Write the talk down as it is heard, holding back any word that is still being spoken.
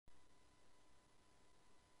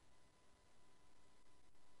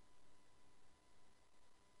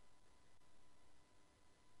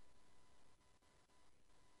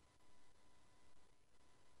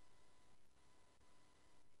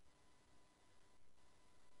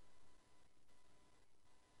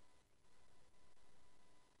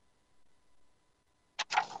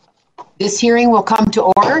This hearing will come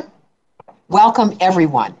to order. Welcome,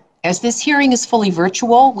 everyone. As this hearing is fully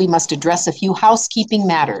virtual, we must address a few housekeeping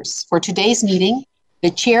matters. For today's meeting,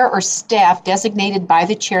 the chair or staff designated by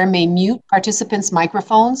the chair may mute participants'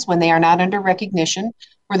 microphones when they are not under recognition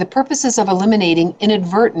for the purposes of eliminating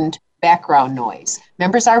inadvertent background noise.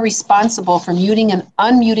 Members are responsible for muting and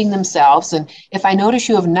unmuting themselves, and if I notice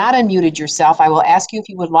you have not unmuted yourself, I will ask you if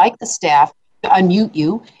you would like the staff to unmute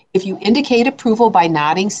you. If you indicate approval by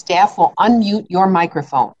nodding, staff will unmute your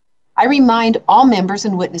microphone. I remind all members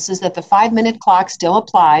and witnesses that the 5-minute clock still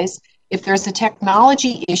applies. If there's a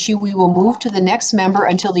technology issue, we will move to the next member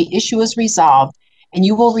until the issue is resolved, and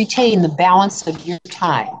you will retain the balance of your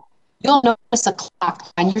time. You'll notice a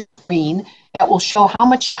clock on your screen that will show how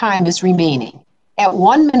much time is remaining. At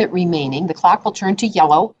 1 minute remaining, the clock will turn to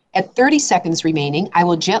yellow. At 30 seconds remaining, I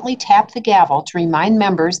will gently tap the gavel to remind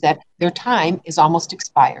members that their time is almost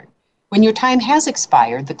expired. When your time has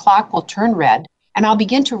expired, the clock will turn red, and I'll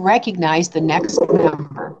begin to recognize the next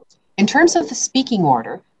member. In terms of the speaking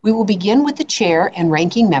order, we will begin with the chair and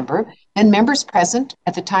ranking member, then members present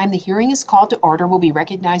at the time the hearing is called to order will be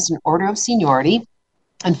recognized in order of seniority,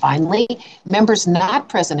 and finally, members not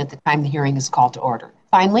present at the time the hearing is called to order.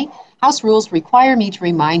 Finally, House rules require me to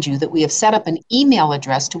remind you that we have set up an email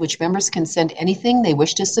address to which members can send anything they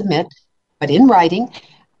wish to submit, but in writing,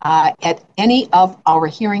 at any of our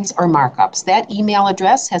hearings or markups. That email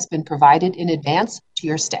address has been provided in advance to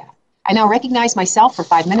your staff. I now recognize myself for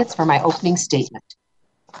 5 minutes for my opening statement.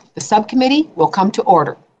 The subcommittee will come to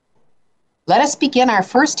order. Let us begin our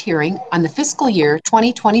first hearing on the fiscal year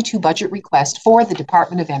 2022 budget request for the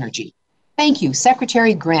Department of Energy. Thank you,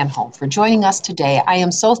 Secretary Granholm, for joining us today. I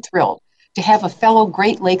am so thrilled to have a fellow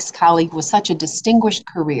Great Lakes colleague with such a distinguished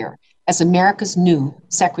career as America's new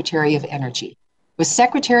Secretary of Energy. With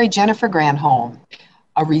Secretary Jennifer Granholm,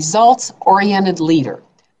 a results-oriented leader,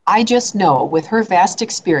 I just know with her vast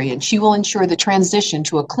experience, she will ensure the transition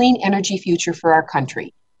to a clean energy future for our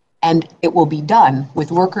country, and it will be done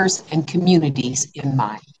with workers and communities in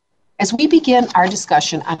mind. As we begin our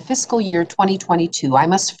discussion on fiscal year 2022, I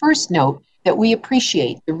must first note that we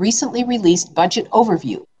appreciate the recently released budget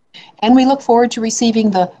overview, and we look forward to receiving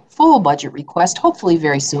the full budget request, hopefully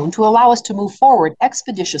very soon, to allow us to move forward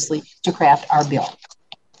expeditiously to craft our bill.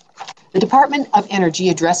 The Department of Energy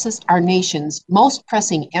addresses our nation's most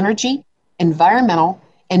pressing energy, environmental,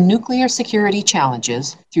 and nuclear security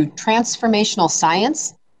challenges through transformational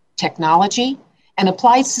science, technology, and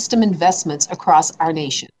applied system investments across our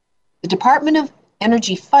nation. The Department of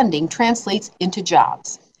Energy funding translates into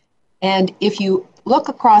jobs. And if you look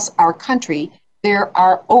across our country, there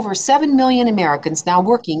are over 7 million Americans now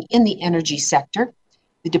working in the energy sector.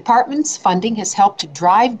 The department's funding has helped to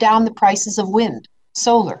drive down the prices of wind,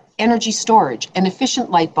 solar, energy storage, and efficient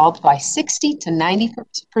light bulbs by 60 to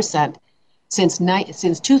 90%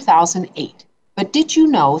 since 2008. But did you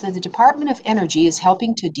know that the Department of Energy is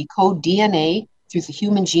helping to decode DNA through the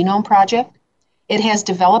Human Genome Project? It has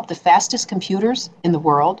developed the fastest computers in the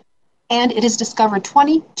world, and it has discovered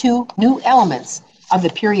 22 new elements of the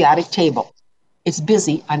periodic table. It's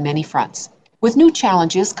busy on many fronts. With new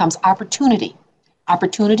challenges comes opportunity.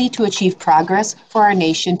 Opportunity to achieve progress for our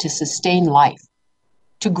nation to sustain life,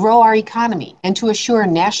 to grow our economy, and to assure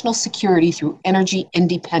national security through energy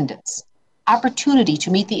independence. Opportunity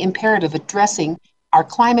to meet the imperative of addressing our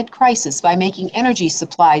climate crisis by making energy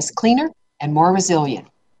supplies cleaner and more resilient.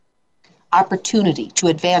 Opportunity to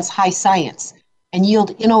advance high science and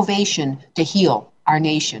yield innovation to heal our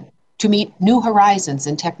nation, to meet new horizons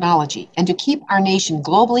in technology, and to keep our nation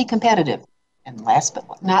globally competitive. And last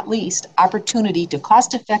but not least, opportunity to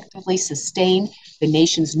cost-effectively sustain the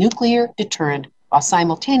nation's nuclear deterrent while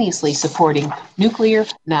simultaneously supporting nuclear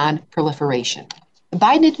non-proliferation. The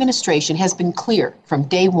Biden administration has been clear from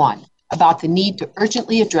day one about the need to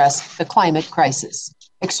urgently address the climate crisis.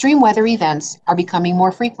 Extreme weather events are becoming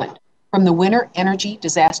more frequent, from the winter energy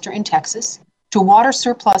disaster in Texas to water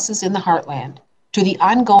surpluses in the heartland, to the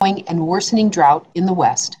ongoing and worsening drought in the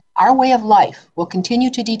West. Our way of life will continue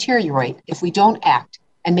to deteriorate if we don't act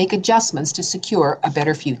and make adjustments to secure a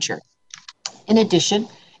better future. In addition,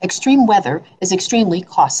 extreme weather is extremely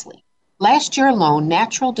costly. Last year alone,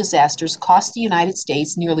 natural disasters cost the United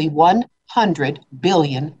States nearly $100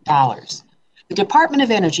 billion. The Department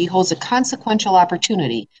of Energy holds a consequential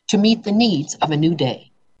opportunity to meet the needs of a new day.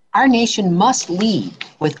 Our nation must lead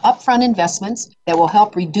with upfront investments that will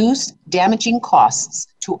help reduce damaging costs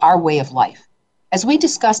to our way of life. As we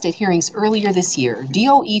discussed at hearings earlier this year,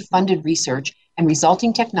 DOE-funded research and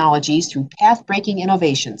resulting technologies through path-breaking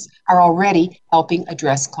innovations are already helping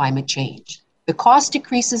address climate change. The cost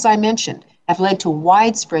decreases I mentioned have led to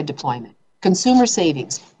widespread deployment. consumer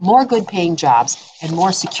savings, more good-paying jobs, and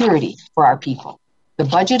more security for our people. The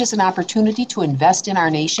budget is an opportunity to invest in our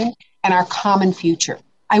nation and our common future.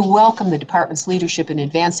 I welcome the department's leadership in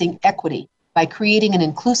advancing equity by creating an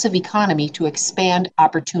inclusive economy to expand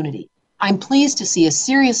opportunity. I'm pleased to see a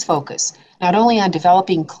serious focus not only on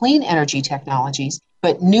developing clean energy technologies,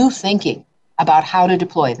 but new thinking about how to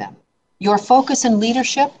deploy them. Your focus and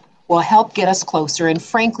leadership will help get us closer, and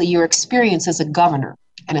frankly, your experience as a governor,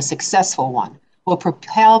 and a successful one, will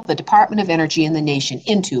propel the Department of Energy and the nation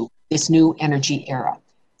into this new energy era.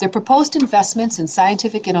 The proposed investments in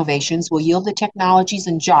scientific innovations will yield the technologies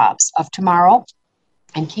and jobs of tomorrow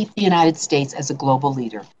and keep the United States as a global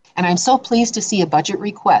leader. And I'm so pleased to see a budget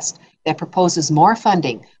request that proposes more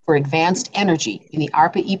funding for advanced energy in the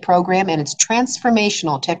ARPA-E program and its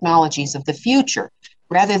transformational technologies of the future,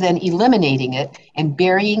 rather than eliminating it and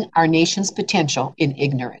burying our nation's potential in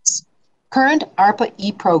ignorance. Current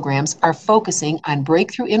ARPA-E programs are focusing on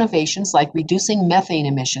breakthrough innovations like reducing methane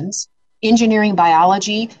emissions, engineering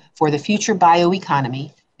biology for the future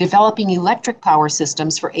bioeconomy, developing electric power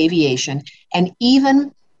systems for aviation, and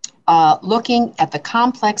even looking at the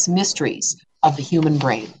complex mysteries of the human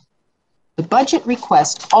brain. The budget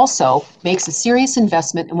request also makes a serious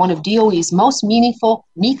investment in one of DOE's most meaningful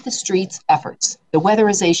Meet the Streets efforts, the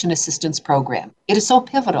Weatherization Assistance Program. It is so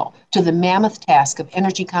pivotal to the mammoth task of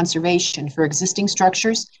energy conservation for existing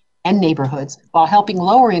structures and neighborhoods, while helping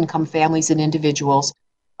lower-income families and individuals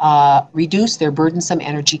reduce their burdensome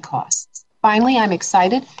energy costs. Finally, I'm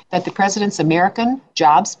excited that the President's American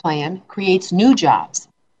Jobs Plan creates new jobs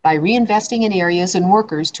by reinvesting in areas and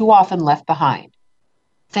workers too often left behind.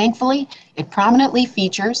 Thankfully, it prominently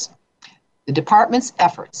features the department's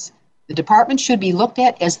efforts. The department should be looked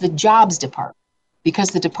at as the jobs department because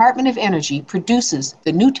the Department of Energy produces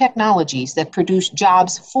the new technologies that produce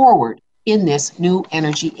jobs forward in this new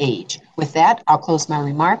energy age. With that, I'll close my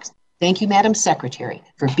remarks. Thank you, Madam Secretary,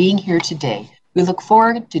 for being here today. We look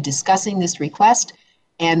forward to discussing this request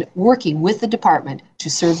and working with the department to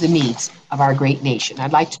serve the needs of our great nation.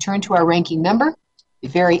 I'd like to turn to our ranking member, the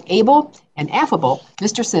very able and affable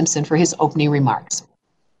Mr. Simpson, for his opening remarks.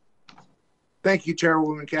 Thank you,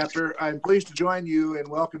 Chairwoman Kaptur. I'm pleased to join you in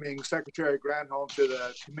welcoming Secretary Granholm to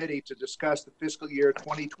the committee to discuss the fiscal year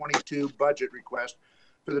 2022 budget request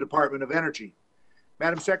for the Department of Energy.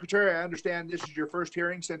 Madam Secretary, I understand this is your first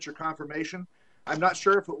hearing since your confirmation. I'm not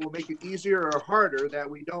sure if it will make it easier or harder that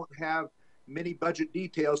we don't have many budget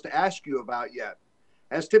details to ask you about yet.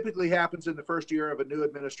 As typically happens in the first year of a new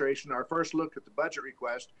administration, our first look at the budget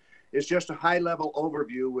request is just a high-level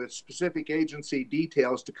overview with specific agency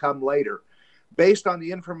details to come later. Based on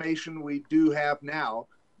the information we do have now,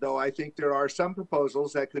 though, I think there are some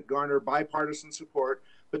proposals that could garner bipartisan support,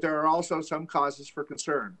 but there are also some causes for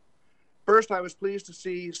concern. First, I was pleased to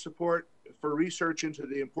see support for research into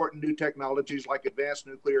the important new technologies like advanced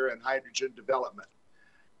nuclear and hydrogen development.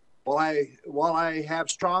 While I have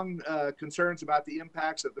strong concerns about the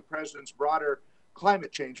impacts of the President's broader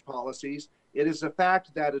climate change policies, it is a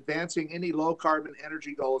fact that advancing any low-carbon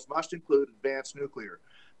energy goals must include advanced nuclear.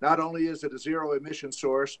 Not only is it a zero-emission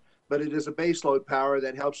source, but it is a baseload power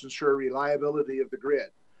that helps ensure reliability of the grid,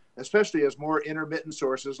 especially as more intermittent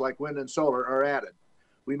sources like wind and solar are added.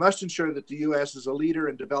 We must ensure that the U.S. is a leader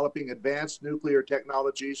in developing advanced nuclear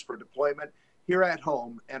technologies for deployment here at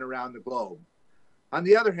home and around the globe. On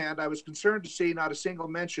the other hand, I was concerned to see not a single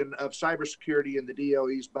mention of cybersecurity in the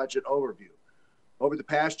DOE's budget overview. Over the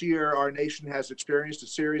past year, our nation has experienced a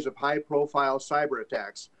series of high-profile cyber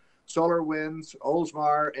attacks, SolarWinds,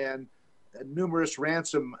 Oldsmar, and numerous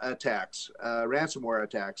ransomware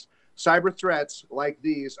attacks. Cyber threats like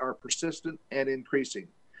these are persistent and increasing.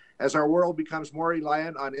 As our world becomes more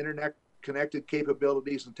reliant on internet-connected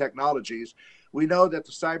capabilities and technologies, we know that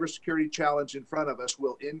the cybersecurity challenge in front of us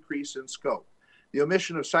will increase in scope. The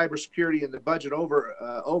omission of cybersecurity in the budget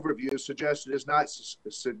overview suggests it is not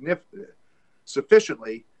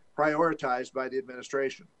sufficiently prioritized by the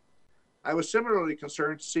administration. I was similarly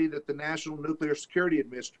concerned to see that the National Nuclear Security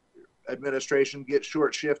Administration gets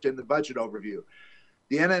short shift in the budget overview.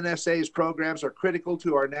 The NNSA's programs are critical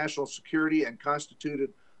to our national security and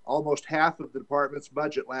constituted almost half of the department's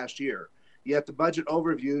budget last year. Yet the budget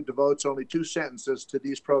overview devotes only 2 sentences to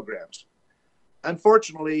these programs.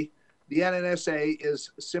 Unfortunately, the NNSA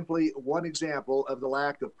is simply one example of the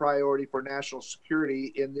lack of priority for national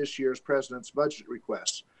security in this year's President's budget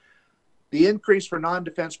requests. The increase for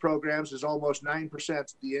non-defense programs is almost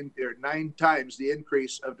 9%, 9 times the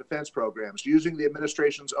increase of defense programs. Using the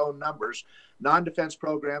administration's own numbers, non-defense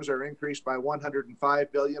programs are increased by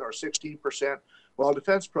 $105 billion or 16%, while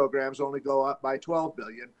defense programs only go up by $12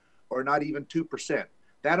 billion or not even 2%.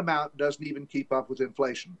 That amount doesn't even keep up with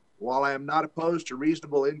inflation. While I am not opposed to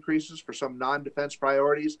reasonable increases for some non-defense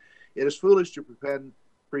priorities, it is foolish to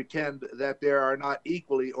pretend that there are not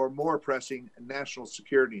equally or more pressing national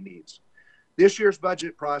security needs. This year's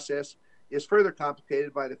budget process is further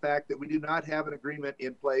complicated by the fact that we do not have an agreement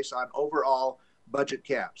in place on overall budget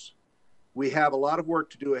caps. We have a lot of work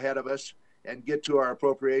to do ahead of us and get to our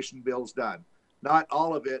appropriation bills done. Not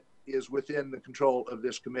all of it is within the control of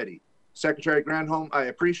this committee. Secretary Granholm, I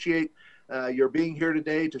appreciate your being here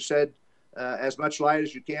today to shed as much light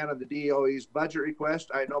as you can on the DOE's budget request.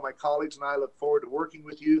 I know my colleagues and I look forward to working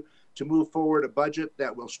with you to move forward a budget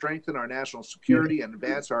that will strengthen our national security and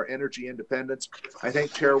advance our energy independence. I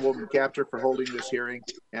thank Chairwoman Kaptur for holding this hearing,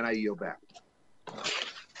 and I yield back.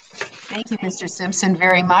 Thank you, Mr. Simpson,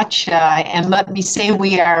 very much. And let me say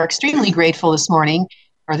we are extremely grateful this morning,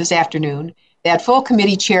 or this afternoon, that full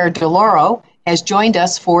committee Chair DeLauro has joined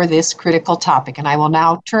us for this critical topic. And I will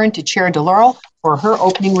now turn to Chair DeLauro for her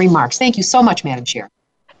opening remarks. Thank you so much, Madam Chair.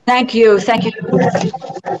 Thank you. Thank you,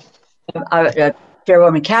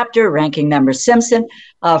 Chairwoman Kaptur, Ranking Member Simpson,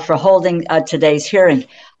 for holding today's hearing.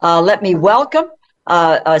 Let me welcome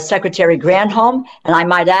Secretary Granholm, and I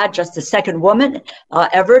might add, just the second woman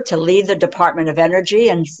ever to lead the Department of Energy,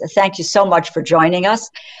 and thank you so much for joining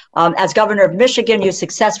us. As Governor of Michigan, you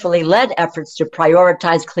successfully led efforts to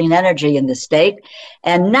prioritize clean energy in the state,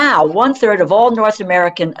 and now 1/3 of all North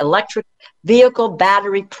American electric vehicle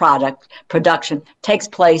battery production takes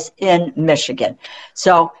place in Michigan.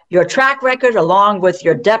 So your track record, along with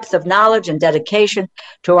your depth of knowledge and dedication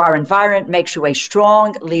to our environment, makes you a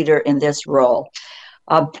strong leader in this role.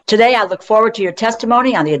 Today, I look forward to your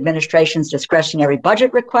testimony on the administration's discretionary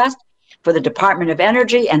budget request for the Department of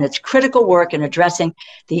Energy and its critical work in addressing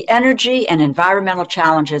the energy and environmental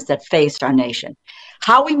challenges that face our nation.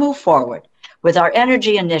 How we move forward with our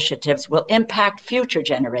energy initiatives will impact future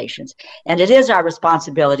generations, and it is our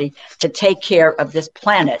responsibility to take care of this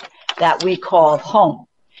planet that we call home.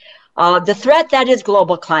 The threat that is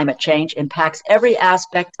global climate change impacts every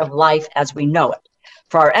aspect of life as we know it.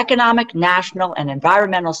 For our economic, national, and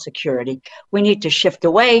environmental security, we need to shift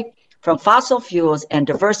away from fossil fuels and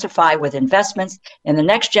diversify with investments in the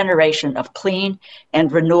next generation of clean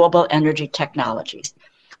and renewable energy technologies.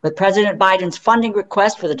 With President Biden's funding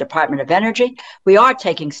request for the Department of Energy, we are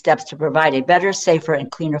taking steps to provide a better, safer,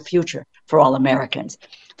 and cleaner future for all Americans.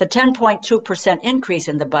 The 10.2% increase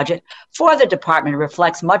in the budget for the department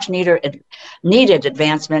reflects much needed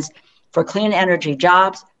advancements for clean energy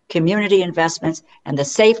jobs, community investments, and the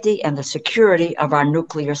safety and the security of our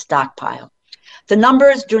nuclear stockpile. The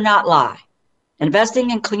numbers do not lie. Investing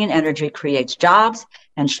in clean energy creates jobs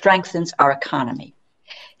and strengthens our economy.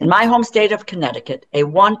 In my home state of Connecticut, a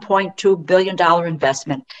 $1.2 billion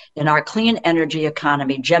investment in our clean energy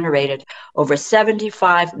economy generated over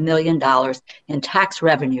 $75 million in tax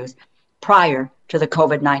revenues prior to the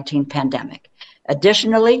COVID-19 pandemic.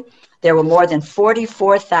 Additionally, there were more than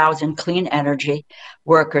 44,000 clean energy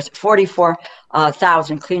workers,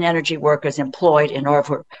 44,000 clean energy workers employed in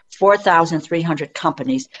over 4,300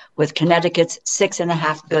 companies with Connecticut's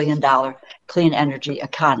 $6.5 billion clean energy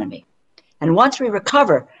economy. And once we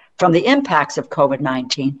recover from the impacts of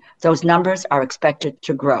COVID-19, those numbers are expected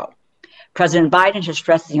to grow. President Biden has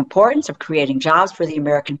stressed the importance of creating jobs for the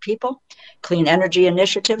American people. Clean energy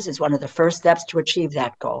initiatives is one of the first steps to achieve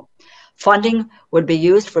that goal. Funding would be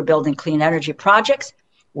used for building clean energy projects,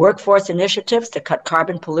 workforce initiatives to cut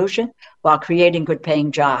carbon pollution while creating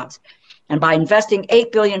good-paying jobs. And by investing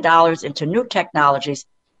 $8 billion into new technologies,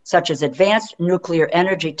 such as advanced nuclear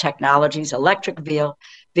energy technologies, electric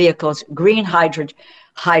vehicles, green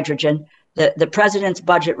hydrogen, the president's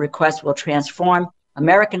budget request will transform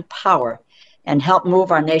American power and help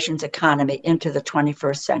move our nation's economy into the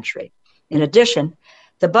 21st century. In addition,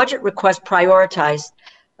 the budget request prioritizes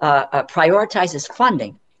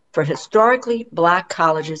funding for historically Black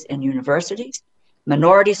colleges and universities,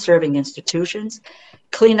 minority-serving institutions,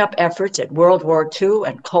 cleanup efforts at World War II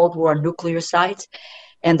and Cold War nuclear sites,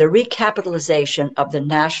 and the recapitalization of the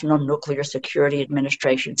National Nuclear Security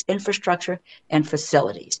Administration's infrastructure and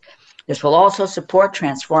facilities. This will also support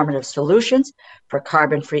transformative solutions for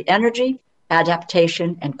carbon-free energy,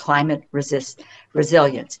 adaptation, and climate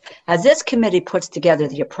resilience. As this committee puts together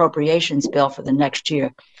the appropriations bill for the next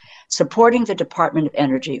year, supporting the Department of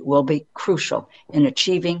Energy will be crucial in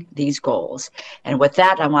achieving these goals. And with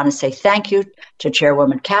that, I want to say thank you to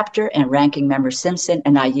Chairwoman Kaptur and Ranking Member Simpson,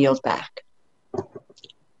 and I yield back.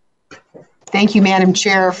 Thank you, Madam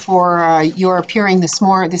Chair, for your appearing this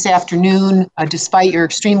afternoon, despite your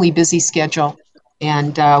extremely busy schedule.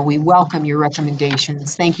 And we welcome your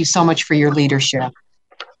recommendations. Thank you so much for your leadership.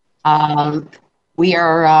 We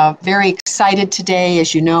are very excited today,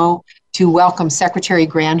 as you know, to welcome Secretary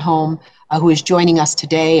Granholm, who is joining us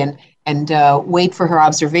today, and wait for her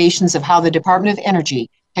observations of how the Department of Energy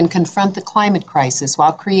can confront the climate crisis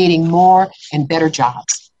while creating more and better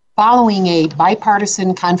jobs. Following a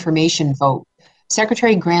bipartisan confirmation vote,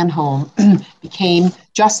 Secretary Granholm became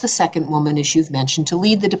just the second woman, as you've mentioned, to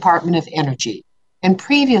lead the Department of Energy. And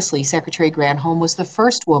previously, Secretary Granholm was the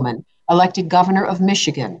first woman elected governor of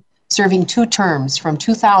Michigan, serving 2 terms from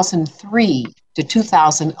 2003 to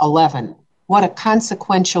 2011. What a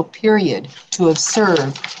consequential period to have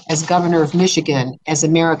served as governor of Michigan as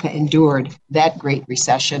America endured that great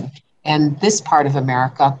recession and this part of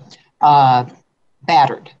America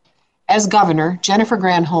battered. As governor, Jennifer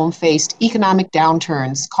Granholm faced economic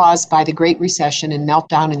downturns caused by the Great Recession and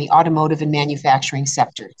meltdown in the automotive and manufacturing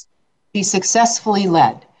sectors. She successfully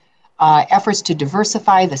led efforts to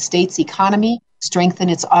diversify the state's economy, strengthen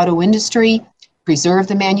its auto industry, preserve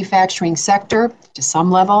the manufacturing sector to some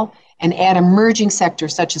level, and add emerging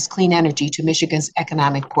sectors such as clean energy to Michigan's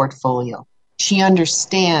economic portfolio. She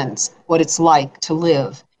understands what it's like to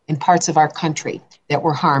live in parts of our country that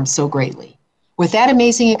were harmed so greatly. With that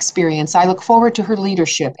amazing experience, I look forward to her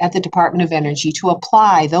leadership at the Department of Energy to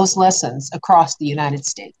apply those lessons across the United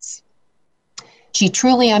States. She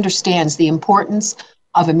truly understands the importance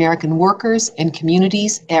of American workers and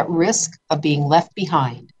communities at risk of being left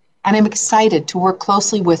behind. And I'm excited to work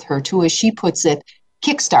closely with her to, as she puts it,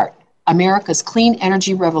 kickstart America's clean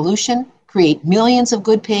energy revolution, create millions of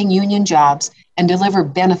good-paying union jobs, and deliver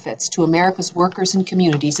benefits to America's workers and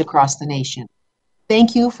communities across the nation.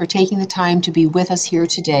 Thank you for taking the time to be with us here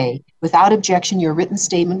today. Without objection, your written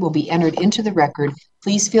statement will be entered into the record.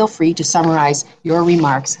 Please feel free to summarize your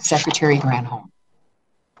remarks, Secretary Granholm.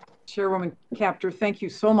 Chairwoman Kaptur, thank you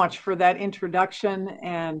so much for that introduction.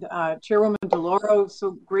 And Chairwoman DeLauro,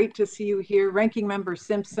 so great to see you here. Ranking Member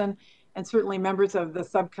Simpson, and certainly members of the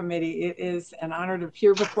subcommittee, it is an honor to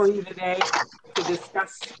appear before you today to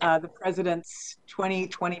discuss the President's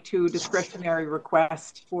 2022 discretionary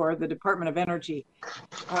request for the Department of Energy.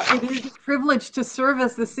 It is a privilege to serve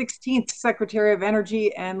as the 16th Secretary of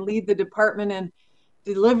Energy and lead the department in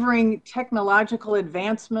delivering technological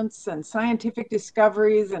advancements and scientific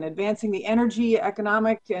discoveries and advancing the energy,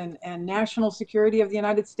 economic, and national security of the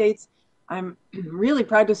United States. I'm really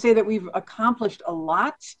proud to say that we've accomplished a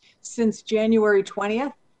lot since January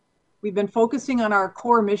 20th. We've been focusing on our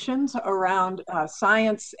core missions around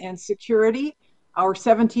science and security. Our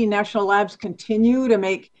 17 national labs continue to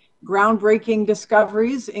make groundbreaking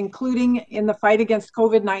discoveries, including in the fight against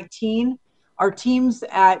COVID-19. Our teams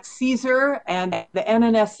at CSER and the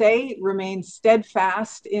NNSA remain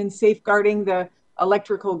steadfast in safeguarding the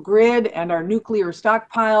electrical grid and our nuclear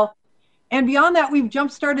stockpile. And beyond that, we've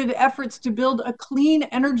jump-started efforts to build a clean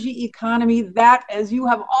energy economy that, as you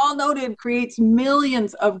have all noted, creates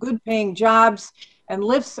millions of good-paying jobs and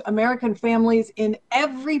lifts American families in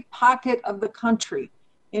every pocket of the country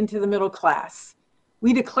into the middle class.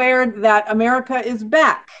 We declared that America is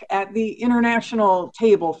back at the international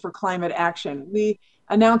table for climate action. We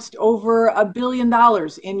announced over $1 billion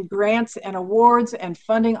in grants and awards and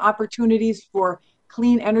funding opportunities for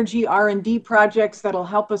clean energy R&D projects that'll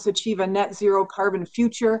help us achieve a net zero carbon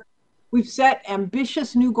future. We've set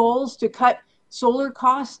ambitious new goals to cut solar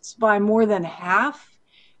costs by more than half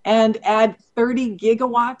and add 30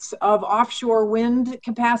 gigawatts of offshore wind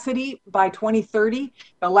capacity by 2030,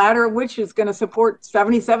 the latter of which is going to support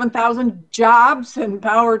 77,000 jobs and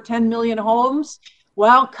power 10 million homes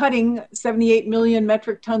while cutting 78 million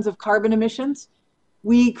metric tons of carbon emissions.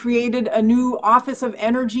 We created a new Office of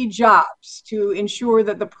Energy Jobs to ensure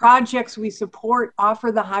that the projects we support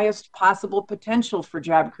offer the highest possible potential for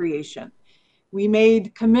job creation. We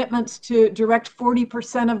made commitments to direct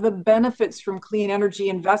 40% of the benefits from clean energy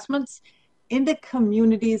investments into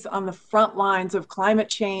communities on the front lines of climate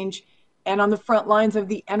change and on the front lines of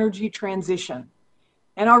the energy transition.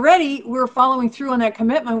 And already we're following through on that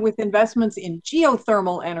commitment with investments in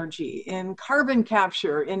geothermal energy, in carbon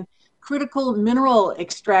capture, in critical mineral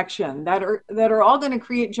extraction that are all going to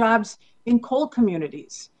create jobs in coal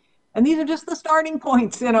communities. And these are just the starting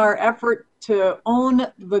points in our effort to own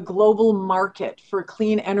the global market for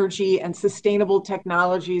clean energy and sustainable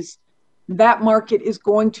technologies. That market is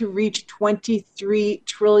going to reach $23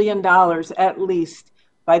 trillion at least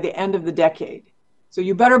by the end of the decade. So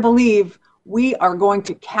you better believe we are going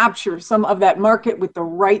to capture some of that market with the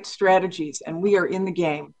right strategies, and we are in the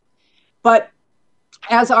game. But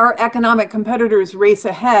as our economic competitors race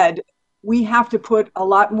ahead, we have to put a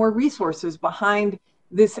lot more resources behind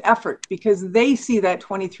this effort because they see that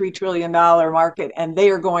 $23 trillion market and they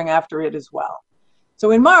are going after it as well. So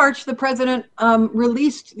in March, the president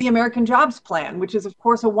released the American Jobs Plan, which is, of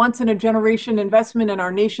course, a once-in-a-generation investment in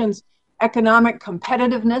our nation's economic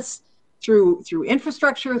competitiveness through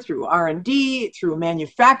infrastructure, through R&D, through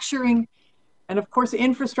manufacturing. And of course,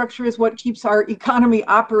 infrastructure is what keeps our economy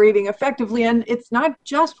operating effectively. And it's not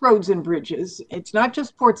just roads and bridges. It's not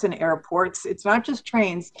just ports and airports. It's not just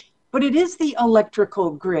trains, but it is the electrical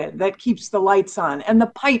grid that keeps the lights on, and the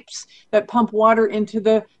pipes that pump water into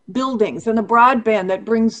the buildings, and the broadband that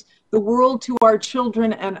brings the world to our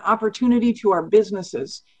children and opportunity to our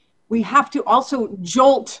businesses. We have to also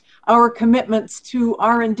jolt our commitments to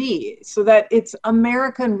R&D so that it's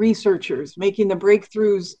American researchers making the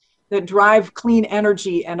breakthroughs that drive clean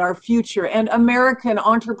energy and our future, and American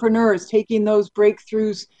entrepreneurs taking those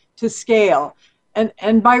breakthroughs to scale.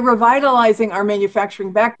 And by revitalizing our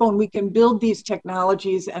manufacturing backbone, we can build these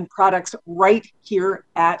technologies and products right here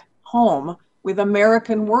at home with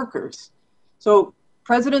American workers. So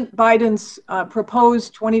President Biden's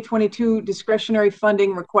proposed 2022 discretionary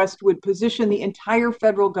funding request would position the entire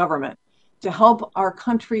federal government to help our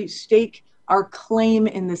country stake our claim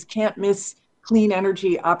in this can't-miss clean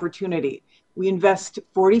energy opportunity. We invest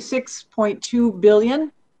 $46.2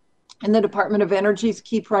 billion in the Department of Energy's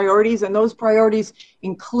key priorities, and those priorities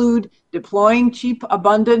include deploying cheap,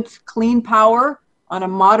 abundant, clean power on a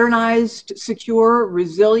modernized, secure,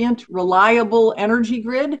 resilient, reliable energy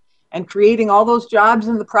grid, and creating all those jobs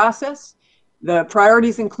in the process. The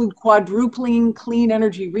priorities include quadrupling clean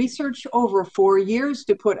energy research over 4 years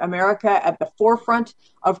to put America at the forefront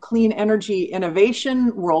of clean energy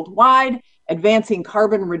innovation worldwide, advancing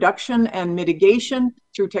carbon reduction and mitigation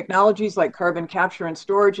through technologies like carbon capture and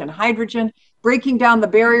storage and hydrogen, breaking down the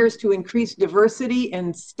barriers to increase diversity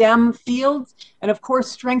in STEM fields, and of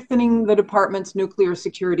course, strengthening the department's nuclear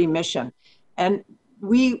security mission. And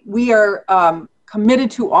we are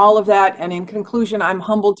committed to all of that. And in conclusion, I'm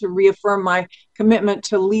humbled to reaffirm my commitment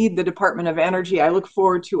to lead the Department of Energy. I look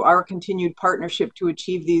forward to our continued partnership to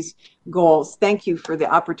achieve these goals. Thank you for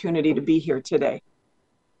the opportunity to be here today.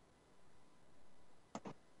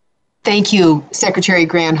 Thank you, Secretary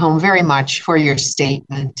Granholm, very much for your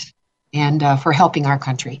statement and for helping our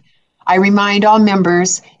country. I remind all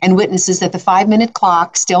members and witnesses that the 5-minute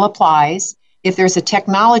clock still applies. If there's a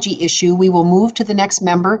technology issue, we will move to the next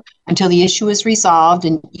member until the issue is resolved,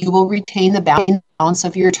 and you will retain the balance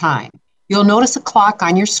of your time. You'll notice a clock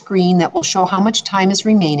on your screen that will show how much time is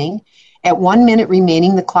remaining. At 1 minute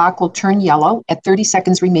remaining, the clock will turn yellow. At 30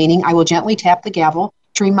 seconds remaining, I will gently tap the gavel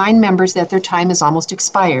to remind members that their time is almost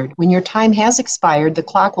expired. When your time has expired, the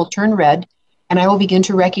clock will turn red, and I will begin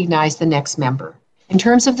to recognize the next member. In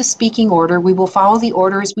terms of the speaking order, we will follow the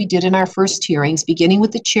order as we did in our first hearings, beginning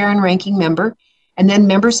with the chair and ranking member, and then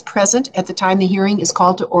members present at the time the hearing is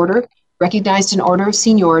called to order, recognized in order of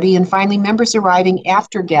seniority, and finally members arriving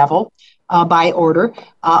after gavel by order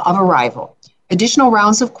of arrival. Additional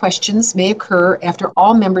rounds of questions may occur after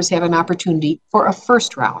all members have an opportunity for a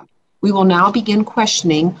first round. We will now begin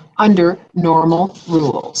questioning under normal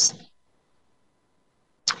rules.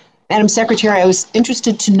 Madam Secretary, I was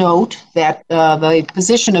interested to note that the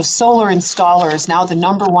position of solar installer is now the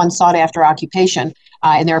 #1 sought after occupation,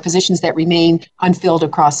 and there are positions that remain unfilled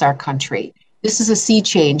across our country. This is a sea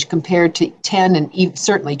change compared to 10 and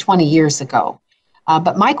certainly 20 years ago.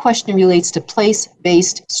 But my question relates to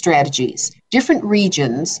place-based strategies. Different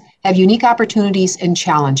regions have unique opportunities and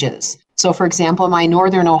challenges. So for example, my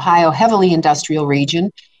Northern Ohio heavily industrial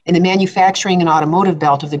region in the manufacturing and automotive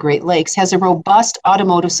belt of the Great Lakes has a robust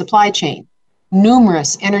automotive supply chain,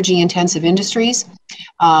 numerous energy-intensive industries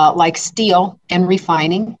like steel and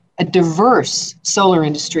refining, a diverse solar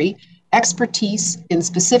industry, expertise in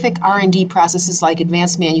specific R&D processes like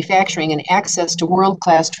advanced manufacturing, and access to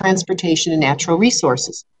world-class transportation and natural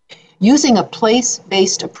resources. Using a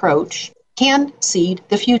place-based approach can seed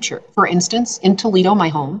the future. For instance, in Toledo, my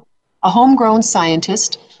home, a homegrown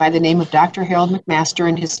scientist by the name of Dr. Harold McMaster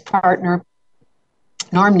and his partner,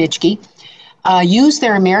 Norm Nitschke, used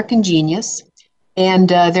their American genius and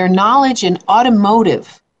their knowledge in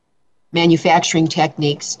automotive manufacturing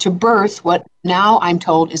techniques to birth what now I'm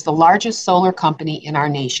told is the largest solar company in our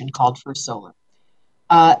nation, called First Solar.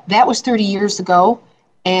 That was 30 years ago,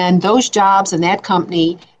 and those jobs and that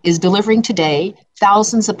company is delivering today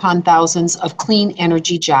thousands upon thousands of clean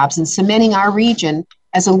energy jobs and cementing our region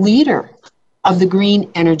as a leader of the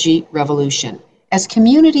green energy revolution. As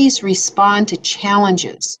communities respond to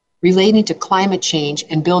challenges relating to climate change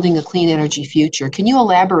and building a clean energy future, can you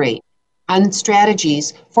elaborate on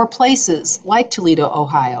strategies for places like Toledo,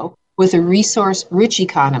 Ohio, with a resource-rich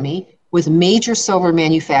economy, with major solar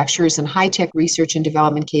manufacturers and high-tech research and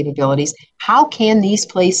development capabilities? How can these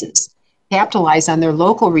places capitalize on their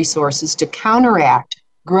local resources to counteract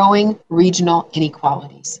growing regional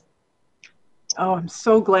inequalities? Oh, I'm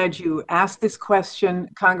so glad you asked this question,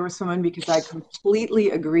 Congresswoman, because I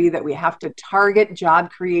completely agree that we have to target job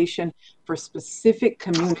creation for specific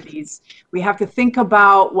communities. We have to think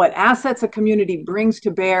about what assets a community brings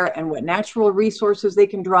to bear and what natural resources they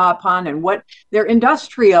can draw upon and what their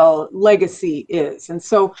industrial legacy is. And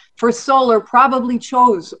so for solar, probably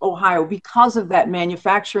chose Ohio because of that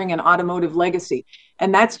manufacturing and automotive legacy.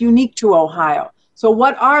 And that's unique to Ohio. So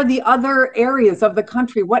what are the other areas of the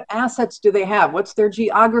country? What assets do they have? What's their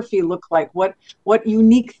geography look like? What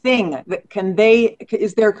unique thing that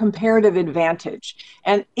is their comparative advantage?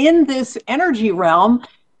 And in this energy realm,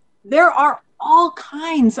 there are all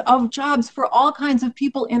kinds of jobs for all kinds of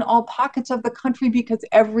people in all pockets of the country because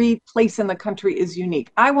every place in the country is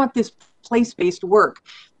unique. I want this place-based work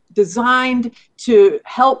designed to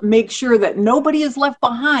help make sure that nobody is left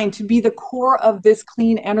behind to be the core of this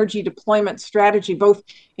clean energy deployment strategy, both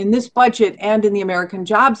in this budget and in the American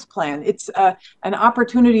Jobs Plan. It's an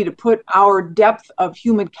opportunity to put our depth of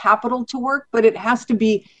human capital to work, but it has to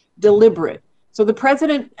be deliberate. So the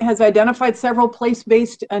president has identified several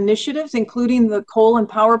place-based initiatives, including the coal and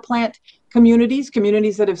power plant communities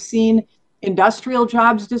that have seen industrial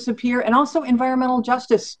jobs disappear, and also environmental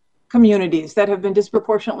justice communities that have been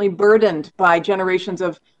disproportionately burdened by generations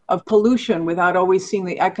of pollution without always seeing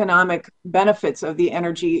the economic benefits of the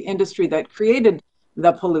energy industry that created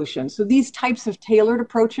the pollution. So these types of tailored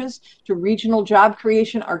approaches to regional job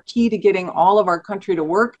creation are key to getting all of our country to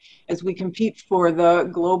work as we compete for the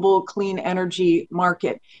global clean energy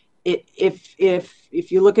market.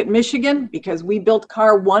 If you look at Michigan, because we built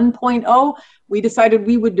CAR 1.0, we decided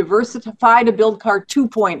we would diversify to build CAR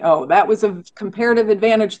 2.0. That was a comparative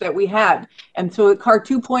advantage that we had. And so CAR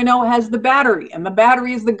 2.0 has the battery, and the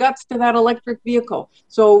battery is the guts to that electric vehicle.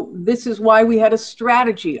 So this is why we had a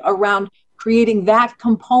strategy around creating that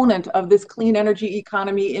component of this clean energy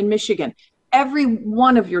economy in Michigan. Every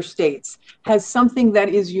one of your states has something that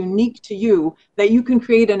is unique to you that you can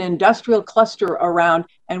create an industrial cluster around,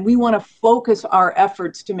 and we want to focus our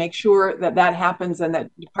efforts to make sure that that happens and that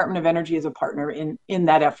Department of Energy is a partner in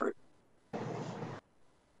that effort.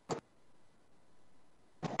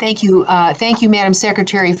 Thank you, Madam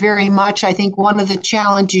Secretary, very much. I think one of the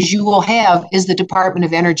challenges you will have is the Department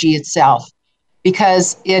of Energy itself,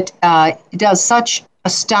 because it does such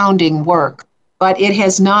astounding work, but it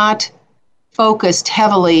has not focused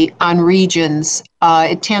heavily on regions.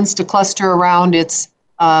 It tends to cluster around its,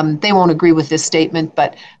 they won't agree with this statement,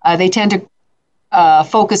 but they tend to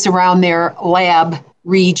focus around their lab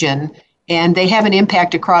region, and they have an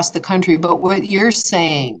impact across the country. But what you're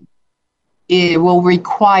saying, it will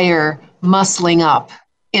require muscling up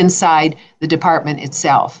inside the department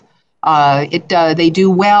itself. They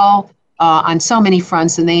do well on so many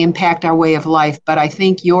fronts, and they impact our way of life. But I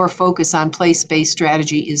think your focus on place-based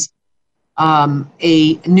strategy is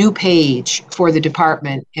a new page for the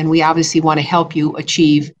department, and we obviously want to help you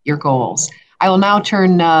achieve your goals. I will now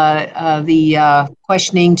turn the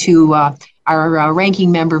questioning to our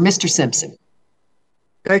ranking member, Mr. Simpson.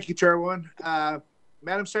 Thank you, Chairwoman.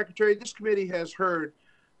 Madam Secretary, this committee has heard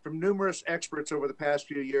from numerous experts over the past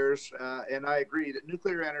few years, and I agree that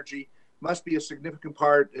nuclear energy must be a significant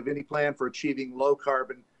part of any plan for achieving low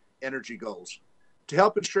carbon energy goals. To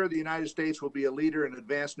help ensure the United States will be a leader in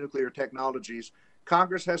advanced nuclear technologies,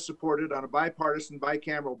 Congress has supported on a bipartisan,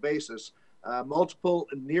 bicameral basis multiple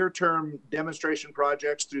near-term demonstration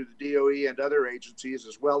projects through the DOE and other agencies,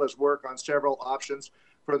 as well as work on several options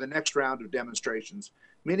for the next round of demonstrations.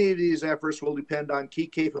 Many of these efforts will depend on key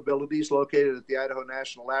capabilities located at the Idaho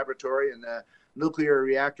National Laboratory and the Nuclear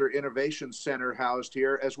Reactor Innovation Center housed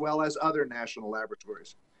here, as well as other national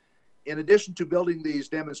laboratories. In addition to building these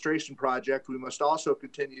demonstration projects, we must also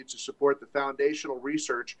continue to support the foundational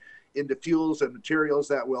research into fuels and materials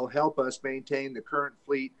that will help us maintain the current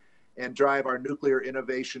fleet and drive our nuclear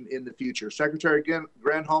innovation in the future. Secretary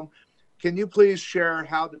Granholm, can you please share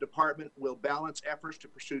how the department will balance efforts to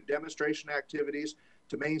pursue demonstration activities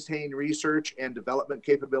to maintain research and development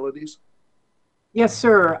capabilities? Yes,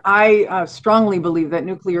 sir. I strongly believe that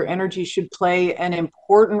nuclear energy should play an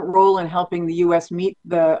important role in helping the U.S. meet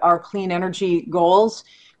our clean energy goals.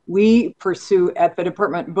 We pursue at the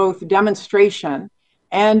department both demonstration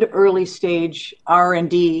and early stage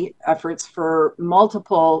R&D efforts for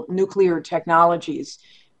multiple nuclear technologies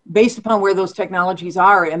based upon where those technologies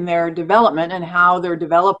are in their development and how they're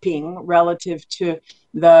developing relative to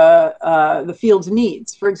the field's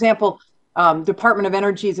needs. For example, Department of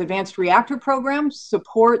Energy's Advanced Reactor Program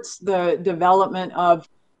supports the development of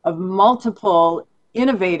multiple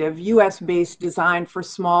innovative US-based design for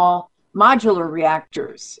small modular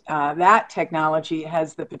reactors. That technology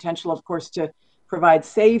has the potential, of course, to provide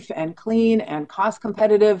safe and clean and cost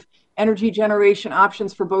competitive energy generation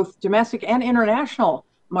options for both domestic and international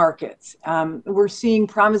markets. We're seeing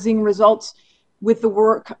promising results with the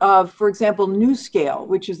work of, for example, NuScale,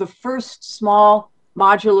 which is the first small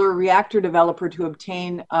modular reactor developer to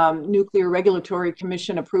obtain Nuclear Regulatory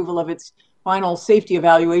Commission approval of its final safety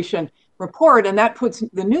evaluation report. And that puts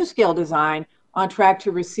the NuScale design on track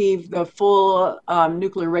to receive the full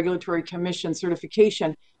Nuclear Regulatory Commission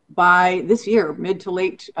certification by this year, mid to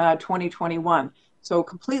late 2021. So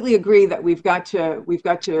completely agree that we've got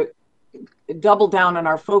to double down on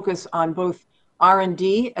our focus on both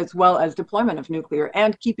R&D as well as deployment of nuclear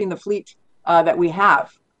and keeping the fleet that we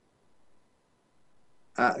have.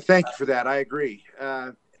 Thank you for that. I agree.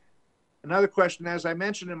 Another question, as I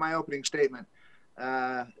mentioned in my opening statement,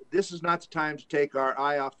 this is not the time to take our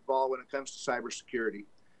eye off the ball when it comes to cybersecurity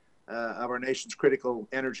of our nation's critical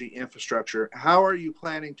energy infrastructure. How are you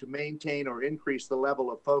planning to maintain or increase the level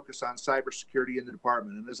of focus on cybersecurity in the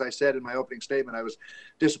department? And as I said in my opening statement, I was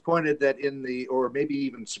disappointed that or maybe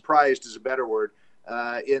even surprised is a better word,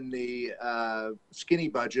 in the skinny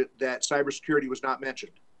budget that cybersecurity was not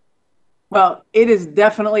mentioned. Well, it is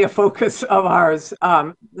definitely a focus of ours.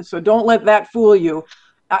 So don't let that fool you.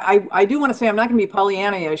 I do want to say I'm not going to be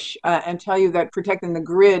Pollyanna-ish and tell you that protecting the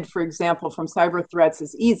grid, for example, from cyber threats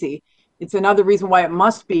is easy. It's another reason why it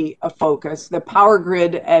must be a focus. The power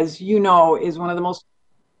grid, as you know, is one of the most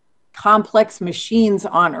complex machines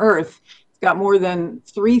on Earth. It's got more than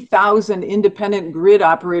 3,000 independent grid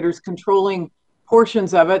operators controlling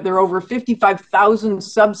portions of it. There are over 55,000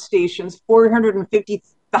 substations,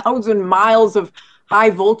 450,000 miles of high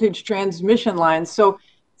voltage transmission lines. So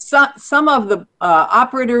some of the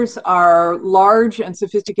operators are large and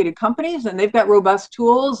sophisticated companies, and they've got robust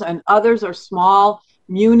tools, and others are small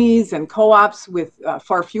munis and co-ops with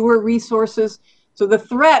far fewer resources. So the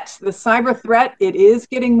cyber threat, it is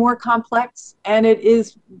getting more complex, and it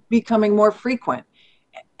is becoming more frequent,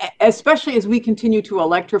 especially as we continue to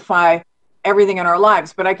electrify everything in our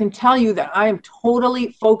lives. But I can tell you that I am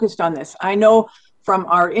totally focused on this. I know from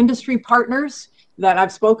our industry partners that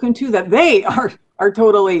I've spoken to that they are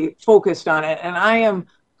totally focused on it. And I am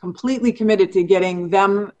completely committed to getting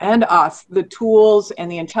them and us the tools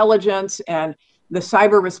and the intelligence and the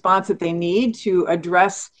cyber response that they need to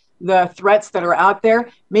address the threats that are out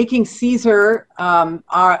there. Making CSER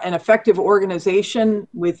an effective organization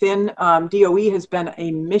within DOE has been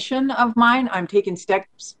a mission of mine. I'm taking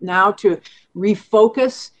steps now to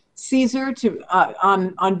refocus CSER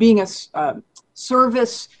on being a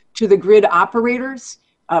service to the grid operators,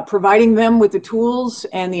 providing them with the tools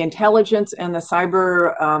and the intelligence and the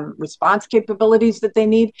cyber response capabilities that they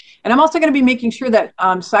need. And I'm also going to be making sure that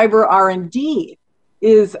cyber R&D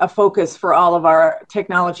is a focus for all of our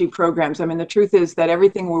technology programs. I mean, the truth is that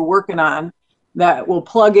everything we're working on that will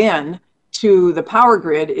plug in to the power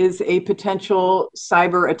grid is a potential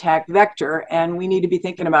cyber attack vector, and we need to be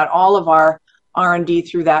thinking about all of our R&D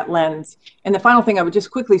through that lens. And the final thing I would just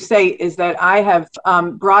quickly say is that I have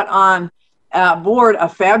brought on board a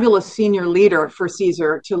fabulous senior leader for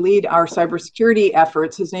CSER to lead our cybersecurity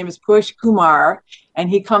efforts. His name is Push Kumar, and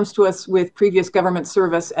he comes to us with previous government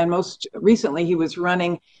service, and most recently he was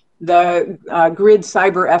running the grid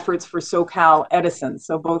cyber efforts for SoCal Edison,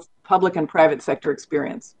 so both public and private sector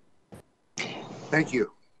experience. Thank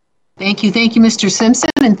you. Thank you, Mr. Simpson,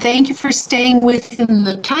 and thank you for staying within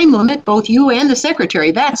the time limit, both you and the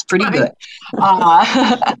secretary. That's pretty good.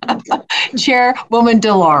 Chairwoman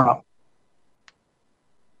DeLauro.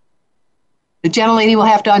 The gentlelady will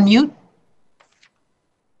have to unmute.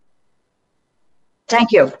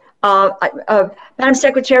 Thank you. Madam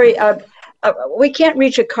Secretary, we can't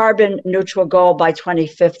reach a carbon neutral goal by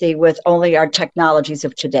 2050 with only our technologies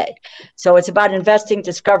of today. So it's about investing,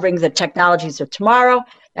 discovering the technologies of tomorrow,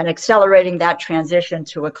 and accelerating that transition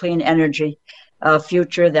to a clean energy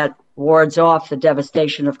future that wards off the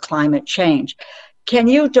devastation of climate change. Can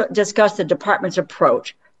you discuss the department's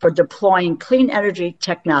approach for deploying clean energy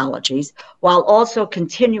technologies while also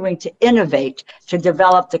continuing to innovate to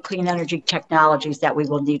develop the clean energy technologies that we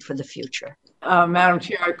will need for the future? Madam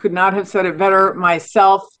Chair, I could not have said it better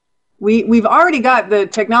myself. We've already got the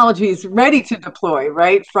technologies ready to deploy,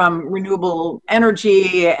 right? From renewable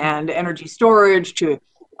energy and energy storage to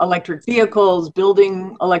electric vehicles,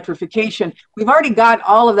 building electrification. We've already got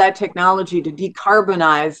all of that technology to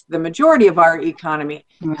decarbonize the majority of our economy.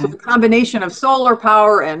 Right. So the combination of solar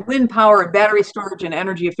power and wind power and battery storage and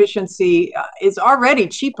energy efficiency is already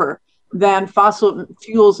cheaper than fossil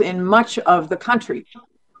fuels in much of the country.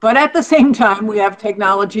 But at the same time, we have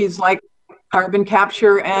technologies like carbon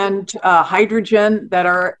capture and hydrogen that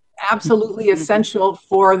are absolutely essential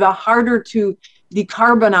for the harder to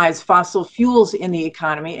decarbonize fossil fuels in the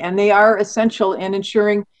economy. And they are essential in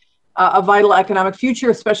ensuring a vital economic future,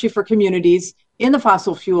 especially for communities in the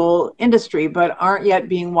fossil fuel industry, but aren't yet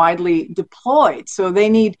being widely deployed. So they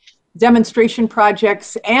need demonstration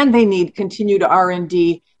projects, and they need continued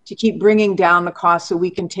R&D to keep bringing down the cost so we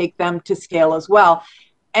can take them to scale as well.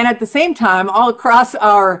 And at the same time, all across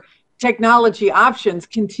our technology options,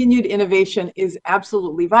 continued innovation is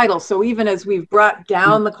absolutely vital. So even as we've brought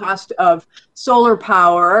down the cost of solar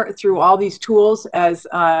power through all these tools, as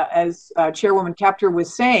Chairwoman Kaptur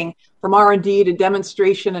was saying, from R&D to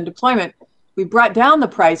demonstration and deployment, we brought down the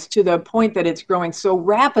price to the point that it's growing so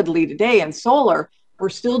rapidly today in solar. We're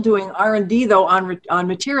still doing R&D though on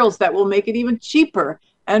materials that will make it even cheaper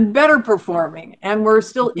and better performing. And we're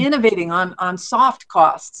still innovating on soft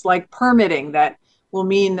costs like permitting that will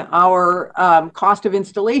mean our cost of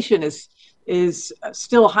installation is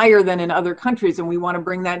still higher than in other countries, and we want to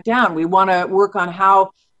bring that down. We want to work on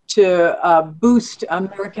how to boost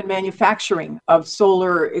American manufacturing of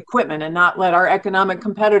solar equipment and not let our economic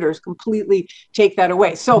competitors completely take that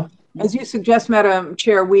away. So, as you suggest, Madam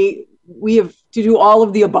Chair, we have to do all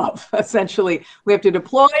of the above, essentially. We have to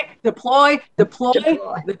deploy the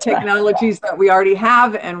technologies that we already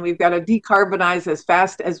have, and we've got to decarbonize as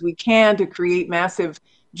fast as we can to create massive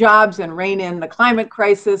jobs and rein in the climate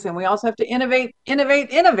crisis. And we also have to innovate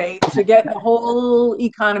to get the whole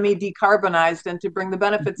economy decarbonized and to bring the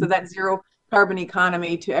benefits of that zero carbon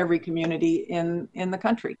economy to every community in the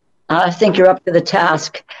country. I think you're up to the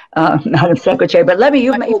task, Madam Secretary. But let me,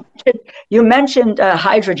 you mentioned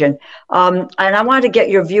hydrogen, and I wanted to get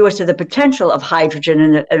your view as to the potential of hydrogen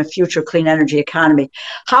in a future clean energy economy.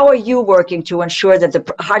 How are you working to ensure that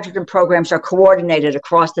the hydrogen programs are coordinated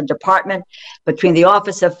across the department between the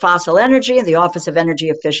Office of Fossil Energy and the Office of Energy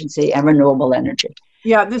Efficiency and Renewable Energy?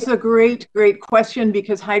 Yeah, this is a great question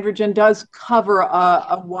because hydrogen does cover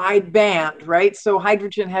a wide band, right? So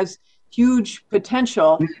hydrogen has huge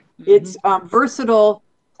potential. It's versatile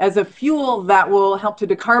as a fuel that will help to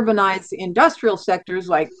decarbonize industrial sectors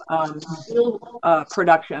like steel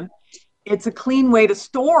production. It's a clean way to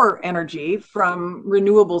store energy from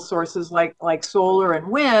renewable sources like solar and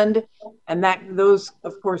wind, and those,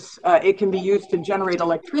 of course, it can be used to generate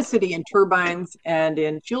electricity in turbines and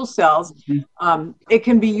in fuel cells. It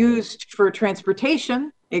can be used for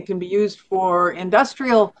transportation. It can be used for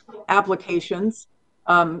industrial applications.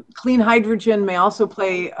 Clean hydrogen may also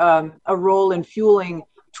play a role in fueling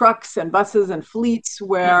trucks and buses and fleets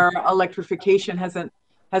where electrification hasn't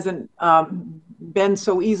been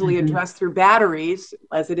so easily addressed through batteries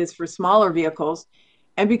as it is for smaller vehicles.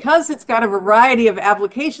 And because it's got a variety of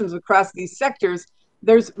applications across these sectors,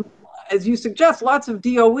 there's, as you suggest, lots of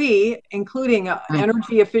DOE, including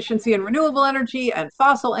energy efficiency and renewable energy and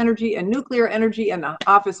fossil energy and nuclear energy and the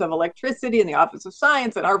Office of Electricity and the Office of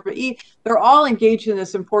Science and ARPA-E. They're all engaged in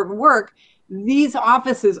this important work. These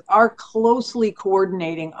offices are closely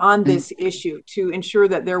coordinating on this issue to ensure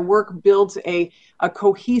that their work builds a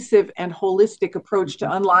cohesive and holistic approach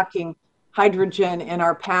to unlocking hydrogen in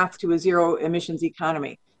our path to a zero emissions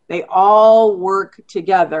economy. They all work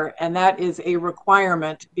together, and that is a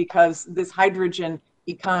requirement because this hydrogen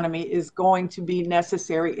economy is going to be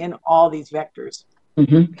necessary in all these vectors.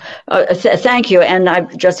 Thank you. And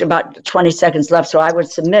I've just about 20 seconds left, so I would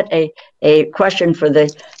submit a question for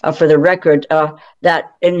the record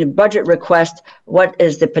that in the budget request, what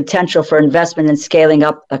is the potential for investment in scaling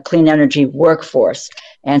up a clean energy workforce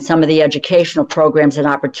and some of the educational programs and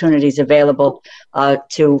opportunities available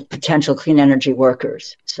to potential clean energy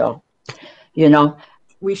workers? So,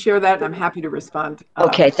 we share that. I'm happy to respond.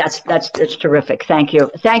 Okay, that's terrific. Thank you.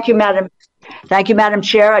 Thank you, Madam. Thank you, Madam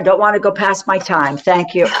Chair. I don't want to go past my time.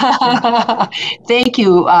 Thank you. Thank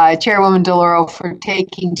you, Chairwoman DeLauro, for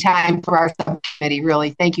taking time for our subcommittee.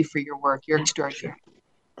 Really, thank you for your work. You're extraordinary.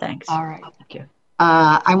 Thanks. All right. Thank you.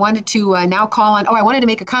 I wanted to now call on, I wanted to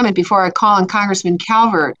make a comment before I call on Congressman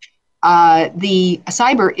Calvert. The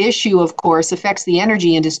cyber issue, of course, affects the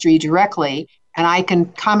energy industry directly, and I can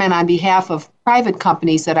comment on behalf of private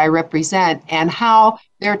companies that I represent and how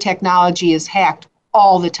their technology is hacked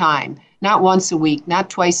all the time. Not once a week,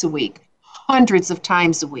 not twice a week, hundreds of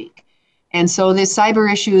times a week. And so this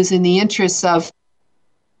cyber issue is in the interests of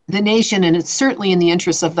the nation, and it's certainly in the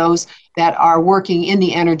interests of those that are working in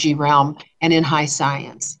the energy realm and in high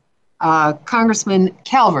science. Congressman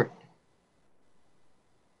Calvert.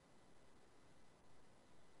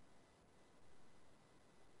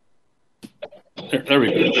 There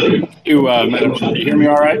we go. Madam, can you hear me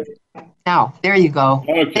all right? Now, there you go.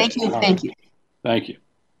 Okay. Thank you. All Thank right. you. Thank you.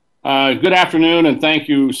 Good afternoon, and thank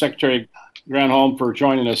you, Secretary Granholm, for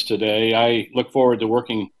joining us today. I look forward to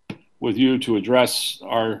working with you to address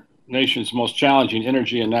our nation's most challenging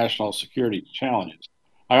energy and national security challenges.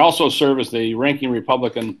 I also serve as the ranking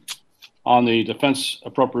Republican on the Defense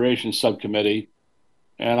Appropriations Subcommittee,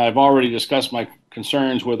 and I've already discussed my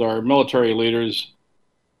concerns with our military leaders,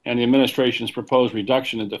 and the administration's proposed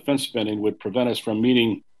reduction in defense spending would prevent us from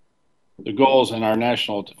meeting the goals in our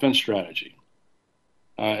national defense strategy.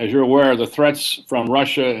 As you're aware, the threats from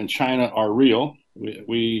Russia and China are real.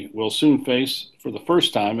 We will soon face, for the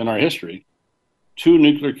first time in our history, two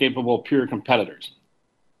nuclear-capable peer competitors.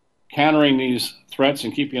 Countering these threats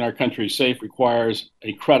and keeping our country safe requires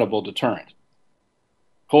a credible deterrent.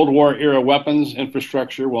 Cold War-era weapons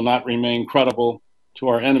infrastructure will not remain credible to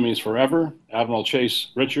our enemies forever. Admiral Chase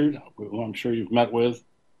Richard, who I'm sure you've met with,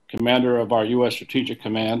 commander of our U.S. Strategic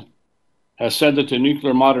Command, has said that the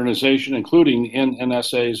nuclear modernization, including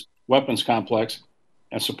NNSA's weapons complex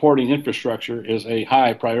and supporting infrastructure, is a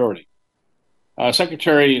high priority.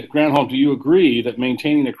 Secretary Granholm, do you agree that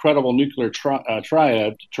maintaining a credible nuclear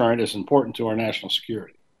triad deterrent is important to our national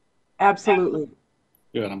security? Absolutely.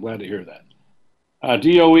 Good, I'm glad to hear that.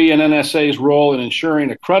 DOE and NSA's role in ensuring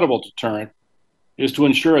a credible deterrent is to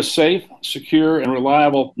ensure a safe, secure, and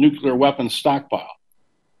reliable nuclear weapons stockpile.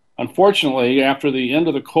 Unfortunately, after the end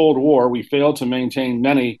of the Cold War, we failed to maintain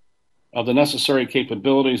many of the necessary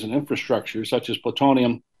capabilities and infrastructure, such as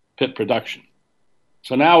plutonium pit production.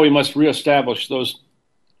 So now we must reestablish those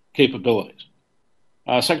capabilities.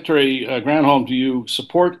 Secretary Granholm, do you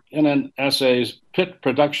support NNSA's pit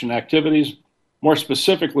production activities? More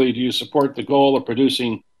specifically, do you support the goal of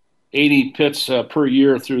producing 80 pits per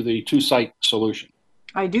year through the two-site solution?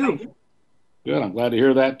 I do. Good, I'm glad to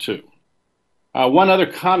hear that too. One other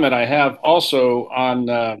comment I have also on,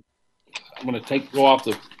 I'm going to go off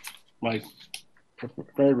my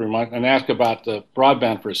prepared remark and ask about the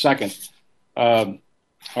broadband for a second.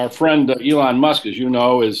 Our friend Elon Musk, as you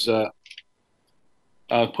know, is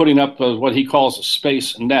putting up what he calls a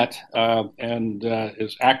space net and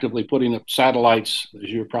is actively putting up satellites, as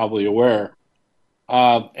you're probably aware,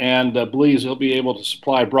 and believes he'll be able to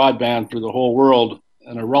supply broadband through the whole world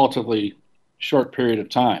in a relatively short period of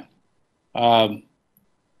time.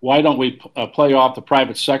 Why don't we play off the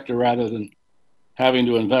private sector rather than having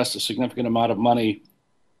to invest a significant amount of money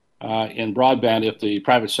in broadband if the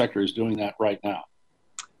private sector is doing that right now?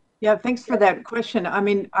 Yeah, thanks for that question. I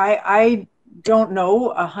mean, I don't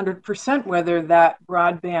know 100% whether that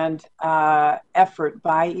broadband effort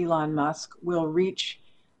by Elon Musk will reach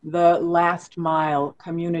the last mile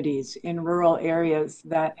communities in rural areas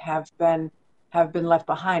that have been left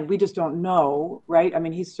behind. We just don't know, right? I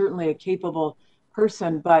mean, he's certainly a capable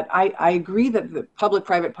person, but I agree that the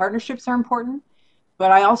public-private partnerships are important,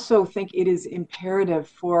 but I also think it is imperative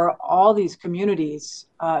for all these communities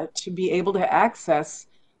to be able to access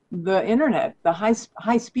the internet, the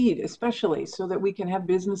high speed especially, so that we can have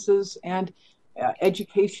businesses and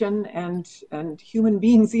education and human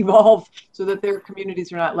beings evolve so that their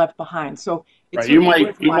communities are not left behind. So it's right. You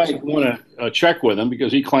might want to check with him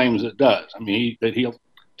because he claims it does. I mean, that he'll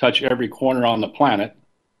touch every corner on the planet,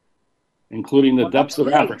 including the depths of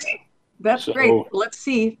Africa. That's great. Let's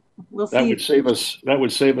see. We'll see. That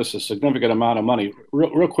would save us a significant amount of money.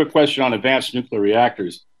 Real quick question on advanced nuclear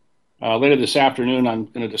reactors. Later this afternoon, I'm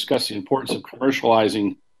going to discuss the importance of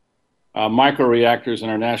commercializing microreactors in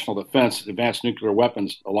our national defense Advanced Nuclear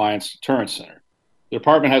Weapons Alliance Deterrence Center. The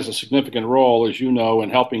department has a significant role, as you know, in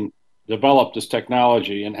helping develop this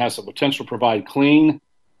technology and has the potential to provide clean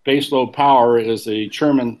baseload power, as the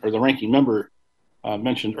chairman or the ranking member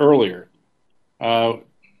mentioned earlier.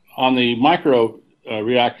 On the micro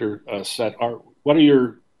reactor set, what are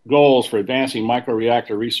your goals for advancing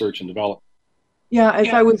microreactor research and development? Yeah, as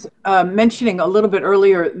I was mentioning a little bit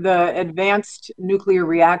earlier, the advanced nuclear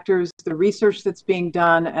reactors, the research that's being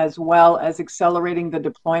done, as well as accelerating the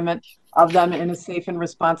deployment of them in a safe and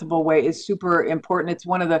responsible way is super important. It's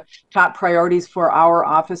one of the top priorities for our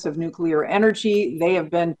Office of Nuclear Energy. They have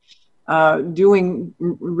been doing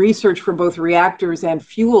research for both reactors and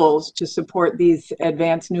fuels to support these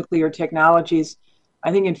advanced nuclear technologies.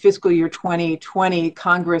 I think in fiscal year 2020,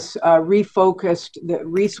 Congress refocused the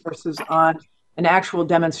resources on an actual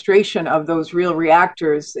demonstration of those real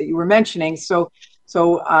reactors that you were mentioning. So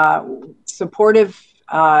supportive,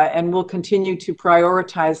 and we'll continue to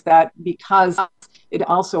prioritize that because it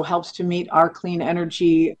also helps to meet our clean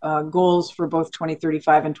energy goals for both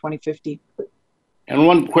 2035 and 2050. And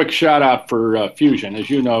one quick shout out for fusion. As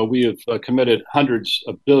you know, we have committed hundreds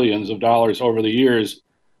of billions of dollars over the years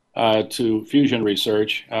to fusion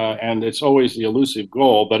research, and it's always the elusive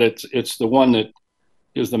goal, but it's the one that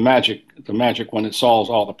is the magic when it solves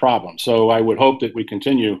all the problems. So I would hope that we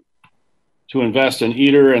continue to invest in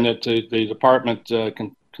ITER and that the department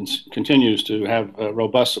continues to have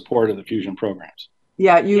robust support of the fusion programs.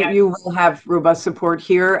 Yeah, you will have robust support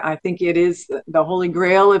here. I think it is the holy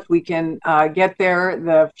grail if we can get there.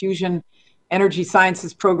 The Fusion Energy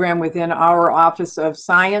Sciences program within our Office of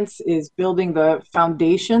Science is building the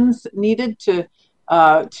foundations needed to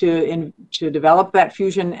develop that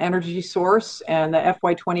fusion energy source, and the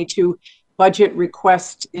FY22 budget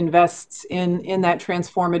request invests in that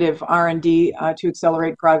transformative R&D to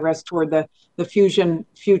accelerate progress toward the fusion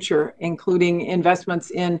future, including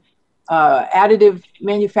investments in additive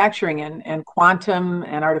manufacturing and quantum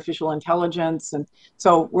and artificial intelligence. And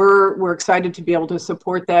so we're excited to be able to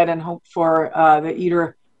support that and hope for the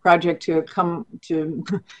ITER project to come to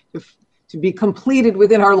be completed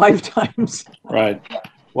within our lifetimes. Right.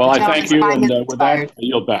 Well, I thank you, and with that, I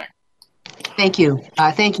yield back. Thank you.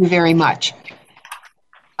 Thank you very much.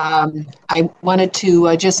 I wanted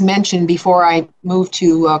to just mention before I move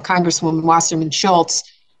to Congresswoman Wasserman Schultz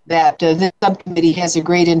that this subcommittee has a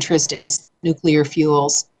great interest in nuclear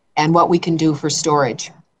fuels and what we can do for storage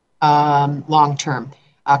long term.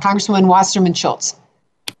 Congresswoman Wasserman Schultz.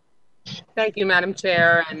 Thank you, Madam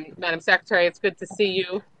Chair and Madam Secretary. It's good to see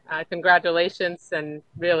you. Congratulations, and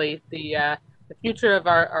really the future of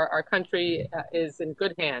our country is in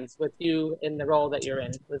good hands with you in the role that you're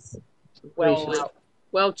in. It was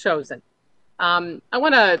well chosen. I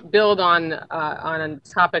want to build on a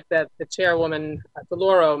topic that the Chairwoman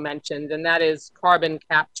DeLauro mentioned, and that is carbon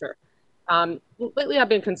capture. Lately, I've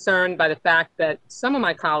been concerned by the fact that some of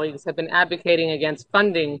my colleagues have been advocating against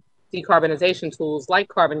funding decarbonization tools like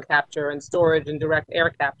carbon capture and storage and direct air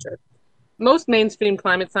capture. Most mainstream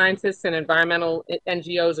climate scientists and environmental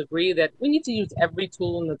NGOs agree that we need to use every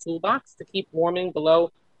tool in the toolbox to keep warming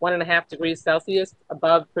below 1.5 degrees Celsius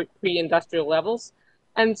above pre-industrial levels.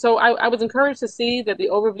 And so I was encouraged to see that the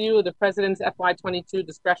overview of the President's FY22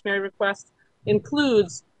 discretionary request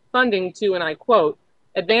includes funding to, and I quote,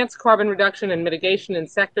 advance carbon reduction and mitigation in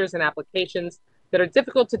sectors and applications that are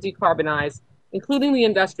difficult to decarbonize, including the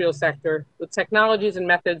industrial sector, with technologies and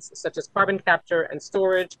methods such as carbon capture and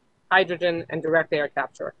storage, hydrogen, and direct air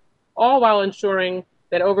capture, all while ensuring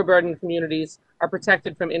that overburdened communities are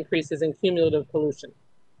protected from increases in cumulative pollution.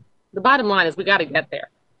 The bottom line is we got to get there.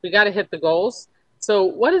 We got to hit the goals. So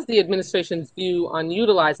what is the administration's view on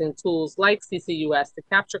utilizing tools like CCUS to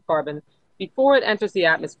capture carbon before it enters the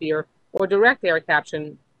atmosphere, or direct air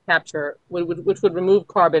capture, which would remove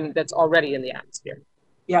carbon that's already in the atmosphere?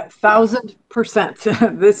 Yeah,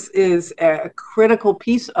 1,000%. This is a critical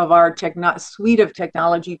piece of our suite of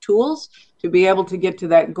technology tools to be able to get to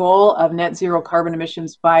that goal of net zero carbon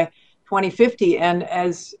emissions by 2050. And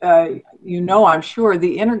as you know, I'm sure,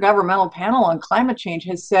 the Intergovernmental Panel on Climate Change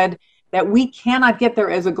has said that we cannot get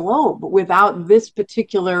there as a globe without this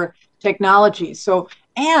particular technology. So,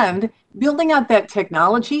 and building out that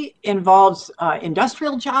technology involves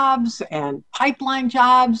industrial jobs and pipeline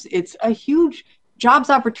jobs. It's a huge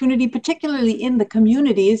jobs opportunity, particularly in the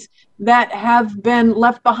communities that have been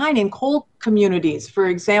left behind, in coal communities, for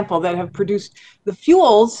example, that have produced the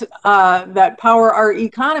fuels that power our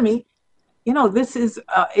economy. You know, this is,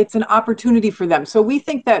 it's an opportunity for them. So we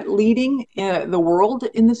think that leading the world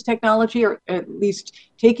in this technology, or at least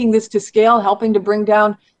taking this to scale, helping to bring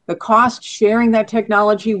down the cost, sharing that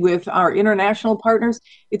technology with our international partners,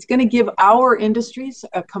 it's going to give our industries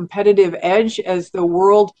a competitive edge as the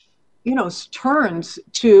world, you know, turns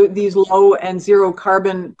to these low and zero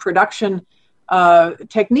carbon production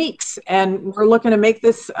techniques. And we're looking to make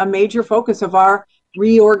this a major focus of our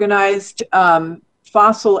reorganized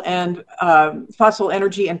fossil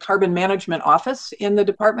energy and carbon management office in the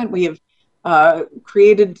department. We have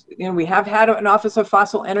created, you know, we have had an office of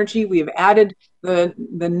fossil energy. We have added the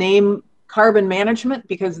name carbon management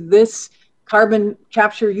because this carbon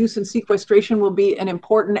capture, use, and sequestration will be an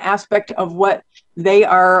important aspect of what they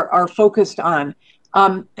are focused on.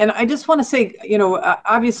 And I just want to say, you know,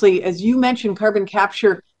 obviously, as you mentioned, carbon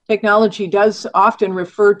capture technology does often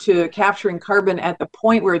refer to capturing carbon at the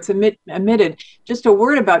point where it's emitted. Just a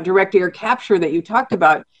word about direct air capture that you talked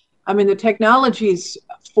about. I mean, the technologies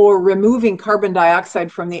for removing carbon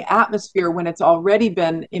dioxide from the atmosphere when it's already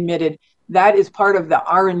been emitted, that is part of the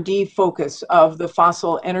R&D focus of the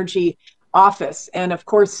Fossil Energy Office. And of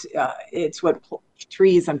course, it's what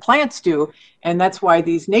trees and plants do. And that's why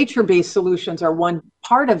these nature-based solutions are one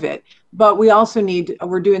part of it. But we also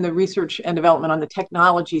we're doing the research and development on the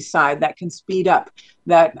technology side that can speed up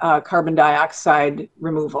that carbon dioxide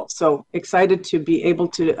removal. So excited to be able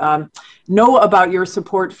to know about your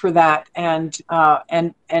support for that. And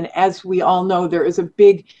as we all know, there is a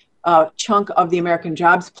big chunk of the American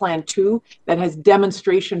Jobs Plan too that has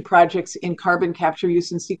demonstration projects in carbon capture,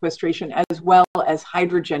 use and sequestration, as well as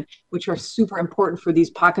hydrogen, which are super important for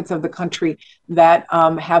these pockets of the country that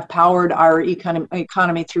have powered our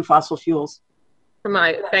economy through fossil fuels.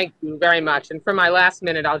 Thank you very much. And for my last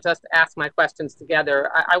minute, I'll just ask my questions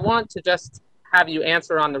together. I want to just have you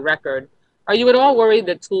answer on the record. Are you at all worried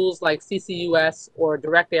that tools like CCUS or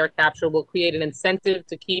direct air capture will create an incentive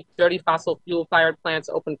to keep dirty fossil fuel fired plants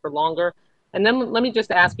open for longer? And then let me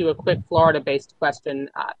just ask you a quick Florida-based question.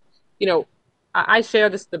 I share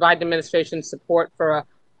the Biden administration's support for a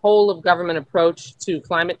whole of government approach to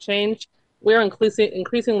climate change. We're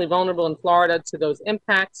increasingly vulnerable in Florida to those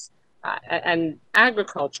impacts, and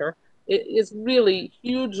agriculture is really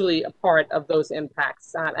hugely a part of those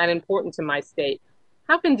impacts and important to my state.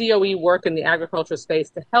 How can DOE work in the agriculture space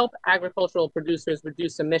to help agricultural producers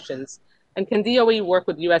reduce emissions? And can DOE work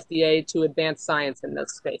with USDA to advance science in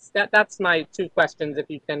this space? That's my two questions, if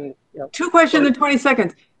you can. Two questions in 20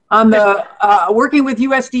 seconds. On the working with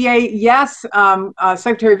USDA, yes,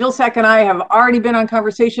 Secretary Vilsack and I have already been on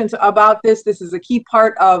conversations about this. This is a key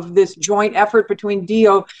part of this joint effort between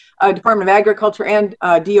Department of Agriculture and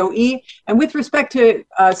DOE. And with respect to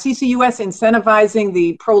CCUS incentivizing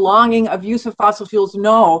the prolonging of use of fossil fuels,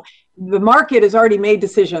 no. The market has already made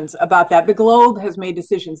decisions about that. The globe has made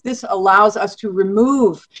decisions. This allows us to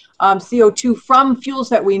remove CO2 from fuels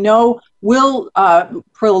that we know will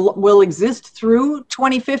exist through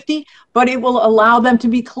 2050, but it will allow them to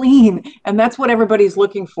be clean, and that's what everybody's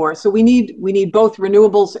looking for. So we need both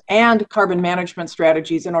renewables and carbon management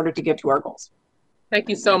strategies in order to get to our goals. Thank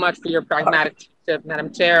you so much for your pragmatic leadership,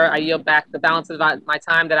 Madam Chair. I yield back the balance of my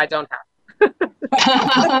time that I don't have.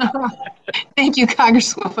 Thank you,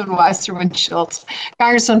 Congresswoman Wasserman Schultz.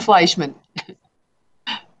 Congressman Fleischman.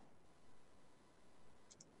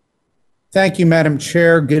 Thank you, Madam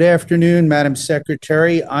Chair. Good afternoon, Madam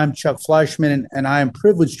Secretary. I'm Chuck Fleischman, and I am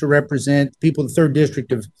privileged to represent people of the 3rd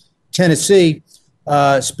District of Tennessee,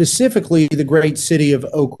 specifically the great city of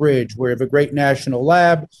Oak Ridge. We have a great national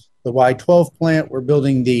lab, the Y-12 plant. We're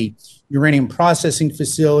building the uranium processing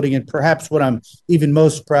facility, and perhaps what I'm even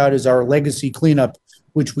most proud is our legacy cleanup,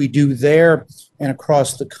 which we do there and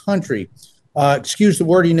across the country. Excuse the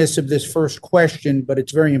wordiness of this first question, but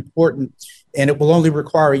it's very important, and it will only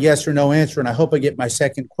require a yes or no answer, and I hope I get my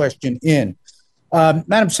second question in.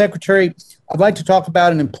 Madam Secretary, I'd like to talk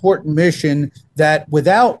about an important mission that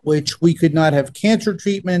without which we could not have cancer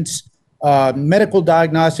treatments, medical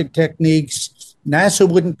diagnostic techniques.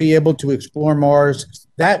 NASA wouldn't be able to explore Mars.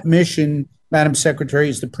 That mission, Madam Secretary,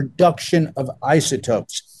 is the production of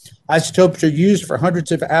isotopes. Isotopes are used for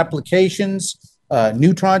hundreds of applications,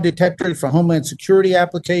 neutron detectors for homeland security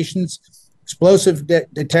applications, explosive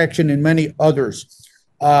detection, and many others.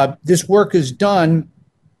 This work is done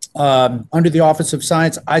under the Office of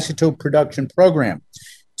Science Isotope Production Program.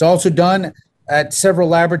 It's also done at several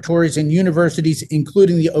laboratories and universities,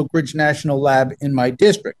 including the Oak Ridge National Lab in my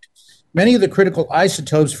district. Many of the critical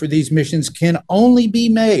isotopes for these missions can only be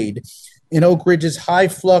made in Oak Ridge's high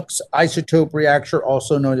flux isotope reactor,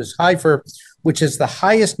 also known as HIFER, which is the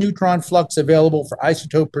highest neutron flux available for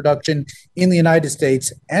isotope production in the United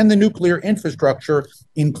States, and the nuclear infrastructure,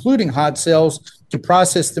 including hot cells, to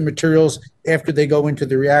process the materials after they go into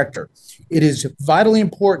the reactor. It is vitally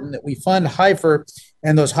important that we fund HIFER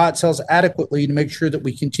and those hot cells adequately to make sure that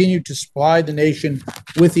we continue to supply the nation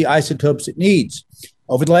with the isotopes it needs.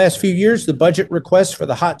 Over the last few years, the budget request for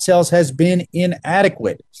the hot cells has been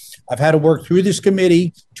inadequate. I've had to work through this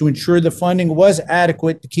committee to ensure the funding was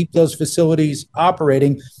adequate to keep those facilities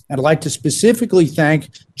operating. And I'd like to specifically thank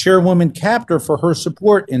Chairwoman Kaptur for her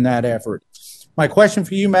support in that effort. My question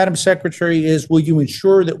for you, Madam Secretary, is will you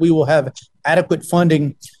ensure that we will have adequate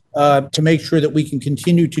funding to make sure that we can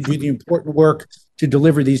continue to do the important work to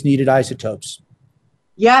deliver these needed isotopes?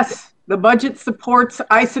 Yes, the budget supports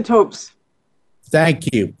isotopes.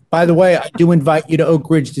 Thank you. By the way, I do invite you to Oak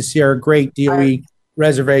Ridge to see our great DOE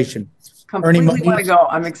reservation. Completely want to go.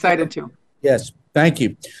 I'm excited to. Yes, thank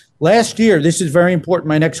you. Last year, this is very important,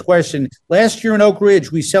 my next question. Last year in Oak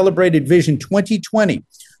Ridge, we celebrated Vision 2020,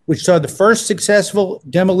 which saw the first successful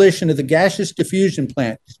demolition of the gaseous diffusion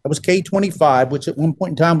plant. That was K25, which at one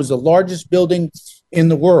point in time was the largest building in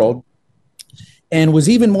the world, and was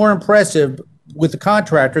even more impressive with the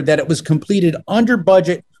contractor that it was completed under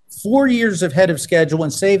budget 4 years ahead of schedule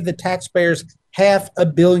and saved the taxpayers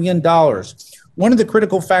 $500 million. One of the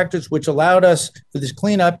critical factors which allowed us for this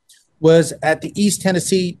cleanup was at the East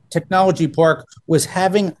Tennessee Technology Park was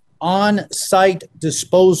having on-site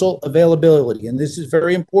disposal availability. And this is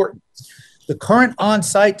very important. The current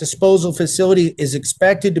on-site disposal facility is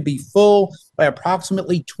expected to be full by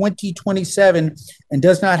approximately 2027 and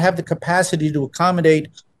does not have the capacity to accommodate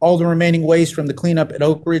all the remaining waste from the cleanup at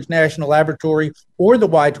Oak Ridge National Laboratory or the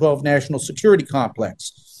Y-12 National Security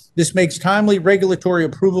Complex. This makes timely regulatory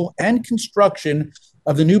approval and construction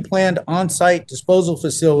of the new planned on-site disposal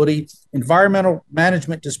facility, environmental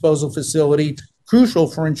management disposal facility, crucial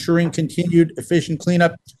for ensuring continued efficient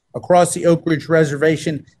cleanup across the Oak Ridge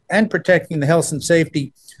Reservation and protecting the health and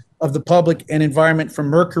safety of the public and environment from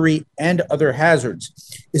mercury and other hazards.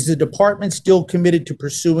 Is the department still committed to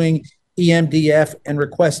pursuing EMDF and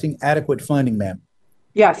requesting adequate funding, ma'am?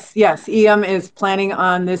 Yes. EM is planning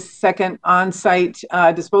on this second on-site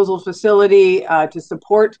disposal facility to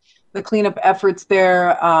support the cleanup efforts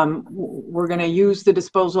there. We're going to use the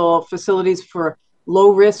disposal facilities for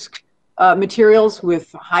low-risk materials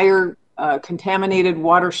with higher contaminated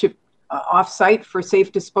water shipped off-site for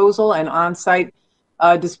safe disposal, and on-site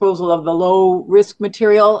disposal of the low-risk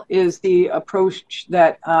material is the approach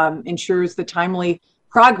that ensures the timely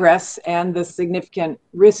progress and the significant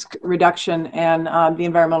risk reduction and the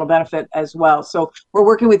environmental benefit as well. So we're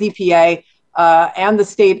working with EPA and the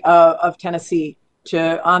state of Tennessee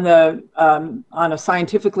on a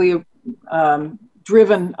scientifically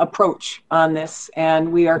driven approach on this,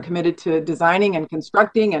 and we are committed to designing and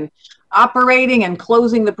constructing and operating and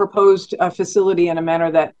closing the proposed facility in a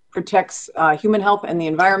manner that protects human health and the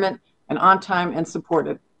environment, and on time and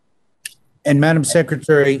supported. And Madam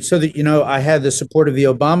Secretary, so that you know, I had the support of the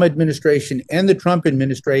Obama administration and the Trump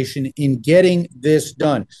administration in getting this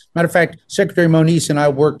done. Matter of fact, Secretary Moniz and I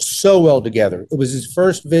worked so well together. It was his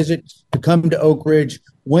first visit to come to Oak Ridge.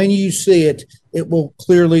 When you see it, it will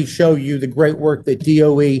clearly show you the great work that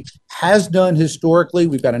DOE has done historically.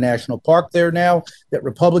 We've got a national park there now that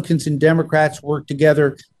Republicans and Democrats work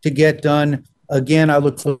together to get done. Again, I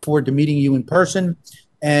look forward to meeting you in person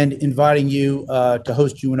and inviting you to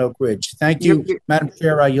host you in Oak Ridge. Thank you, Madam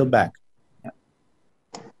Chair. I yield back.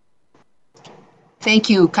 Thank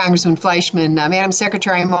you, Congressman Fleischman. Madam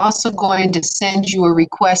Secretary, I'm also going to send you a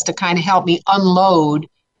request to kind of help me unload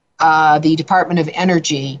the Department of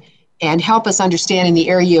Energy and help us understand in the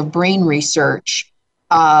area of brain research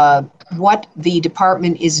what the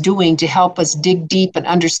department is doing to help us dig deep and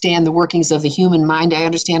understand the workings of the human mind. I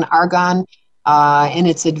understand argon and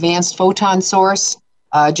its advanced photon source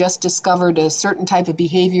just discovered a certain type of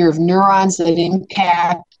behavior of neurons that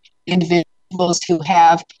impact individuals who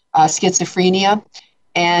have schizophrenia.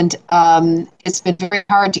 And it's been very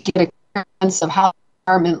hard to get a sense of how the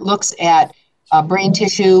department looks at brain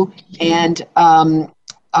tissue and the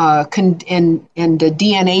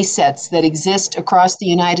DNA sets that exist across the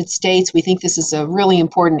United States. We think this is a really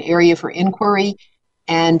important area for inquiry,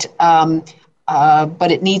 and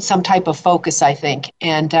but it needs some type of focus, I think.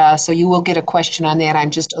 And so you will get a question on that.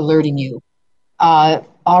 I'm just alerting you. All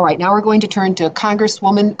right, now we're going to turn to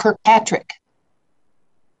Congresswoman Kirkpatrick.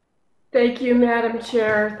 Thank you, Madam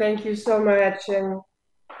Chair. Thank you so much.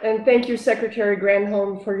 And thank you, Secretary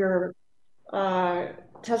Granholm, for your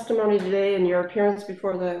testimony today and your appearance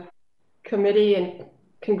before the committee. And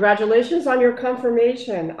congratulations on your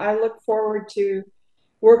confirmation. I look forward to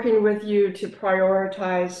working with you to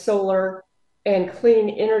prioritize solar and clean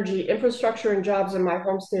energy infrastructure and jobs in my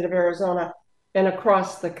home state of Arizona and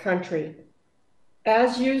across the country.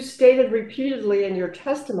 As you stated repeatedly in your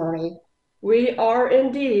testimony, we are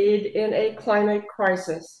indeed in a climate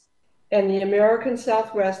crisis, and the American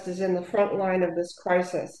Southwest is in the front line of this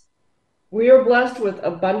crisis. We are blessed with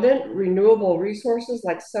abundant renewable resources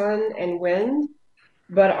like sun and wind,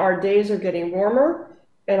 but our days are getting warmer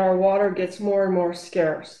and our water gets more and more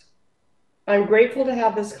scarce. I'm grateful to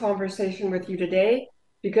have this conversation with you today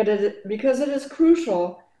because it is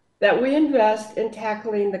crucial that we invest in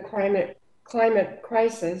tackling the climate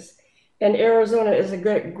crisis, and Arizona is a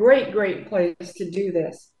great place to do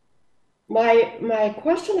this. My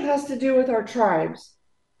question has to do with our tribes.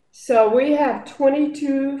 So we have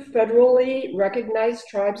 22 federally recognized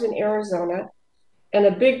tribes in Arizona, and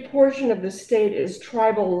a big portion of the state is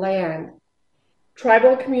tribal land.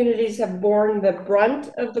 Tribal communities have borne the brunt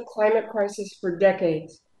of the climate crisis for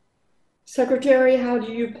decades. Secretary, how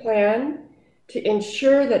do you plan to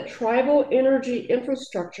ensure that tribal energy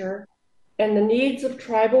infrastructure and the needs of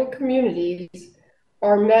tribal communities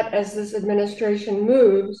are met as this administration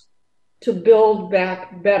moves to build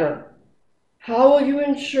back better? How will you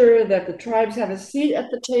ensure that the tribes have a seat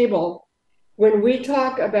at the table when we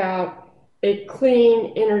talk about a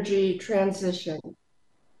clean energy transition?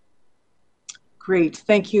 Great.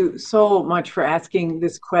 Thank you so much for asking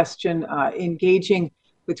this question. Engaging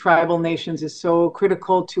with tribal nations is so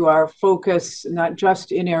critical to our focus, not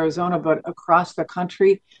just in Arizona, but across the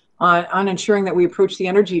country, on ensuring that we approach the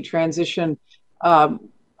energy transition while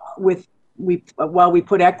we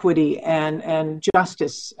put equity and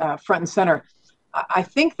justice front and center. I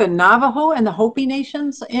think the Navajo and the Hopi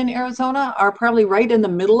nations in Arizona are probably right in the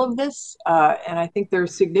middle of this, and I think they're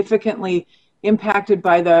significantly impacted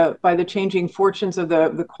by the changing fortunes of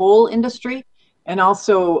the coal industry, and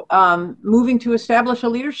also moving to establish a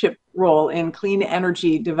leadership role in clean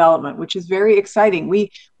energy development, which is very exciting.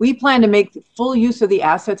 We plan to make full use of the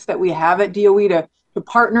assets that we have at DOE to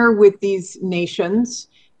partner with these nations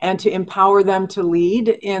and to empower them to lead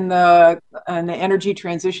in the energy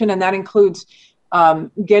transition, and that includes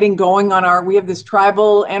getting going on we have this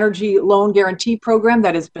tribal energy loan guarantee program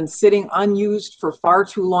that has been sitting unused for far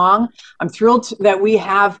too long. I'm thrilled that we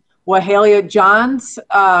have Wahelia Johns.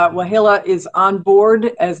 Wahelia is on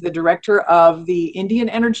board as the director of the Indian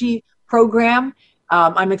Energy Program.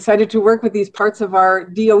 I'm excited to work with these parts of our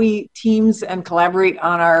DOE teams and collaborate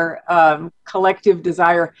on our collective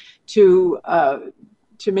desire to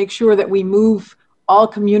make sure that we move all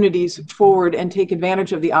communities forward and take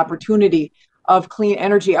advantage of the opportunity of clean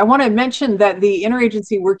energy. I want to mention that the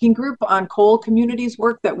interagency working group on coal communities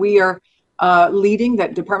work that we are leading,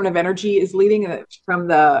 that Department of Energy is leading from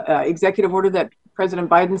the executive order that President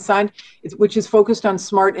Biden signed, which is focused on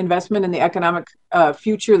smart investment in the economic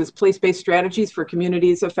future, this place-based strategies for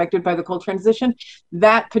communities affected by the coal transition.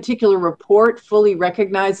 That particular report fully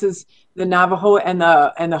recognizes the Navajo and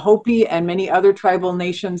the Hopi and many other tribal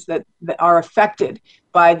nations that are affected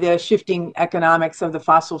by the shifting economics of the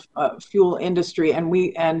fossil fuel industry, and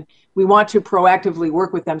we want to proactively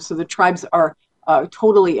work with them. So the tribes are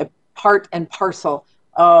totally a part and parcel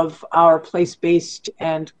of our place-based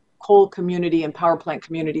and coal community and power plant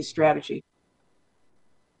community strategy.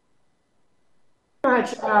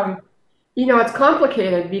 You know, it's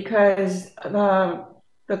complicated because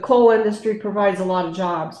the coal industry provides a lot of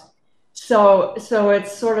jobs. So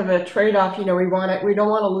it's sort of a trade-off. You know, we don't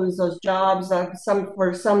want to lose those jobs.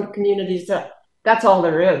 For some communities, that's all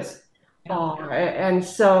there is. And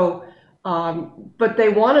so, but they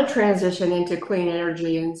want to transition into clean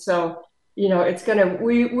energy. And so, you know,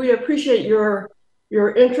 we appreciate your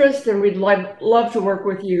interest, and we'd love to work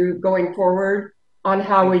with you going forward on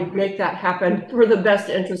how we make that happen for the best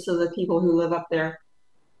interest of the people who live up there.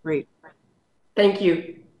 Great. Thank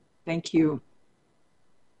you. Thank you.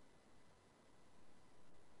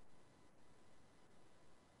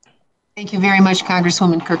 Thank you very much,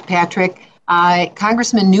 Congresswoman Kirkpatrick.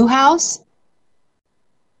 Congressman Newhouse?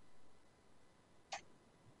 Thank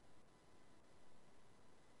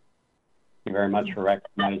you very much for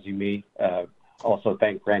recognizing me. Also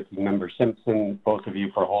thank Ranking Member Simpson, both of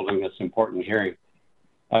you, for holding this important hearing.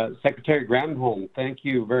 Secretary Granholm, thank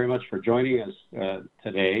you very much for joining us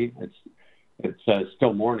today. It's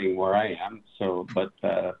still morning where I am, but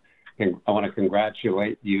I want to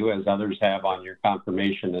congratulate you, as others have, on your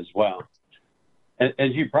confirmation as well.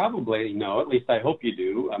 As you probably know, at least I hope you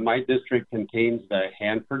do, my district contains the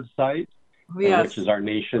Hanford site, which is our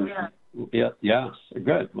nation's, yes,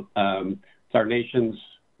 good. It's our nation's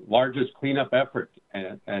largest cleanup effort,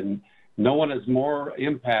 and no one is more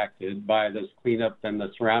impacted by this cleanup than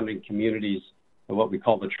the surrounding communities of what we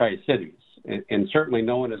call the Tri-Cities. And certainly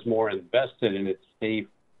no one is more invested in its safe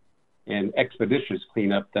and expeditious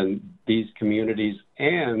cleanup than these communities,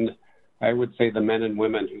 and I would say the men and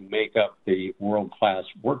women who make up the world-class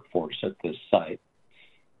workforce at this site.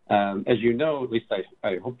 As you know, at least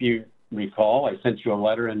I hope you recall, I sent you a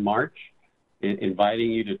letter in March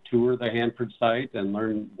inviting you to tour the Hanford site and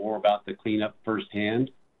learn more about the cleanup firsthand.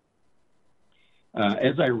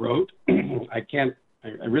 As I wrote, I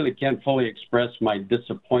really can't fully express my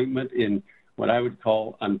disappointment in what I would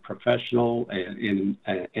call unprofessional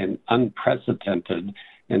and unprecedented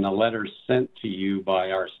in the letter sent to you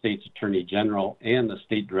by our state's Attorney General and the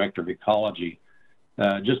State Director of Ecology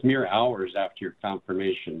just mere hours after your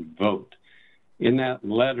confirmation vote. In that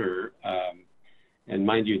letter, and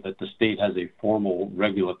mind you that the state has a formal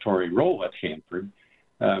regulatory role at Hanford,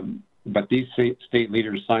 but these state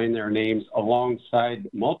leaders signed their names alongside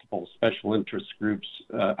multiple special interest groups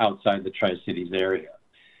outside the Tri-Cities area.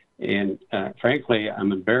 And frankly,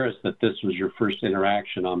 I'm embarrassed that this was your first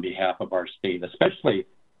interaction on behalf of our state, especially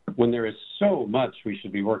when there is so much we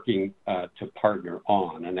should be working to partner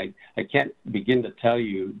on. And I can't begin to tell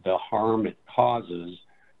you the harm it causes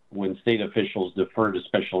when state officials defer to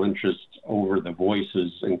special interests over the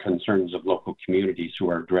voices and concerns of local communities who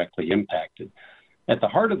are directly impacted. At the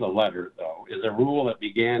heart of the letter, though, is a rule that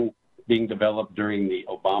began being developed during the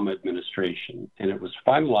Obama administration, and it was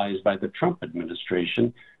finalized by the Trump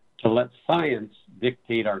administration to let science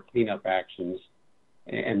dictate our cleanup actions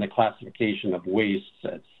and the classification of wastes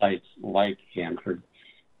at sites like Hanford.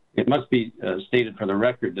 It must be stated for the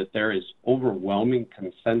record that there is overwhelming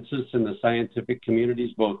consensus in the scientific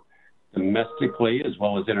communities, both domestically as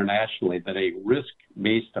well as internationally, that a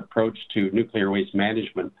risk-based approach to nuclear waste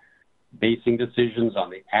management, basing decisions on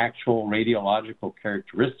the actual radiological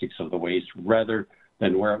characteristics of the waste rather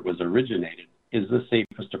than where it was originated, is the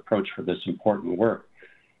safest approach for this important work.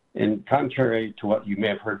 And contrary to what you may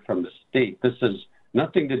have heard from the state, this has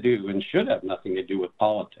nothing to do and should have nothing to do with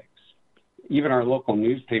politics. Even our local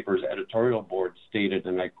newspaper's editorial board stated,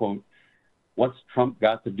 and I quote, "What's Trump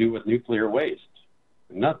got to do with nuclear waste?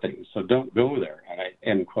 Nothing, so don't go there,"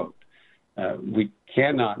 end quote. We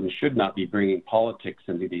cannot and should not be bringing politics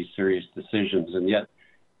into these serious decisions, and yet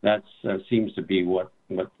that seems to be what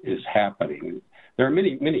is happening. There are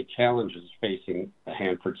many challenges facing the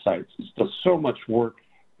Hanford sites. There's still so much work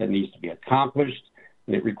that needs to be accomplished,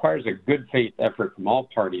 and it requires a good faith effort from all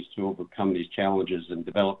parties to overcome these challenges and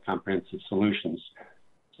develop comprehensive solutions.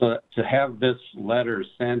 So to have this letter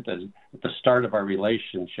sent at the start of our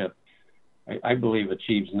relationship, I believe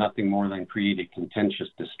achieves nothing more than create a contentious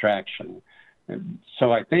distraction. And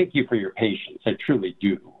so I thank you for your patience, I truly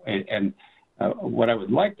do. And what I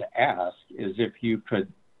would like to ask is if you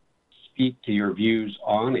could speak to your views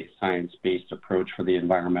on a science-based approach for the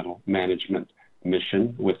environmental management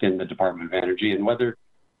mission within the Department of Energy, and whether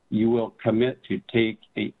you will commit to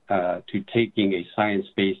taking a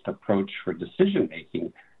science-based approach for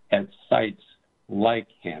decision-making at sites like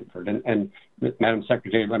Hanford. And Madam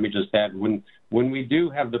Secretary, let me just add, when we do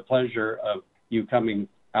have the pleasure of you coming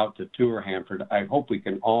out to tour Hanford, I hope we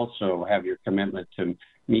can also have your commitment to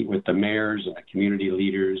meet with the mayors and the community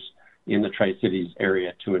leaders in the Tri-Cities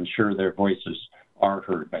area to ensure their voices are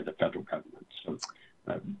heard by the federal government. So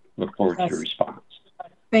look forward to your response.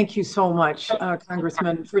 Thank you so much,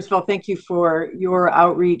 Congressman. First of all, thank you for your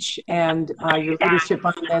outreach and your leadership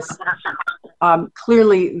on this.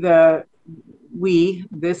 Clearly,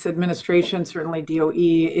 this administration, certainly DOE,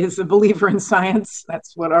 is a believer in science.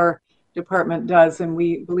 That's what our department does, and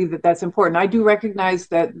we believe that that's important. I do recognize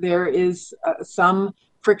that there is some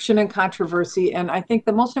friction and controversy, and I think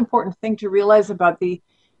the most important thing to realize about the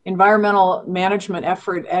environmental management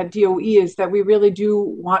effort at DOE is that we really do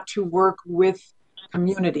want to work with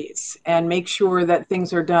communities and make sure that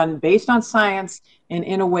things are done based on science and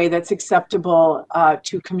in a way that's acceptable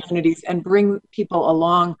to communities and bring people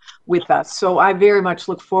along with us. So I very much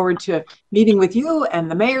look forward to meeting with you and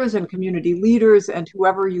the mayors and community leaders and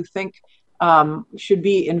whoever you think should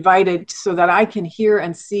be invited so that I can hear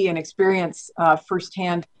and see and experience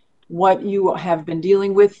firsthand what you have been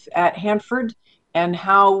dealing with at Hanford and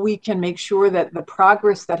how we can make sure that the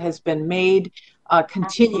progress that has been made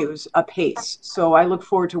continues apace. So I look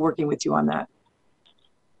forward to working with you on that.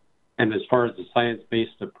 And as far as the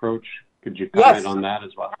science-based approach, could you comment on that as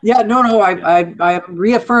well? Yeah, no, I am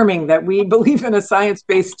reaffirming that we believe in a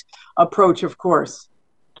science-based approach, of course.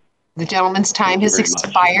 The gentleman's time has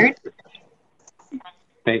expired.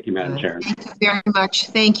 Thank you, Madam Chair. Thank you very much.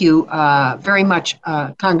 Thank you very much,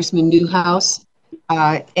 Congressman Newhouse.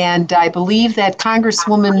 And I believe that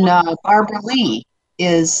Congresswoman Barbara Lee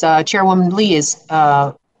is, Chairwoman Lee is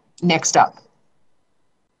next up.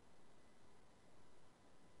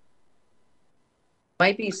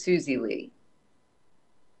 Might be Susie Lee.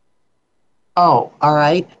 Oh, all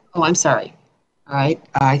right. Oh, I'm sorry. All right.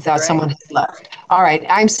 I thought someone had left. All right.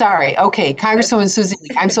 I'm sorry. Okay. Congresswoman Susie Lee,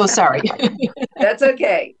 I'm so sorry. That's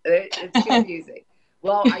okay. It's confusing.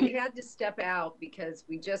 Well, I had to step out because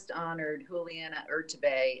we just honored Juliana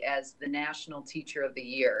Urtubey as the National Teacher of the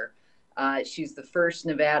Year. She's the first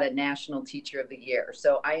Nevada National Teacher of the Year.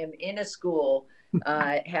 So I am in a school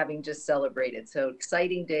having just celebrated. So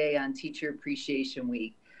exciting day on Teacher Appreciation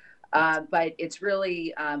Week. But it's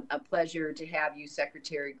really a pleasure to have you,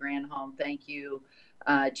 Secretary Granholm. Thank you,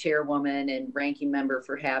 Chairwoman and Ranking Member,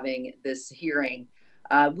 for having this hearing.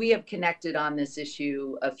 We have connected on this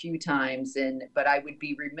issue a few times, but I would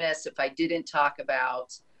be remiss if I didn't talk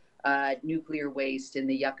about nuclear waste in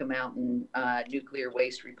the Yucca Mountain Nuclear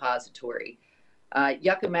Waste Repository.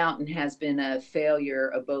 Yucca Mountain has been a failure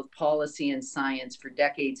of both policy and science for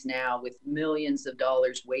decades now, with millions of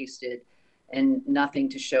dollars wasted and nothing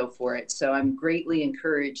to show for it. So I'm greatly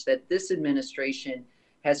encouraged that this administration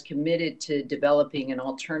has committed to developing an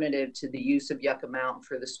alternative to the use of Yucca Mountain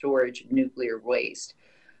for the storage of nuclear waste.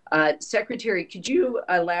 Secretary, could you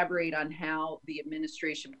elaborate on how the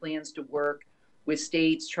administration plans to work with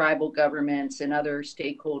states, tribal governments, and other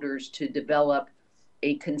stakeholders to develop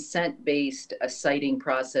a consent-based siting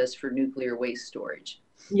process for nuclear waste storage?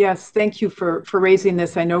 Yes, thank you for raising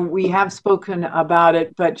this. I know we have spoken about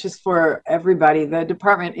it, but just for everybody, the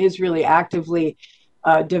department is really actively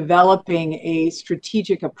developing a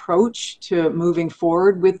strategic approach to moving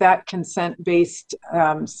forward with that consent-based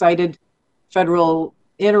sited federal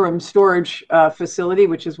interim storage facility,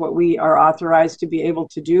 which is what we are authorized to be able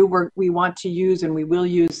to do. We want to use, and we will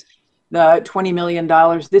use, the $20 million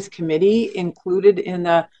this committee included in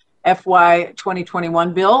the FY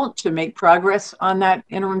 2021 bill to make progress on that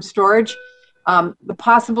interim storage. The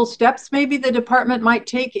possible steps maybe the department might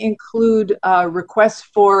take include requests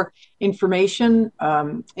for information,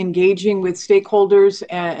 engaging with stakeholders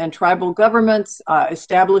and tribal governments,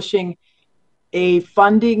 establishing a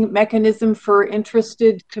funding mechanism for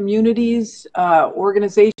interested communities,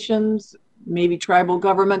 organizations, maybe tribal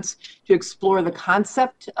governments, to explore the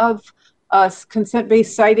concept of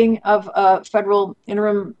consent-based siting of a federal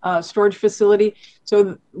interim storage facility.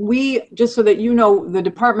 So we, just so that you know, the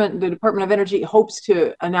Department of Energy hopes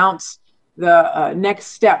to announce the next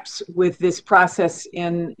steps with this process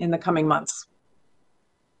in the coming months.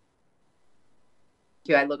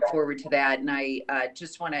 I look forward to that. And I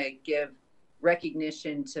just want to give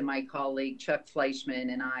recognition to my colleague Chuck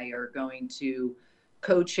Fleischman, and I are going to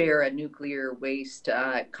co-chair a nuclear waste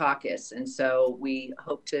caucus. And so we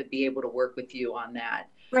hope to be able to work with you on that.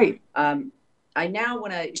 Great. I now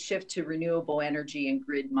want to shift to renewable energy and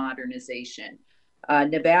grid modernization.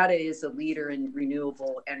 Nevada is a leader in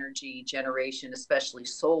renewable energy generation, especially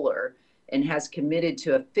solar, and has committed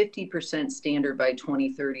to a 50% standard by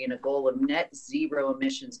 2030 and a goal of net zero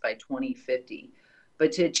emissions by 2050.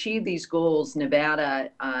 But to achieve these goals, Nevada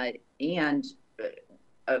and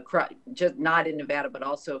just not in Nevada, but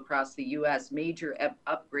also across the U.S., major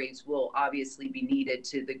upgrades will obviously be needed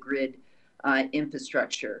to the grid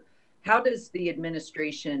infrastructure. How does the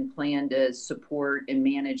administration plan to support and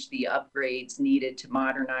manage the upgrades needed to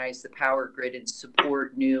modernize the power grid and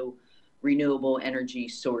support new renewable energy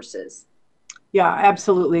sources? Yeah,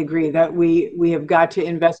 absolutely agree that we have got to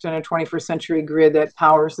invest in a 21st century grid that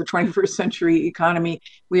powers the 21st century economy.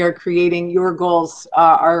 We are creating, your goals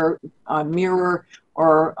are mirror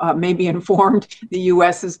or maybe informed the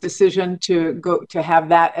US's decision to have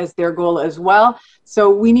that as their goal as well. So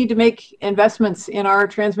we need to make investments in our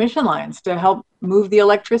transmission lines to help move the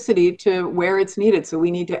electricity to where it's needed. So we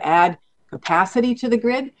need to add capacity to the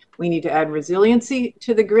grid. We need to add resiliency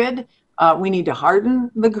to the grid. We need to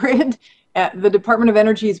harden the grid. The Department of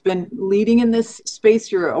Energy has been leading in this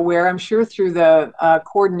space, you're aware, I'm sure, through the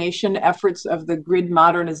coordination efforts of the Grid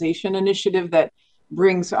Modernization Initiative that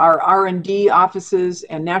brings our R&D offices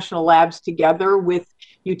and national labs together with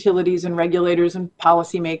utilities and regulators and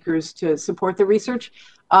policymakers to support the research.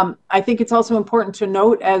 I think it's also important to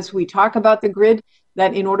note, as we talk about the grid,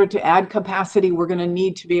 that in order to add capacity, we're going to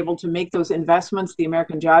need to be able to make those investments. The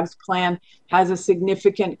American Jobs Plan has a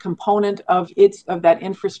significant component of that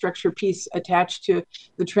infrastructure piece attached to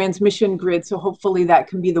the transmission grid. So hopefully that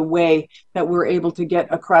can be the way that we're able to get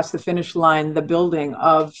across the finish line the building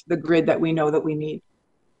of the grid that we know that we need.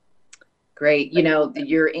 Great. You know,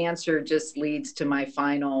 your answer just leads to my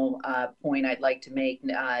final point I'd like to make.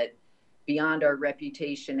 Beyond our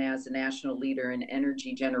reputation as a national leader in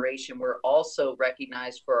energy generation, we're also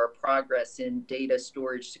recognized for our progress in data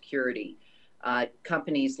storage security.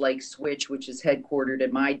 Companies like Switch, which is headquartered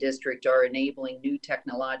in my district, are enabling new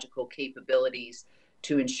technological capabilities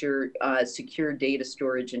to ensure secure data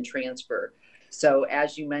storage and transfer. So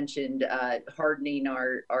as you mentioned, hardening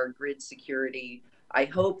our grid security, I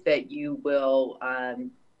hope that you will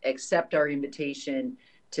accept our invitation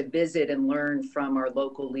to visit and learn from our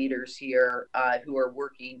local leaders here who are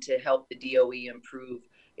working to help the DOE improve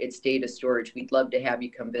its data storage. We'd love to have you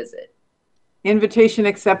come visit. Invitation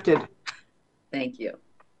accepted. Thank you.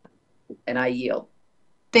 And I yield.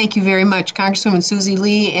 Thank you very much, Congresswoman Susie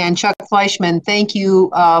Lee and Chuck Fleischman. Thank you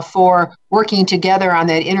for working together on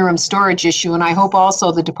that interim storage issue. And I hope also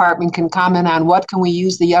the department can comment on what can we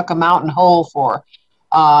use the Yucca Mountain hole for.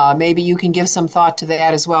 Maybe you can give some thought to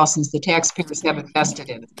that as well, since the taxpayers have invested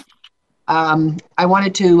in it. I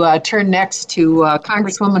wanted to turn next to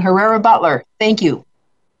Congresswoman Herrera Butler. Thank you.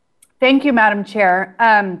 Thank you, Madam Chair.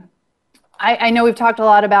 I know we've talked a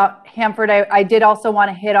lot about Hanford. I did also want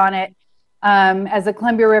to hit on it. As the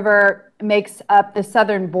Columbia River makes up the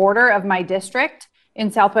southern border of my district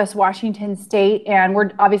in Southwest Washington State, and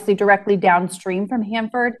we're obviously directly downstream from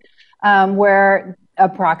Hanford, where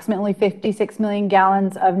approximately 56 million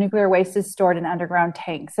gallons of nuclear waste is stored in underground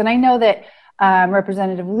tanks. And I know that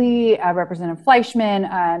Representative Lee, Representative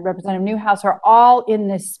Fleischman, Representative Newhouse are all in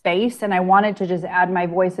this space. And I wanted to just add my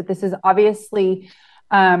voice that this is obviously,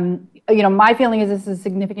 my feeling is this is a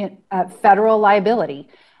significant federal liability.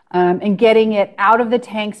 And getting it out of the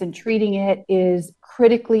tanks and treating it is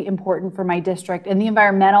critically important for my district and the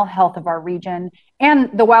environmental health of our region and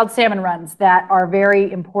the wild salmon runs that are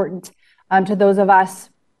very important to those of us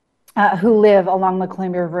who live along the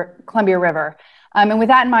Columbia River. And with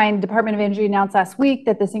that in mind, Department of Energy announced last week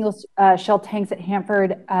that the single shell tanks at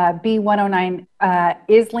Hanford B109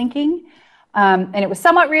 is linking. And it was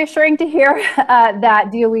somewhat reassuring to hear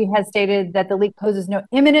that DOE has stated that the leak poses no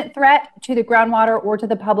imminent threat to the groundwater or to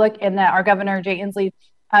the public, and that our Governor Jay Inslee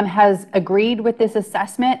has agreed with this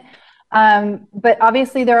assessment. But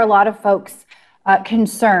obviously, there are a lot of folks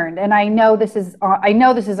concerned, and I know this is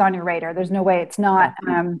on your radar. There's no way it's not.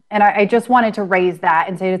 And I just wanted to raise that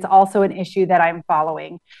and say it's also an issue that I'm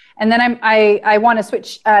following. And then I want to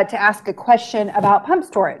switch to ask a question about pump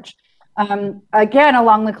storage. Again,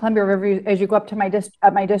 along the Columbia River, as you go up to my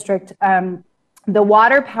district, the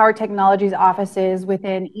Water Power Technologies offices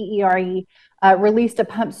within EERE released a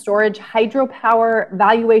pump storage hydropower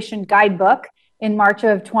valuation guidebook in March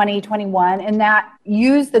of 2021, and that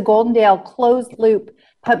used the Goldendale closed loop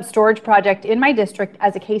pump storage project in my district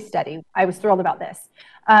as a case study. I was thrilled about this.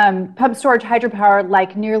 Pump storage hydropower,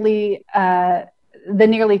 like the nearly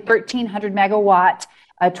 1,300 megawatt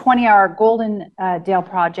 20-hour Goldendale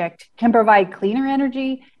project, can provide cleaner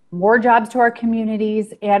energy, more jobs to our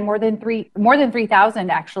communities, and more than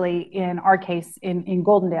 3,000 actually in our case in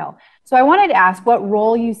Goldendale. So I wanted to ask what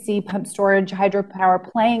role you see pump storage hydropower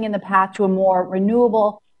playing in the path to a more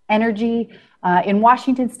renewable energy in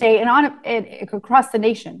Washington State and across the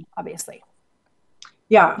nation, obviously.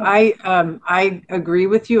 Yeah, I agree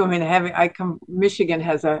with you. I mean, Michigan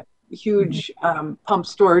has a huge pump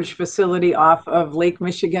storage facility off of Lake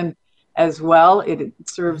Michigan as well. It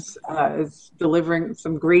serves is delivering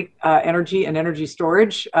some great energy and energy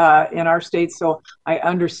storage in our state. So I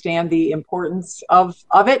understand the importance of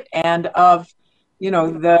it and of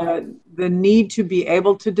the need to be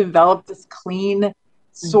able to develop this clean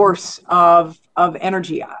source of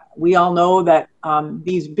energy. We all know that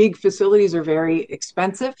these big facilities are very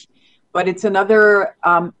expensive, but it's another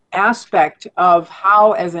aspect of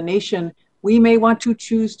how, as a nation, we may want to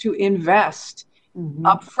choose to invest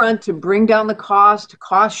upfront to bring down the cost, to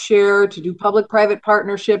cost share, to do public-private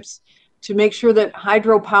partnerships, to make sure that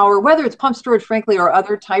hydropower, whether it's pump storage, frankly, or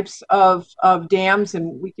other types of dams,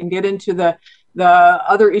 and we can get into the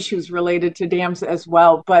other issues related to dams as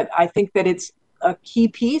well. But I think that it's a key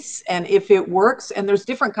piece, and if it works, and there's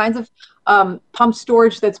different kinds of pump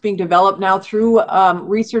storage that's being developed now through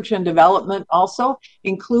research and development also,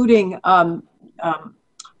 including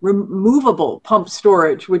removable pump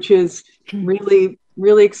storage, which is really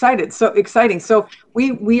exciting. So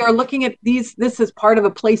we are looking at this as part of a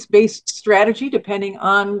place-based strategy, depending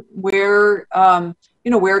on where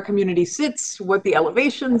where a community sits, what the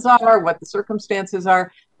elevations are, what the circumstances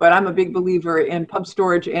are. But I'm a big believer in pump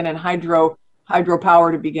storage and in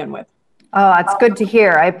hydropower to begin with. Oh, that's good to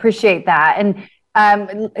hear. I appreciate that. And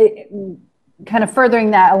kind of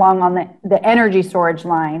furthering that along on the energy storage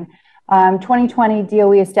line, 2020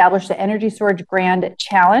 DOE established the Energy Storage Grand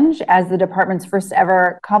Challenge as the department's first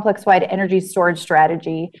ever complex-wide energy storage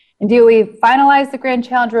strategy. And DOE finalized the Grand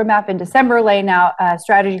Challenge roadmap in December, laying out a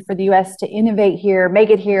strategy for the U.S. to innovate here, make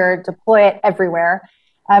it here, deploy it everywhere.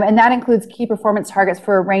 And that includes key performance targets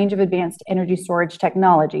for a range of advanced energy storage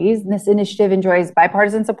technologies. And this initiative enjoys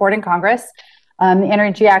bipartisan support in Congress. The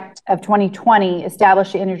Energy Act of 2020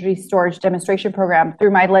 established the Energy Storage Demonstration Program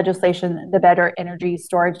through my legislation, the Better Energy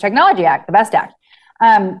Storage Technology Act, the BEST Act.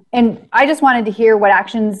 And I just wanted to hear what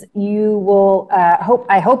actions you will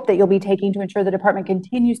I hope that you'll be taking to ensure the department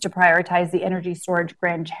continues to prioritize the Energy Storage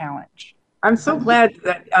Grand Challenge. I'm so glad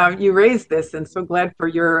that you raised this, and so glad for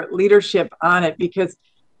your leadership on it, because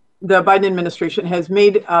the Biden administration has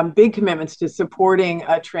made big commitments to supporting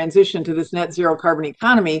a transition to this net zero carbon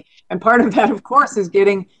economy. And part of that, of course, is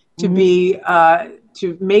getting to be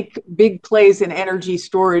to make big plays in energy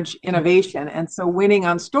storage innovation. And so winning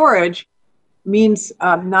on storage means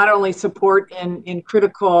not only support in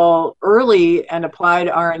critical early and applied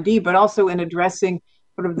R&D, but also in addressing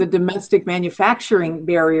sort of the domestic manufacturing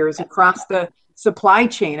barriers across the supply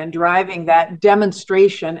chain and driving that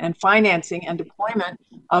demonstration and financing and deployment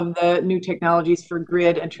of the new technologies for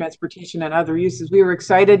grid and transportation and other uses. We were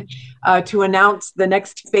excited to announce the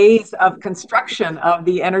next phase of construction of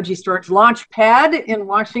the energy storage launch pad in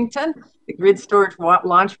Washington, the grid storage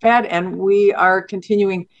launch pad, and we are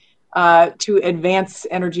continuing to advance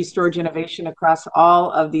energy storage innovation across all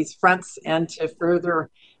of these fronts and to further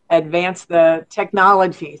advance the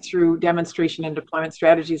technology through demonstration and deployment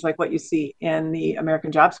strategies like what you see in the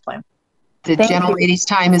American Jobs Plan. The gentlelady's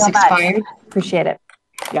time is expired. Appreciate it.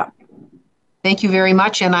 Yeah. Thank you very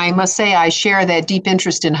much. And I must say, I share that deep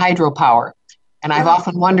interest in hydropower. And I've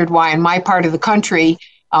often wondered why in my part of the country,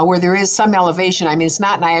 where there is some elevation, I mean, it's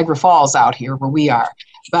not Niagara Falls out here where we are,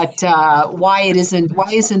 but why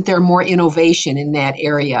isn't there more innovation in that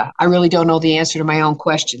area? I really don't know the answer to my own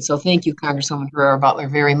question. So thank you, Congresswoman Herrera Butler,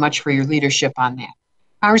 very much for your leadership on that.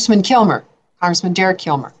 Congressman Derek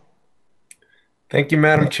Kilmer. Thank you,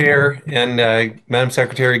 Madam Chair, and Madam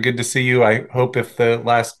Secretary, good to see you. I hope if the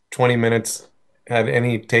last 20 minutes had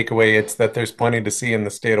any takeaway, it's that there's plenty to see in the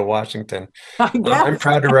state of Washington. I'm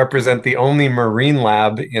proud to represent the only marine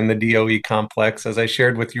lab in the DOE complex. As I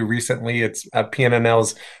shared with you recently, it's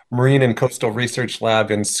PNNL's Marine and Coastal Research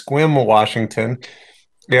Lab in Sequim, Washington.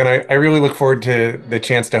 And I really look forward to the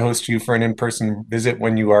chance to host you for an in-person visit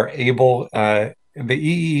when you are able. The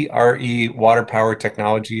EERE Water Power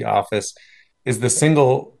Technology Office is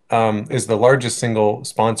the largest single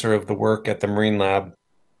sponsor of the work at the Marine Lab,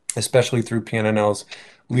 especially through PNNL's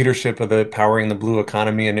leadership of the Powering the Blue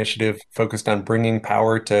Economy initiative, focused on bringing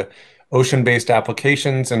power to ocean-based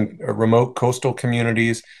applications and remote coastal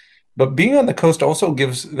communities. But being on the coast also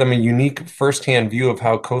gives them a unique firsthand view of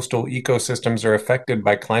how coastal ecosystems are affected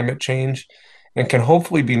by climate change and can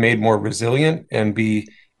hopefully be made more resilient and be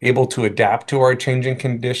able to adapt to our changing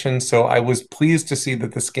conditions. So I was pleased to see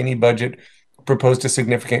that the skinny budget proposed a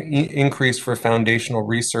significant increase for foundational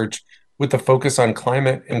research with a focus on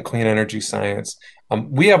climate and clean energy science.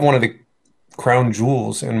 We have one of the crown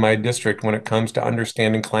jewels in my district when it comes to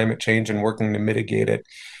understanding climate change and working to mitigate it.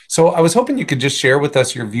 So I was hoping you could just share with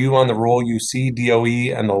us your view on the role you see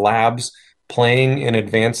DOE and the labs playing in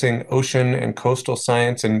advancing ocean and coastal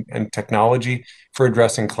science and technology for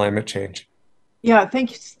addressing climate change. Yeah,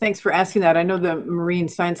 thanks for asking that. I know the Marine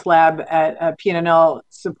Science Lab at PNNL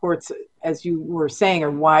supports, as you were saying, a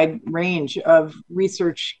wide range of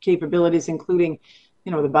research capabilities, including,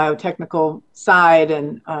 the biotechnical side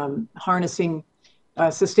and harnessing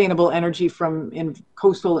sustainable energy from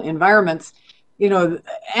coastal environments,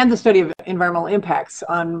 and the study of environmental impacts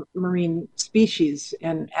on marine species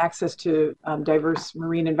and access to diverse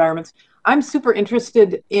marine environments. I'm super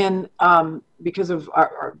interested in, because of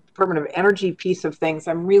our Department of Energy piece of things,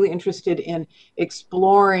 I'm really interested in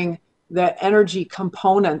exploring the energy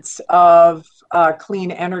components of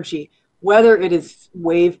clean energy, whether it is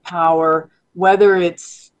wave power, whether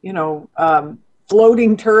it's,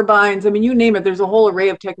 floating turbines. I mean, you name it, there's a whole array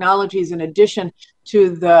of technologies in addition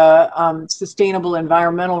to the sustainable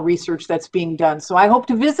environmental research that's being done. So I hope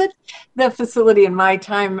to visit the facility in my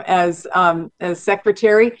time as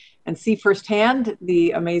secretary and see firsthand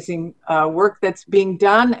the amazing work that's being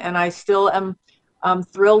done. And I still am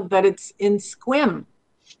thrilled that it's in Sequim.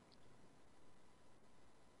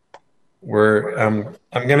 I'm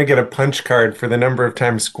going to get a punch card for the number of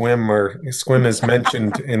times Sequim is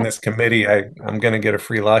mentioned in this committee. I'm going to get a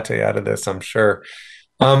free latte out of this, I'm sure.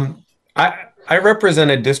 I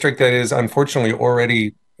represent a district that is unfortunately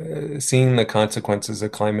already seeing the consequences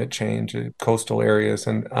of climate change in coastal areas.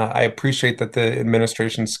 And I appreciate that the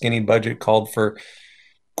administration's skinny budget called for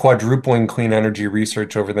quadrupling clean energy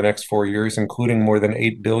research over the next 4 years, including more than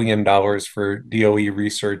 $8 billion for DOE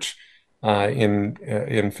research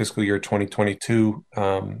in fiscal year 2022.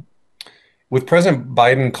 With President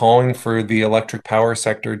Biden calling for the electric power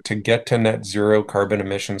sector to get to net zero carbon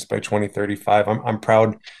emissions by 2035, I'm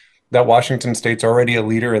proud that Washington State's already a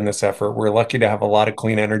leader in this effort. We're lucky to have a lot of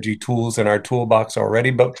clean energy tools in our toolbox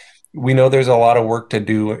already, but we know there's a lot of work to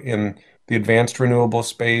do in the advanced renewable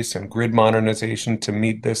space and grid modernization to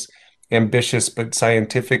meet this ambitious but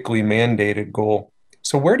scientifically mandated goal.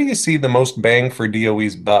 So where do you see the most bang for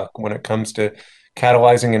DOE's buck when it comes to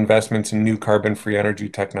catalyzing investments in new carbon-free energy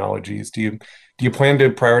technologies? Do you plan to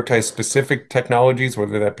prioritize specific technologies,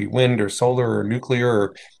 whether that be wind or solar or nuclear,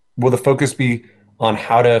 or will the focus be on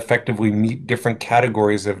how to effectively meet different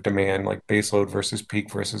categories of demand, like baseload versus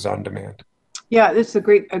peak versus on demand? Yeah, this is a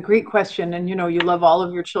great question. And you love all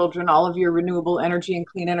of your children, all of your renewable energy and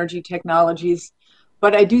clean energy technologies.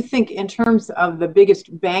 But I do think in terms of the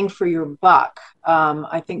biggest bang for your buck,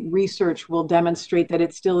 I think research will demonstrate that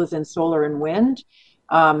it still is in solar and wind.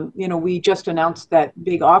 We just announced that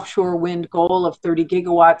big offshore wind goal of 30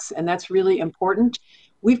 gigawatts, and that's really important.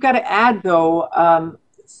 We've got to add, though,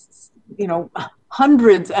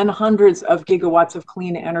 hundreds and hundreds of gigawatts of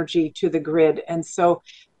clean energy to the grid. And so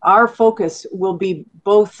our focus will be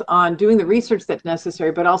both on doing the research that's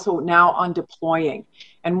necessary, but also now on deploying.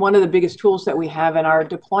 And one of the biggest tools that we have in our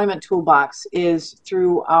deployment toolbox is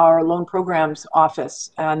through our loan programs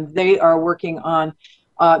office. And they are working on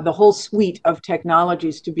the whole suite of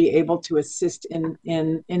technologies to be able to assist in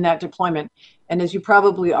that deployment. And as you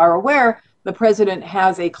probably are aware, the president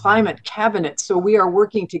has a climate cabinet. So we are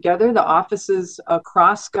working together, the offices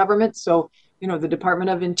across government. So, the Department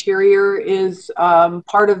of Interior is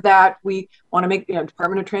part of that. We want to make,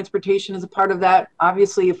 Department of Transportation is a part of that.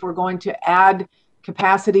 Obviously, if we're going to add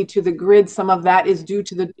capacity to the grid, some of that is due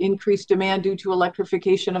to the increased demand due to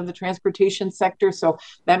electrification of the transportation sector. So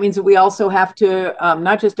that means that we also have to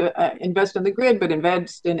not just invest in the grid, but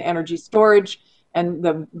invest in energy storage and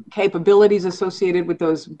the capabilities associated with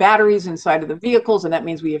those batteries inside of the vehicles. And that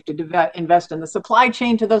means we have to invest in the supply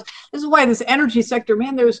chain to those. This is why this energy sector,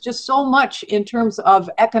 man, there's just so much in terms of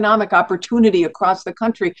economic opportunity across the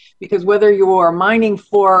country, because whether you are mining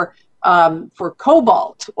for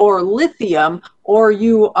cobalt or lithium, or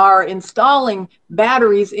you are installing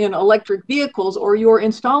batteries in electric vehicles, or you're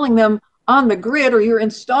installing them on the grid, or you're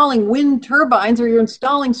installing wind turbines, or you're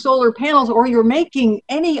installing solar panels, or you're making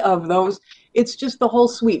any of those, it's just the whole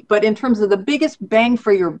suite. But in terms of the biggest bang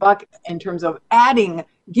for your buck, in terms of adding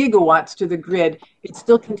gigawatts to the grid, it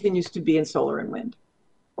still continues to be in solar and wind.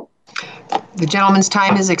 The gentleman's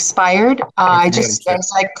time has expired. As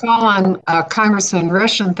I call on Congressman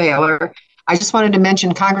Reschenthaler, I just wanted to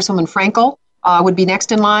mention Congresswoman Frankel would be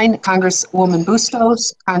next in line, Congresswoman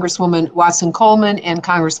Bustos, Congresswoman Watson-Coleman, and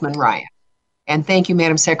Congressman Ryan. And thank you,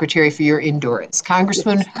 Madam Secretary, for your endurance.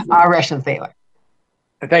 Congressman Reschenthaler.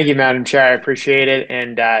 Thank you, Madam Chair. I appreciate it.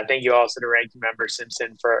 And thank you also to Ranking Member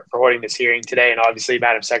Simpson for holding this hearing today. And obviously,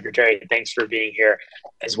 Madam Secretary, thanks for being here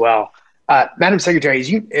as well. Madam Secretary,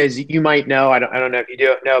 as you might know, I don't know if you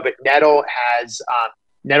do know, but Nettle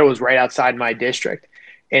is right outside my district,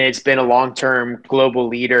 and it's been a long-term global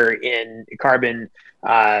leader in carbon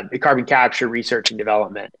capture research and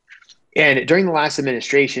development. And during the last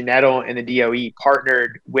administration, Nettle and the DOE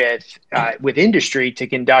partnered with industry to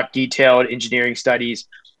conduct detailed engineering studies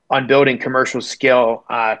on building commercial scale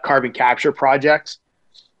carbon capture projects.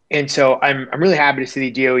 And so I'm really happy to see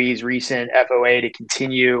the DOE's recent FOA to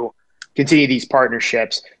continue these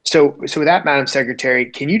partnerships. So with that, Madam Secretary,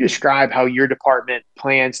 can you describe how your department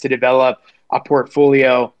plans to develop a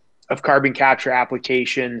portfolio of carbon capture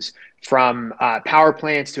applications from power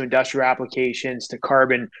plants to industrial applications to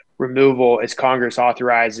carbon removal as Congress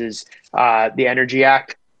authorizes the Energy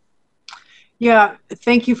Act? Yeah,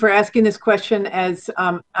 thank you for asking this question. As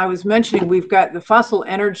I was mentioning, we've got the Fossil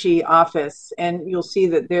Energy Office, and you'll see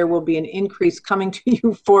that there will be an increase coming to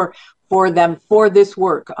you for them for this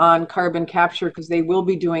work on carbon capture, because they will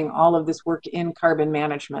be doing all of this work in carbon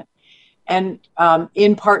management and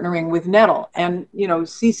in partnering with Nettle. And,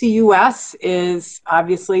 CCUS is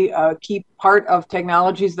obviously a key part of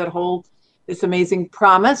technologies that hold this amazing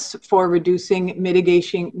promise for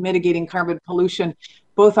mitigating carbon pollution,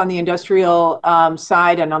 both on the industrial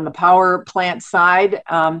side and on the power plant side.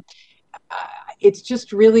 It's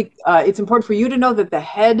just really, it's important for you to know that the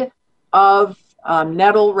head of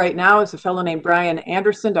Nettle right now is a fellow named Brian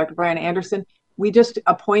Anderson, Dr. Brian Anderson. We just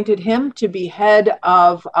appointed him to be head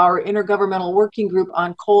of our intergovernmental working group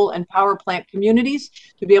on coal and power plant communities,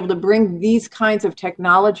 to be able to bring these kinds of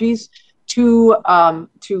technologies to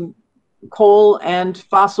coal and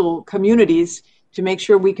fossil communities, to make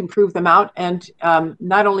sure we can prove them out and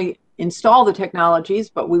not only install the technologies,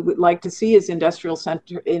 but we would like to see is industrial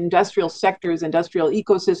sectors, industrial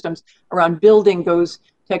ecosystems around building those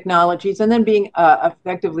technologies and then being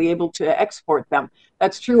effectively able to export them.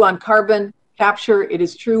 That's true on carbon capture. It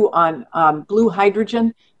is true on blue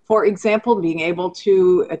hydrogen, for example, being able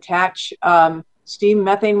to attach steam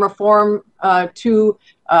methane reform to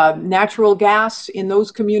natural gas in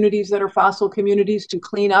those communities that are fossil communities to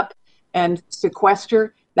clean up and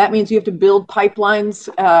sequester. That means you have to build pipelines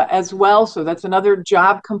as well. So that's another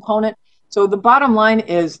job component. So the bottom line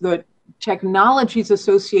is the technologies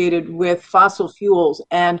associated with fossil fuels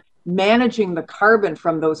and managing the carbon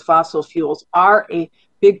from those fossil fuels are a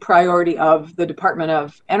big priority of the Department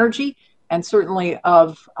of Energy and certainly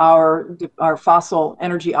of our Fossil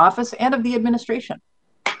Energy Office and of the administration.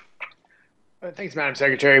 Thanks, Madam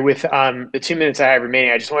Secretary. With the 2 minutes I have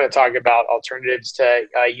remaining, I just want to talk about alternatives to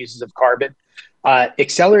uses of carbon.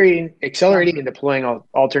 Accelerating and deploying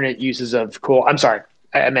alternate uses of coal. I'm sorry.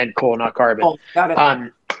 I meant coal, not carbon. Oh, got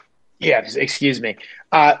it. Yeah, excuse me.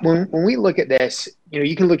 When we look at this,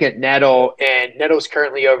 you can look at Nettle, and Nettle's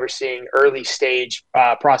currently overseeing an early stage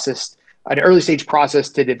process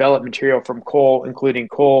to develop material from coal, including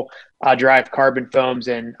coal derived carbon foams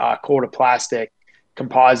and coal to plastic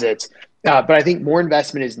composites. But I think more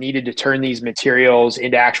investment is needed to turn these materials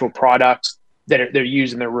into actual products that they're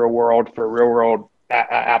used in the real world for real world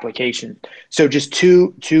application. So just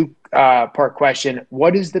two part question: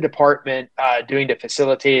 what is the department doing to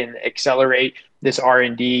facilitate and accelerate this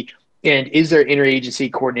R&D? And is there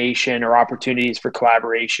interagency coordination or opportunities for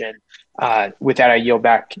collaboration? With that, I yield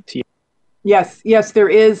back to you. Yes, there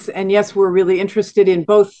is. And yes, we're really interested in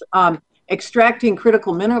both extracting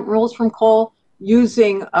critical minerals from coal,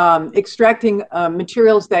 using extracting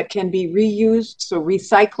materials that can be reused, so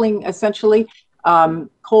recycling essentially.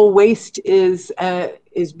 Coal waste is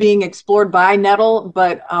being explored by Nettle,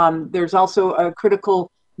 but there's also a critical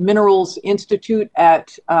minerals institute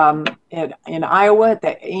in Iowa at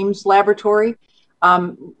the Ames laboratory.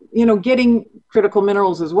 Getting critical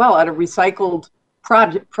minerals as well out of recycled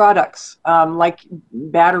products like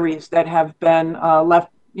batteries that have been left,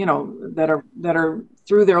 that are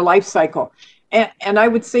through their life cycle. And I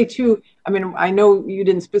would say too, I know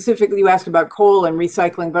you asked about coal and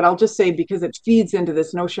recycling, but I'll just say, because it feeds into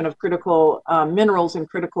this notion of critical minerals and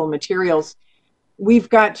critical materials, we've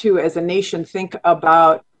got to, as a nation, think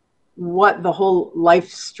about what the whole life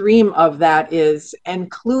stream of that is,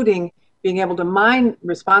 including being able to mine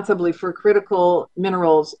responsibly for critical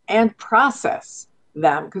minerals and process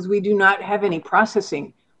them, because we do not have any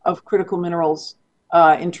processing of critical minerals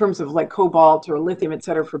in terms of like cobalt or lithium, et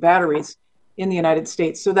cetera, for batteries in the United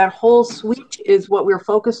States. So that whole suite is what we're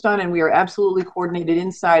focused on, and we are absolutely coordinated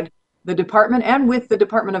inside the department and with the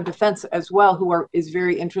Department of Defense as well, who is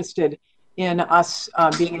very interested in us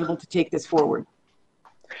being able to take this forward.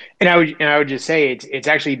 And I would just say it's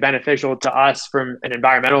actually beneficial to us from an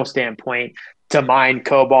environmental standpoint to mine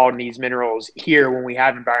cobalt and these minerals here when we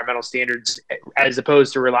have environmental standards, as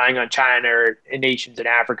opposed to relying on China or nations in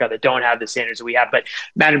Africa that don't have the standards that we have. But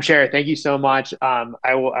Madam Chair, thank you so much.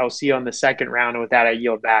 I will see you on the second round, and with that, I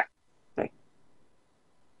yield back.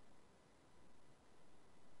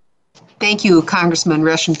 Thank you, Congressman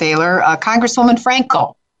Reschenthaler. Congresswoman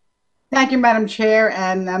Frankel. Thank you, Madam Chair,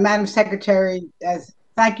 and Madam Secretary,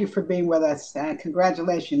 thank you for being with us.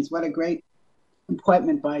 Congratulations. What a great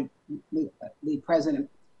appointment by the President.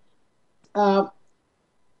 I'm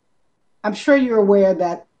sure you're aware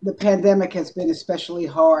that the pandemic has been especially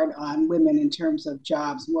hard on women in terms of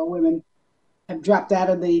jobs. More women have dropped out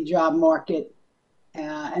of the job market,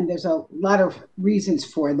 and there's a lot of reasons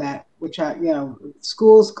for that, which are,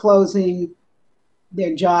 schools closing,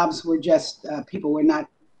 their jobs were just, people were not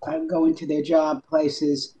going to their job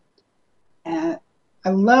places. And I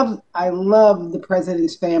love the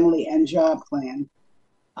President's Family and Job Plan.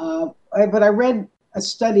 But I read a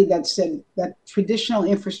study that said that traditional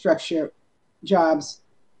infrastructure jobs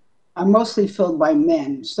are mostly filled by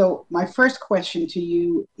men. So my first question to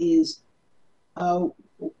you is,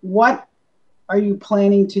 what are you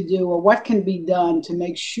planning to do, or what can be done to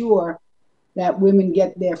make sure that women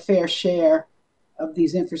get their fair share of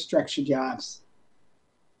these infrastructure jobs?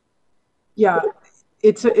 Yeah.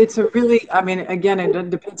 It's a really, again, it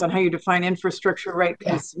depends on how you define infrastructure, right?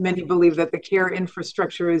 Because many believe that the care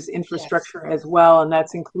infrastructure is infrastructure as well, and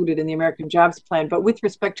that's included in the American Jobs Plan. But with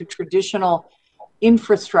respect to traditional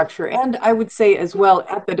infrastructure, and I would say as well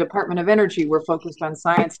at the Department of Energy, we're focused on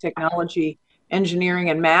science, technology, engineering,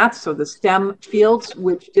 and math, so the STEM fields,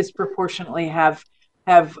 which disproportionately have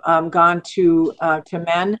gone to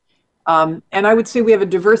men. And I would say we have a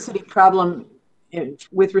diversity problem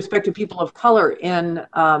with respect to people of color in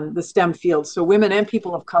the STEM field, so women and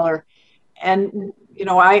people of color. And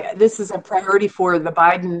this is a priority for the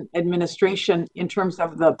Biden administration in terms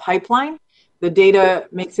of the pipeline. The data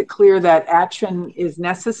makes it clear that action is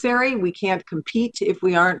necessary. We can't compete if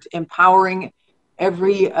we aren't empowering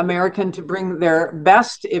every American to bring their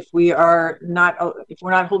best, if we're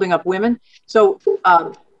not holding up women. So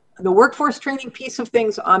the workforce training piece of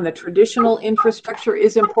things on the traditional infrastructure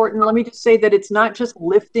is important. Let me just say that it's not just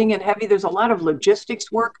lifting and heavy. There's a lot of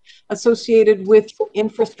logistics work associated with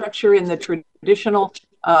infrastructure in the traditional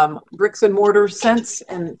bricks and mortar sense.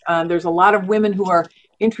 And there's a lot of women who are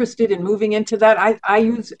interested in moving into that. I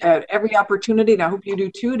use every opportunity, and I hope you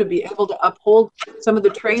do too, to be able to uphold some of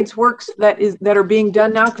the trades works that are being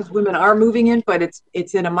done now, because women are moving in, but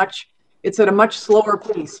it's at a much slower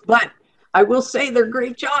pace. But I will say they're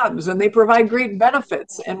great jobs and they provide great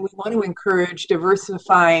benefits, and we want to encourage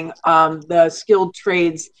diversifying the skilled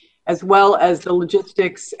trades as well as the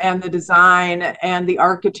logistics and the design and the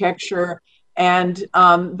architecture and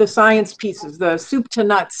the science pieces, the soup to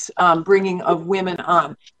nuts bringing of women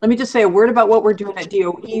on. Let me just say a word about what we're doing at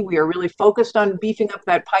DOE. We are really focused on beefing up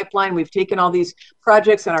that pipeline. We've taken all these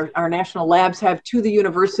projects and our national labs have to the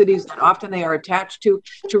universities that often they are attached to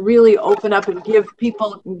really open up and give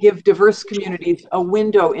people, give diverse communities a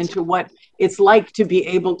window into what it's like to be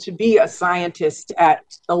able to be a scientist at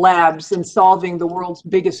the labs and solving the world's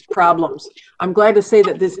biggest problems. I'm glad to say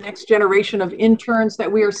that this next generation of interns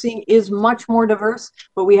that we are seeing is much more diverse,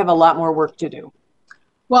 but we have a lot more work to do.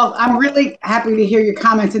 Well, I'm really happy to hear your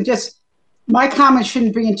comments, and just my comments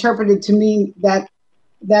shouldn't be interpreted to mean that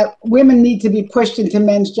women need to be pushed into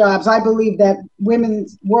men's jobs. I believe that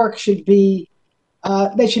women's work should be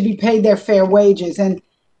they should be paid their fair wages. And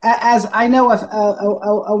as I know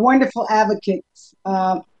a wonderful advocate,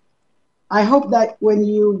 I hope that when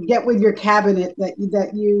you get with your cabinet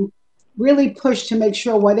that you really push to make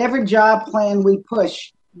sure whatever job plan we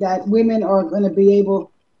push, that women are going to be able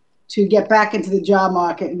to get back into the job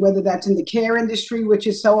market, whether that's in the care industry, which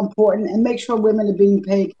is so important, and make sure women are being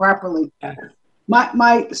paid properly.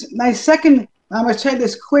 My second, I'm going to tell you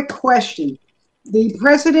this quick question. The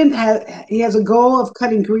president has a goal of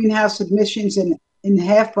cutting greenhouse emissions in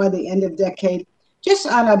half by the end of the decade. Just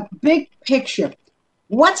on a big picture,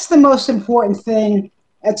 what's the most important thing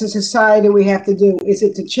as a society we have to do? Is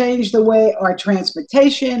it to change the way our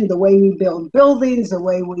transportation, the way we build buildings, the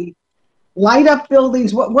way we light up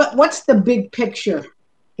buildings? What's the big picture?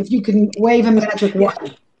 If you can wave a magic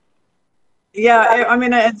wand. Yeah, I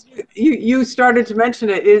mean, as you started to mention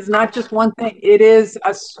it is not just one thing. It is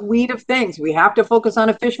a suite of things. We have to focus on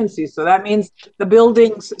efficiency. So that means the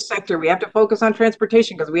buildings sector. We have to focus on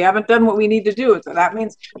transportation because we haven't done what we need to do. So that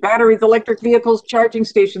means batteries, electric vehicles, charging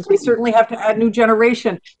stations. We certainly have to add new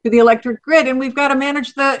generation to the electric grid. And we've got to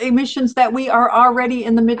manage the emissions that we are already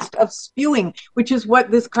in the midst of spewing, which is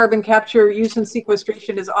what this carbon capture, use, and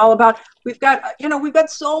sequestration is all about. We've got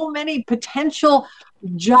so many potential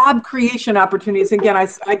job creation opportunities. Again,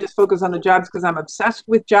 I just focus on the jobs because I'm obsessed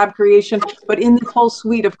with job creation, but in the whole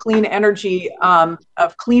suite of clean energy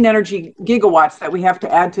gigawatts that we have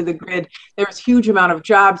to add to the grid, there's a huge amount of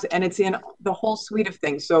jobs, and it's in the whole suite of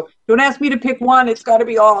things. So don't ask me to pick one. It's got to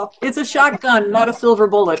be all. It's a shotgun, not a silver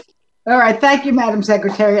bullet. All right. Thank you, Madam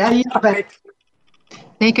Secretary.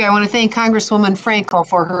 Thank you. I want to thank Congresswoman Frankel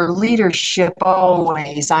for her leadership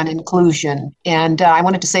always on inclusion. And I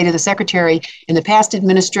wanted to say to the Secretary, in the past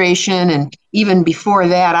administration and even before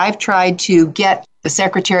that, I've tried to get the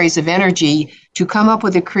Secretaries of Energy to come up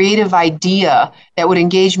with a creative idea that would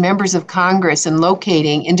engage members of Congress in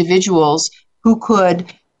locating individuals who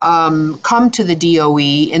could come to the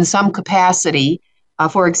DOE in some capacity.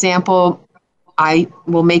 For example, I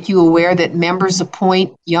will make you aware that members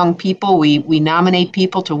appoint young people. We nominate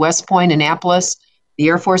people to West Point, Annapolis, the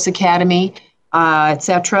Air Force Academy,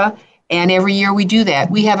 etc. And every year we do that.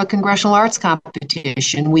 We have a congressional arts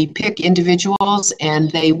competition. We pick individuals and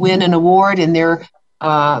they win an award, and their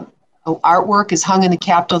artwork is hung in the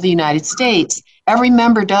Capitol of the United States. Every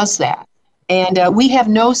member does that. And we have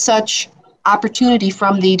no such opportunity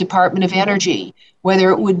from the Department of Energy, whether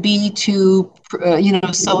it would be to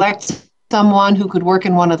select someone who could work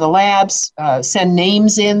in one of the labs, send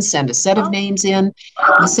names in, send a set of names in.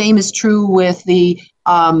 The same is true with the,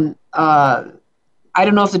 I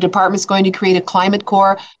don't know if the department's going to create a climate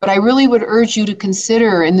corps, but I really would urge you to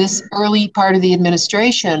consider in this early part of the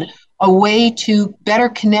administration a way to better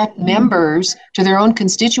connect members to their own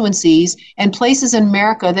constituencies and places in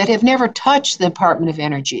America that have never touched the Department of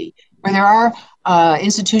Energy, where there are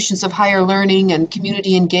institutions of higher learning and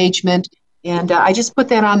community engagement. And I just put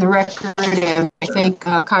that on the record, and I thank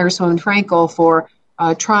Congresswoman Frankel for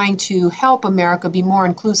trying to help America be more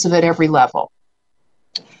inclusive at every level.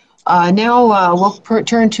 Now we'll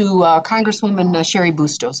turn to Congresswoman Sherry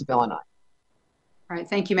Bustos of Illinois. All right,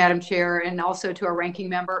 thank you, Madam Chair, and also to our ranking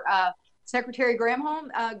member. Secretary Granholm,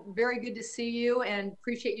 very good to see you, and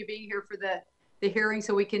appreciate you being here for the hearing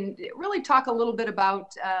so we can really talk a little bit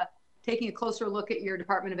about taking a closer look at your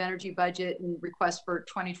Department of Energy budget and request for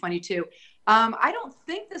 2022. I don't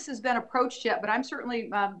think this has been approached yet, but I'm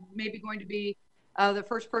certainly maybe going to be the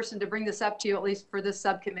first person to bring this up to you, at least for this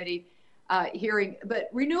subcommittee hearing. But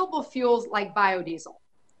renewable fuels like biodiesel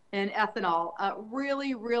and ethanol,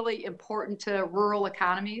 really, really important to rural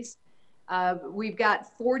economies. We've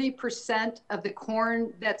got 40% of the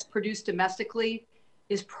corn that's produced domestically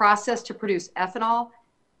is processed to produce ethanol.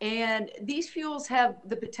 And these fuels have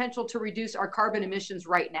the potential to reduce our carbon emissions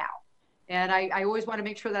right now. And I always want to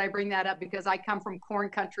make sure that I bring that up because I come from corn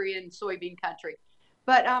country and soybean country.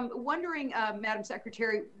 But wondering, Madam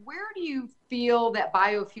Secretary, where do you feel that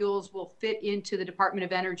biofuels will fit into the Department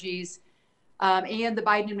of Energy's and the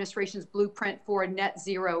Biden administration's blueprint for a net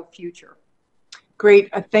zero future?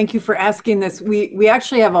 Great. Thank you for asking this. We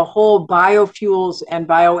actually have a whole biofuels and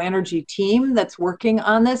bioenergy team that's working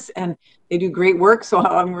on this, and they do great work. So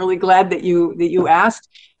I'm really glad that you asked.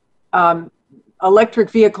 Electric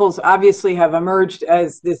vehicles obviously have emerged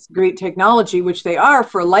as this great technology, which they are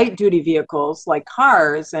for light duty vehicles like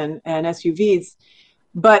cars and SUVs.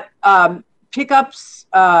 But pickups,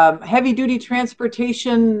 heavy duty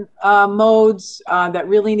transportation modes that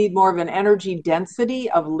really need more of an energy density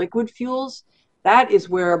of liquid fuels, that is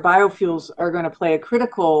where biofuels are going to play a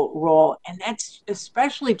critical role. And that's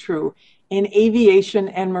especially true in aviation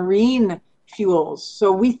and marine fuels.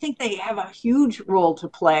 So we think they have a huge role to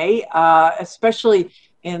play, especially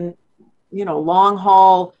in, long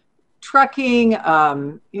haul trucking,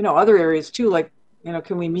 other areas too, like,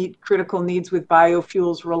 can we meet critical needs with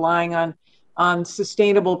biofuels relying on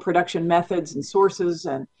sustainable production methods and sources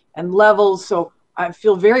and levels. So I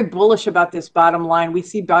feel very bullish about this bottom line. We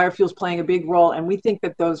see biofuels playing a big role, and we think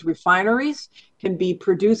that those refineries can be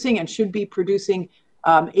producing and should be producing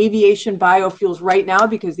aviation biofuels right now,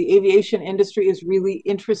 because the aviation industry is really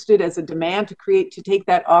interested as a demand to take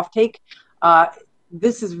that offtake.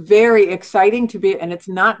 This is very exciting and it's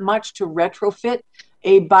not much to retrofit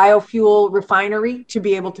a biofuel refinery to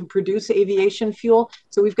be able to produce aviation fuel.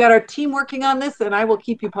 So we've got our team working on this, and I will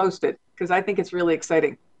keep you posted because I think it's really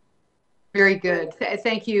exciting. Very good.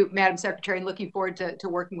 Thank you, Madam Secretary, and looking forward to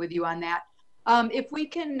working with you on that. If we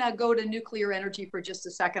can go to nuclear energy for just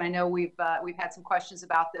a second, I know we've had some questions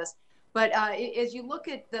about this, but as you look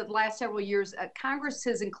at the last several years, Congress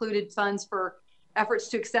has included funds for efforts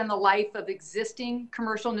to extend the life of existing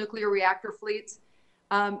commercial nuclear reactor fleets.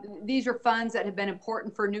 These are funds that have been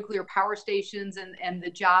important for nuclear power stations and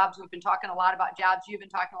the jobs. We've been talking a lot about jobs. You've been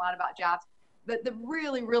talking a lot about jobs, but the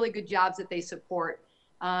really, really good jobs that they support.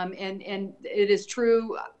 And it is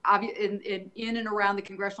true in and around the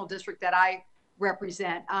congressional district that I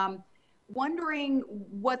represent. Wondering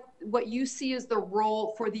what you see as the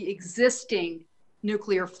role for the existing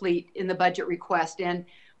nuclear fleet in the budget request, and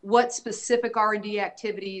what specific R&D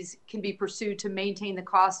activities can be pursued to maintain the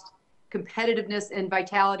cost competitiveness and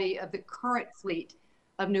vitality of the current fleet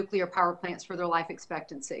of nuclear power plants for their life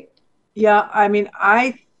expectancy. Yeah,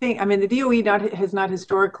 the DOE has not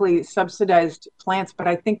historically subsidized plants, but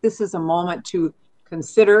I think this is a moment to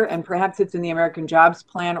consider, and perhaps it's in the American Jobs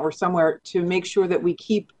Plan or somewhere, to make sure that we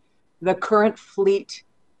keep the current fleet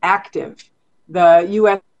active. The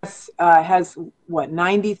U.S. has,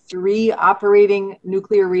 93 operating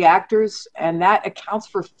nuclear reactors, and that accounts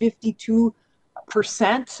for 52%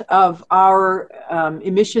 of our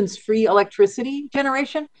emissions-free electricity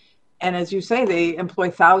generation. And as you say, they employ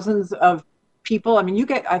thousands of people. I mean,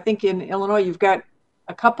 I think in Illinois, you've got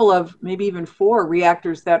a couple of, maybe even 4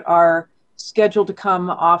 reactors that are scheduled to come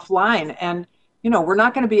offline. And, we're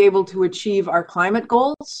not going to be able to achieve our climate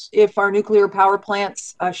goals if our nuclear power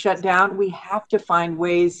plants shut down. We have to find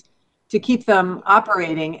ways to keep them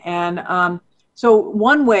operating. And so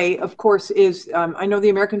one way, of course, is I know the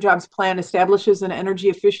American Jobs Plan establishes an energy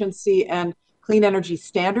efficiency and clean energy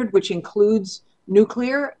standard, which includes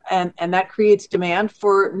nuclear, and that creates demand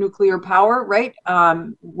for nuclear power, right,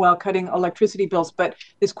 while cutting electricity bills. But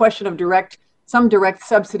this question of some direct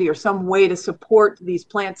subsidy or some way to support these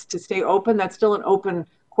plants to stay open, that's still an open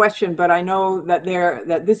question, but I know that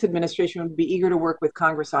this administration would be eager to work with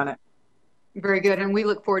Congress on it. Very good, and we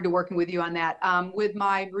look forward to working with you on that. With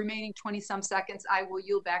my remaining 20-some seconds, I will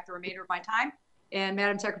yield back the remainder of my time. And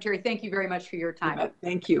Madam Secretary, thank you very much for your time.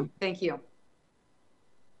 Thank you. Thank you.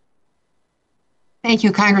 Thank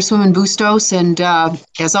you, Congresswoman Bustos. And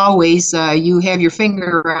as always, you have your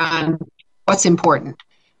finger on what's important.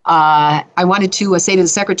 I wanted to say to the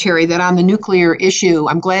Secretary that on the nuclear issue,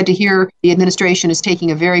 I'm glad to hear the administration is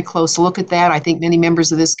taking a very close look at that. I think many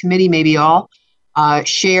members of this committee, maybe all,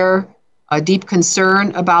 share a deep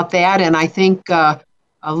concern about that. And I think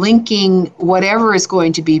linking whatever is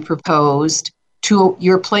going to be proposed to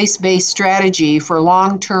your place-based strategy for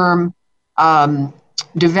long-term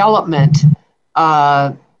development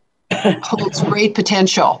holds great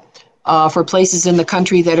potential for places in the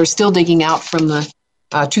country that are still digging out from the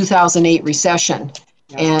 2008 recession.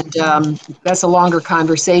 And that's a longer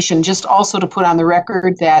conversation. Just also to put on the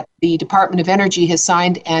record that the Department of Energy has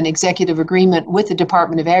signed an executive agreement with the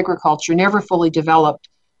Department of Agriculture, never fully developed,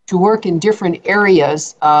 to work in different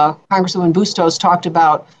areas. Congresswoman Bustos talked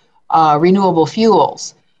about renewable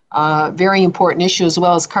fuels, very important issue, as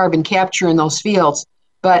well as carbon capture in those fields.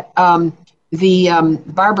 But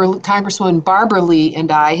Congresswoman Barbara Lee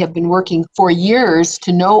and I have been working for years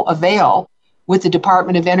to no avail with the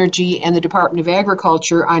Department of Energy and the Department of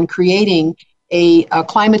Agriculture on creating a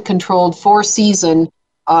climate-controlled four-season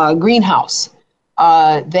greenhouse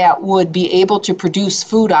that would be able to produce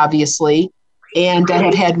food, obviously, and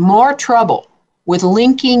have had more trouble with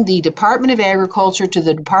linking the Department of Agriculture to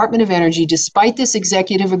the Department of Energy. Despite this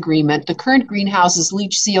executive agreement, the current greenhouses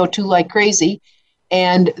leach CO2 like crazy,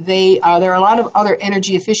 and there are a lot of other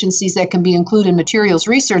energy efficiencies that can be included in materials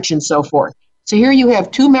research and so forth. So here you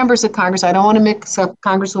have two members of Congress. I don't want to mix up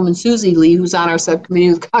Congresswoman Susie Lee, who's on our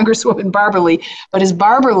subcommittee, with Congresswoman Barbara Lee, but as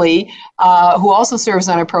Barbara Lee, who also serves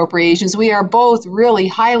on appropriations, we are both really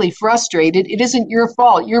highly frustrated. It isn't your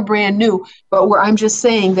fault. You're brand new, but I'm just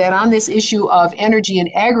saying that on this issue of energy and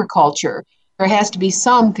agriculture, there has to be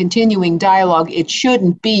some continuing dialogue. It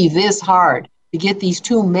shouldn't be this hard to get these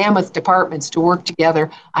two mammoth departments to work together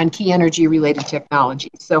on key energy-related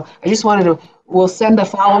technologies. So I just wanted to, we'll send a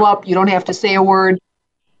follow-up. You don't have to say a word.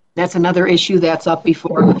 That's another issue that's up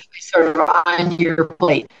before sort of on your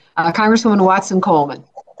plate. Congresswoman Watson Coleman.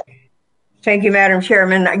 Thank you, Madam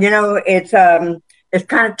Chairman. You know, it's kind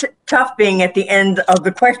of tough being at the end of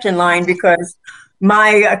the question line because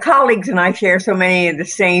my colleagues and I share so many of the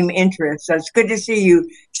same interests. So it's good to see you,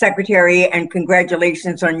 Secretary, and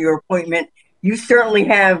congratulations on your appointment. You certainly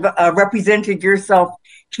have represented yourself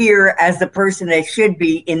here as the person that should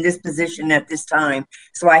be in this position at this time.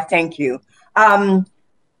 So I thank you.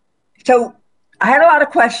 So I had a lot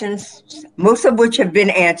of questions, most of which have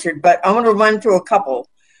been answered, but I want to run through a couple.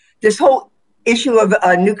 This whole issue of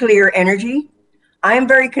nuclear energy, I am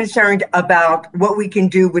very concerned about what we can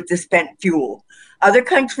do with the spent fuel. Other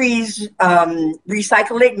countries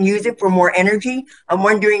recycle it and use it for more energy. I'm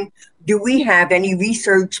wondering, do we have any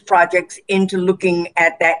research projects into looking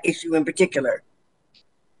at that issue in particular?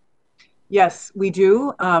 Yes, we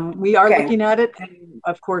do. We are looking at it. And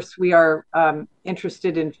of course, we are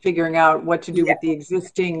interested in figuring out what to do with the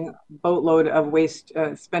existing boatload of waste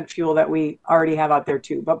spent fuel that we already have out there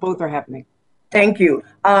too, but both are happening. Thank you.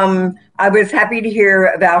 I was happy to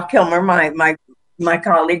hear Val Kilmer, my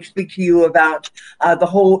colleague, speak to you about the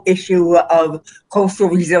whole issue of coastal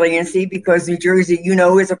resiliency, because New Jersey, you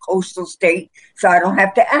know, is a coastal state. So I don't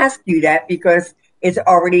have to ask you that because it's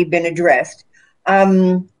already been addressed.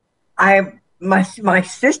 My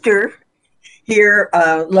sister here,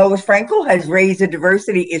 Lois Frankel, has raised a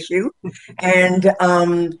diversity issue, and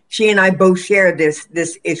she and I both share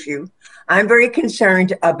this issue. I'm very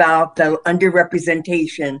concerned about the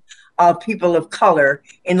underrepresentation of people of color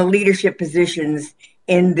in the leadership positions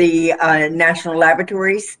in the national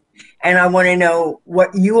laboratories. And I want to know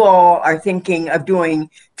what you all are thinking of doing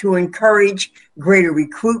to encourage greater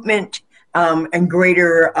recruitment and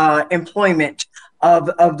greater employment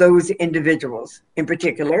of those individuals in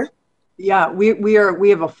particular. Yeah, we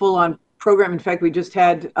have a full-on program. In fact, we just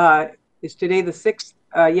had, is today the 6th?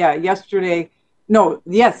 Yesterday. No,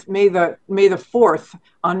 yes, May the 4th.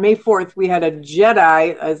 On May 4th, we had a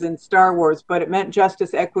JEDI, as in Star Wars, but it meant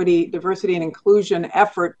justice, equity, diversity, and inclusion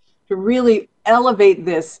effort to really elevate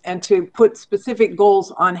this and to put specific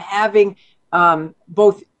goals on having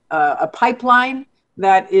both a pipeline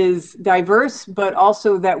that is diverse, but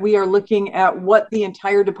also that we are looking at what the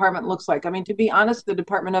entire department looks like. I mean, to be honest, the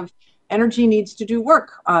Department of Energy needs to do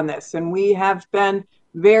work on this, and we have been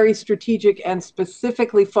very strategic and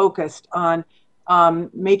specifically focused on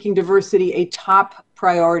making diversity a top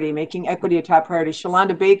priority, making equity a top priority.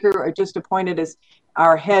 Shalonda Baker, just appointed as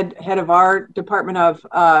our head of our department of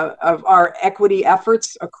our equity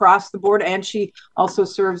efforts across the board, and she also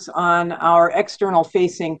serves on our external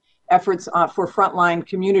facing efforts for frontline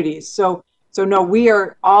communities. So no, we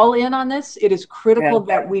are all in on this. It is critical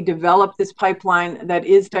that we develop this pipeline that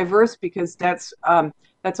is diverse, because that's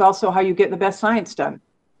also how you get the best science done.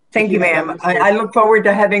 Thank you, ma'am. I look forward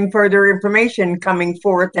to having further information coming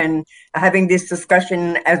forth and having this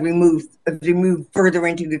discussion as we move further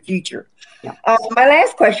into the future. Yeah. My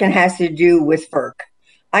last question has to do with FERC.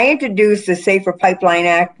 I introduced the Safer Pipeline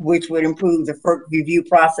Act, which would improve the FERC review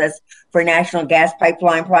process for national gas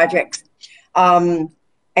pipeline projects. And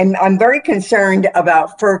I'm very concerned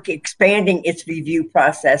about FERC expanding its review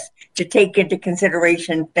process to take into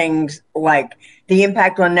consideration things like the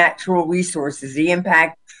impact on natural resources, the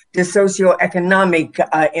impact, the socioeconomic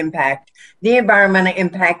impact, the environmental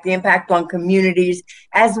impact, the impact on communities,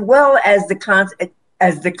 as well as the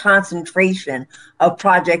concentration of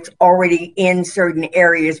projects already in certain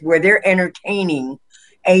areas where they're entertaining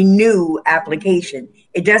a new application.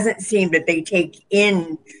 It doesn't seem that they take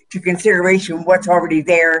into consideration what's already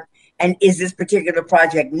there And is this particular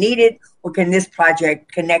project needed, or can this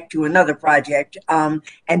project connect to another project, and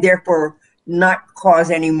therefore not cause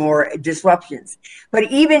any more disruptions?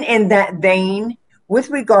 But even in that vein, with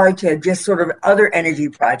regard to just sort of other energy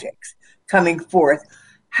projects coming forth,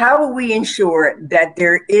 how do we ensure that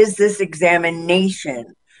there is this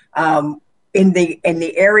examination in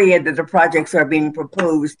the area that the projects are being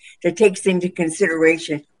proposed that takes into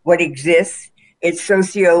consideration what exists, its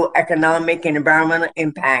socioeconomic and environmental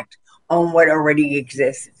impact on what already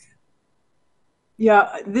exists?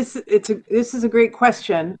 Yeah, this is a great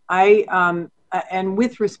question. And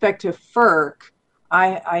with respect to FERC,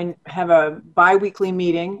 I have a bi-weekly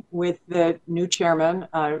meeting with the new chairman,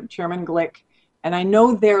 Chairman Glick, and I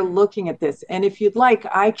know they're looking at this. And if you'd like,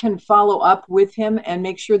 I can follow up with him and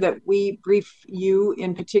make sure that we brief you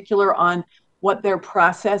in particular on what their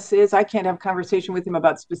process is. I can't have a conversation with him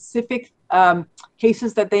about specific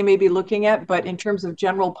cases that they may be looking at, but in terms of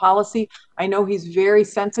general policy, I know he's very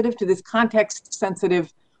sensitive to this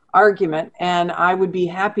context-sensitive argument, and I would be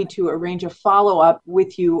happy to arrange a follow-up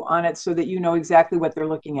with you on it so that you know exactly what they're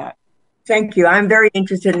looking at. Thank you. I'm very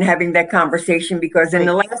interested in having that conversation because in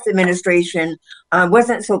the last administration, I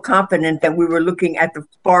wasn't so confident that we were looking at the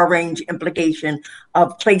far range implication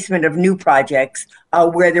of placement of new projects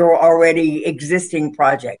where there were already existing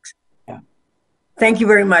projects. Yeah. Thank you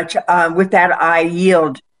very much. With that, I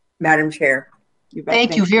yield, Madam Chair.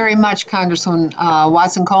 Thank you very much, Congresswoman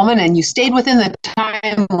Watson-Coleman, and you stayed within the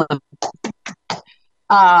time limit.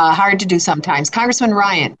 Hard to do sometimes. Congressman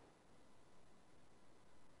Ryan.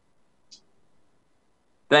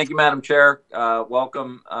 Thank you, Madam Chair.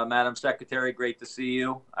 Welcome, Madam Secretary. Great to see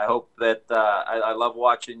you. I hope that I love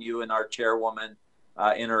watching you and our chairwoman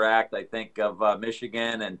interact. I think of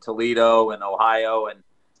Michigan and Toledo and Ohio,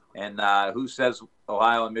 and who says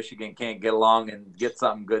Ohio and Michigan can't get along and get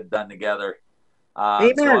something good done together?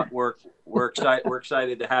 So we're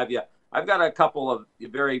excited to have you. I've got a couple of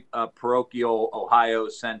very parochial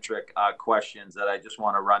Ohio-centric questions that I just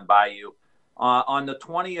want to run by you. On the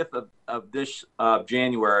 20th of this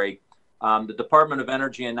January, the Department of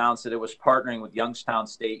Energy announced that it was partnering with Youngstown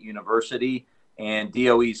State University and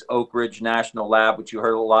DOE's Oak Ridge National Lab, which you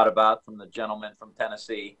heard a lot about from the gentleman from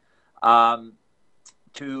Tennessee,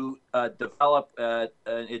 to develop an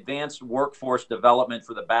advanced workforce development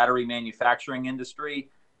for the battery manufacturing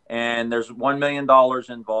industry. And there's $1 million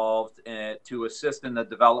involved to assist in the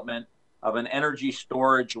development of an energy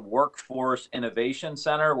storage workforce innovation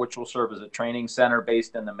center, which will serve as a training center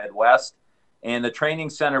based in the Midwest. And the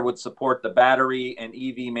training center would support the battery and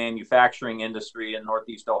EV manufacturing industry in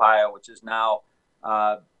Northeast Ohio, which has now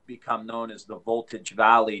become known as the Voltage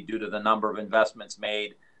Valley due to the number of investments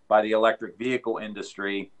made by the electric vehicle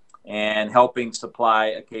industry and helping supply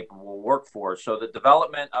a capable workforce. So the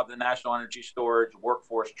development of the National Energy Storage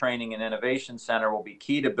Workforce Training and Innovation Center will be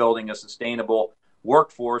key to building a sustainable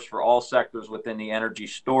workforce for all sectors within the energy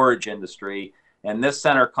storage industry. And this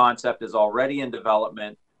center concept is already in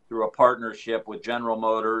development through a partnership with General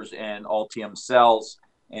Motors and Altium Cells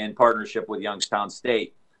in partnership with Youngstown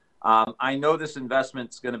State. I know this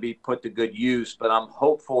investment is going to be put to good use, but I'm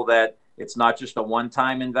hopeful that it's not just a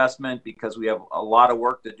one-time investment because we have a lot of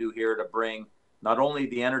work to do here to bring not only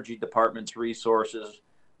the Energy Department's resources,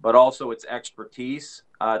 but also its expertise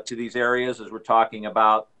to these areas as we're talking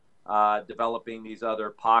about developing these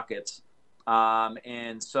other pockets.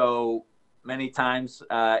 And so many times,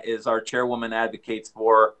 as our chairwoman advocates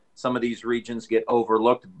for, some of these regions get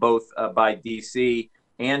overlooked both by DC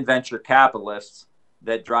and venture capitalists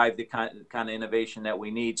that drive the kind of innovation that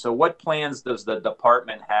we need. So what plans does the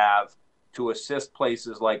department have to assist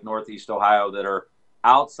places like Northeast Ohio that are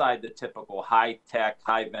outside the typical high-tech,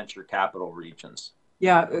 high-venture capital regions?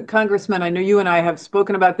 Yeah, Congressman, I know you and I have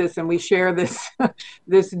spoken about this, and we share this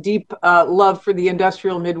this deep love for the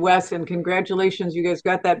industrial Midwest. And congratulations, you guys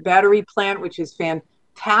got that battery plant, which is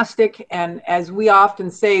fantastic. And as we often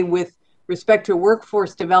say, with respect to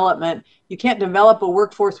workforce development, you can't develop a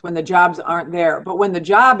workforce when the jobs aren't there. But when the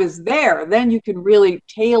job is there, then you can really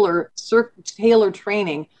tailor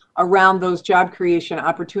training around those job creation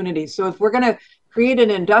opportunities. So if we're going to create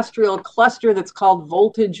an industrial cluster that's called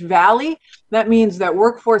Voltage Valley, that means that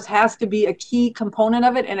workforce has to be a key component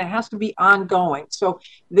of it, and it has to be ongoing. So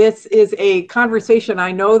this is a conversation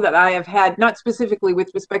I know that I have had, not specifically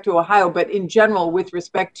with respect to Ohio, but in general with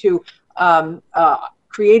respect to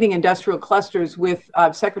creating industrial clusters with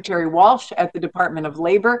Secretary Walsh at the Department of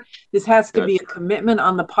Labor. This has to be a commitment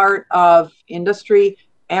on the part of industry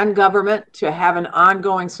and government to have an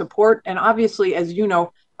ongoing support. And obviously, as you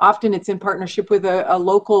know, often it's in partnership with a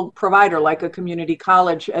local provider like a community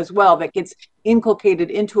college as well that gets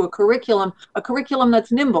inculcated into a curriculum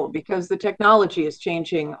that's nimble because the technology is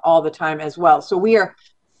changing all the time as well. So we are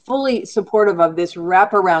fully supportive of this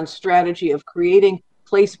wraparound strategy of creating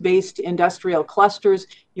place-based industrial clusters.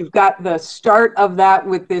 You've got the start of that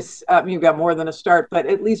with this, you've got more than a start, but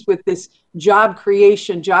at least with this job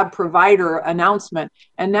creation, job provider announcement.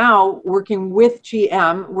 And now working with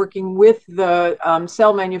GM, working with the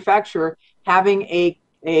cell manufacturer, having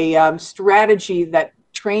a strategy that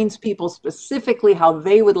trains people specifically how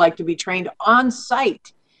they would like to be trained on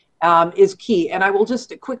site is key. And I will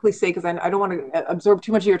just quickly say, because I don't want to absorb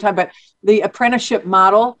too much of your time, but the apprenticeship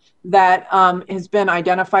model that has been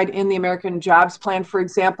identified in the American Jobs Plan, for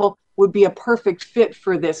example, would be a perfect fit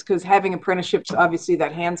for this, because having apprenticeships, obviously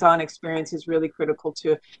that hands-on experience is really critical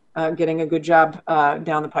to getting a good job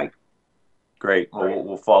down the pike. Great. Well,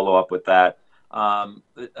 we'll follow up with that.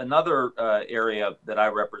 Another area that I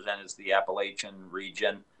represent is the Appalachian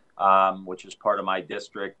region, which is part of my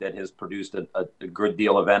district that has produced a good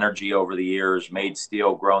deal of energy over the years, made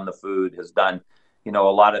steel, grown the food, has done, a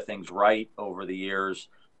lot of things right over the years.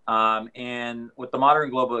 And with the modern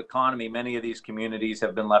global economy, many of these communities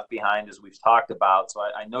have been left behind, as we've talked about. So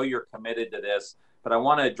I know you're committed to this, but I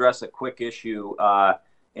want to address a quick issue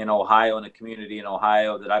in Ohio, in a community in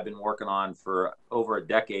Ohio that I've been working on for over a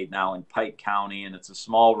decade now in Pike County. And it's a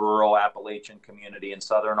small rural Appalachian community in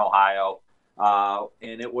southern Ohio.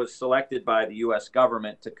 And it was selected by the U.S.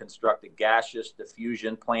 government to construct a gaseous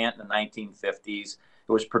diffusion plant in the 1950s.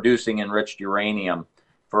 It was producing enriched uranium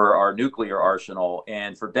for our nuclear arsenal.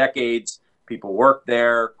 And for decades, people worked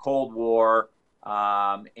there, Cold War,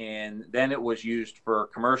 and then it was used for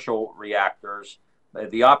commercial reactors.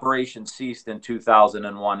 The operation ceased in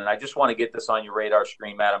 2001. And I just want to get this on your radar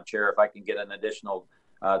screen, Madam Chair, if I can get an additional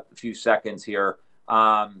few seconds here.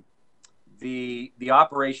 The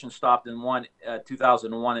operation stopped in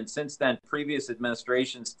 2001, and since then, previous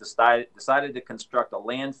administrations decided to construct a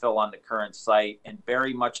landfill on the current site and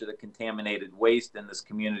bury much of the contaminated waste in this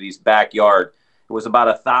community's backyard. It was about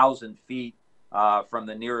 1,000 feet from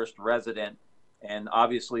the nearest resident, and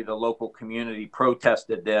obviously the local community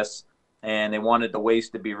protested this, and they wanted the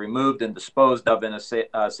waste to be removed and disposed of in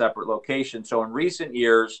a separate location. So in recent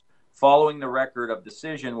years, following the record of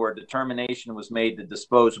decision where determination was made to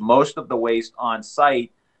dispose most of the waste on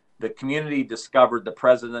site, the community discovered the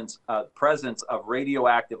presence of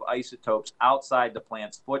radioactive isotopes outside the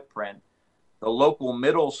plant's footprint. The local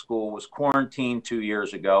middle school was quarantined 2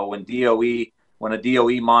 years ago when a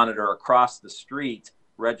DOE monitor across the street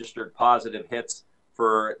registered positive hits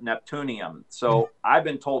for neptunium. So I've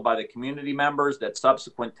been told by the community members that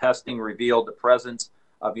subsequent testing revealed the presence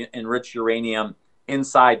of enriched uranium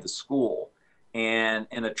inside the school. And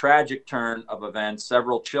in a tragic turn of events,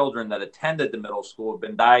 several children that attended the middle school have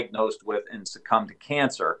been diagnosed with and succumbed to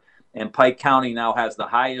cancer. And Pike County now has the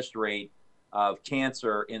highest rate of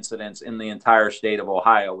cancer incidence in the entire state of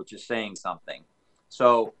Ohio, which is saying something.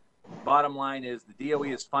 So bottom line is the DOE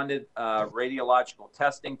has funded radiological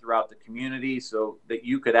testing throughout the community so that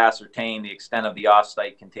you could ascertain the extent of the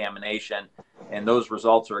off-site contamination. And those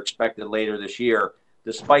results are expected later this year.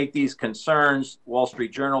 Despite these concerns, Wall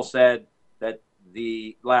Street Journal said that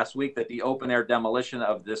last week that the open-air demolition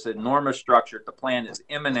of this enormous structure at the plant is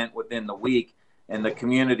imminent within the week, and the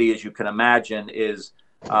community, as you can imagine, is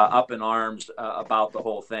up in arms about the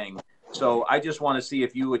whole thing. So I just want to see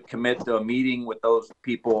if you would commit to a meeting with those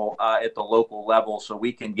people at the local level so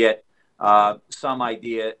we can get some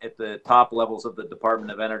idea at the top levels of the Department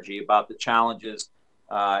of Energy about the challenges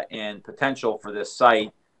and potential for this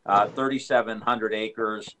site. 3,700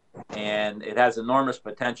 acres, and it has enormous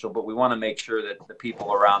potential, but we want to make sure that the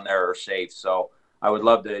people around there are safe. So I would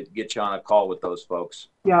love to get you on a call with those folks.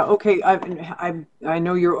 Yeah, okay. I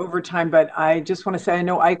know you're over time, but I just want to say I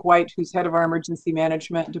know Ike White, who's head of our emergency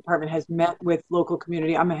management department, has met with local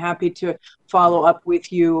community. I'm happy to follow up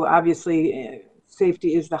with you. Obviously,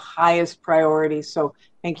 safety is the highest priority. So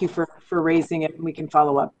thank you for raising it, and we can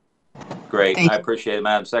follow up. Great. I appreciate it,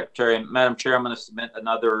 Madam Secretary. And Madam Chair, I'm going to submit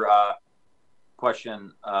another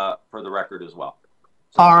question for the record as well.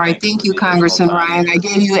 So all right. Thank you, Congressman Ryan. I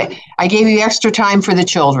gave you extra time for the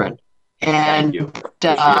children. And,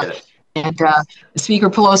 Speaker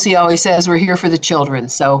Pelosi always says we're here for the children.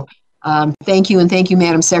 So thank you. And thank you,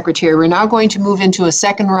 Madam Secretary. We're now going to move into a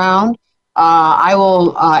second round. I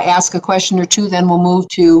will ask a question or two, then we'll move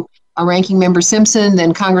to Ranking Member Simpson,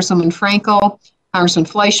 then Congresswoman Frankel, Congressman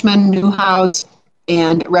Fleischman, Newhouse,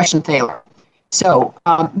 and Reschenthaler. So,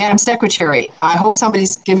 Madam Secretary, I hope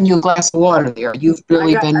somebody's giving you a glass of water there. You've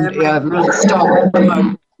really been really stalwart.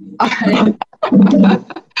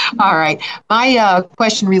 All right. My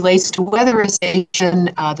question relates to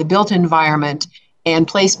weatherization, the built environment, and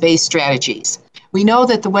place-based strategies. We know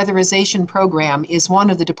that the weatherization program is one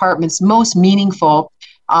of the department's most meaningful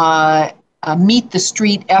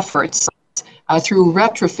meet-the-street efforts through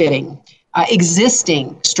retrofitting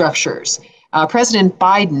existing structures. President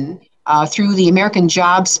Biden, through the American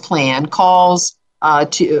Jobs Plan, called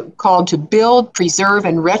to build, preserve,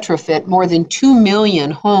 and retrofit more than 2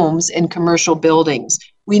 million homes and commercial buildings.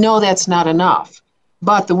 We know that's not enough,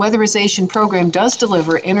 but the weatherization program does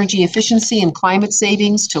deliver energy efficiency and climate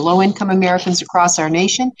savings to low-income Americans across our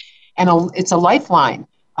nation, and it's a lifeline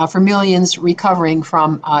for millions recovering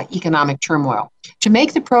from economic turmoil. To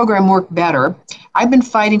make the program work better, I've been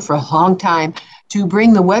fighting for a long time to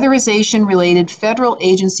bring the weatherization-related federal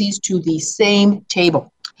agencies to the same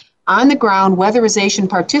table. On the ground, weatherization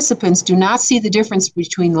participants do not see the difference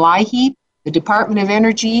between LIHEAP, the Department of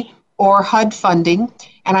Energy, or HUD funding,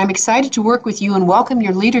 and I'm excited to work with you and welcome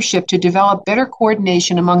your leadership to develop better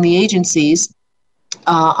coordination among the agencies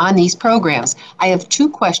on these programs. I have two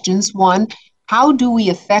questions. One, how do we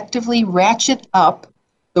effectively ratchet up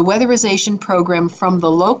the weatherization program from the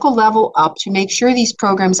local level up to make sure these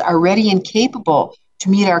programs are ready and capable to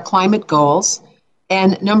meet our climate goals?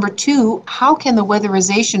 And number two, how can the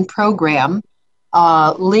weatherization program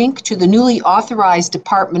link to the newly authorized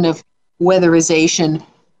Department of Weatherization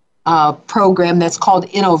program that's called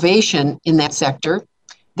Innovation in that sector,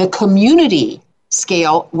 the community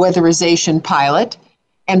scale weatherization pilot,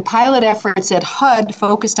 and pilot efforts at HUD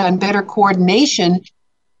focused on better coordination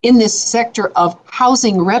in this sector of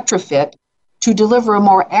housing retrofit to deliver a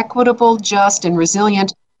more equitable, just, and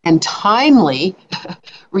resilient and timely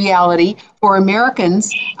reality for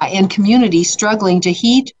Americans and communities struggling to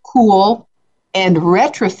heat, cool, and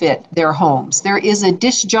retrofit their homes. There is a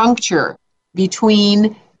disjuncture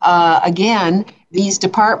between, again, these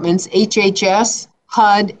departments, HHS,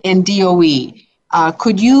 HUD, and DOE.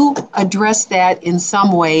 Could you address that in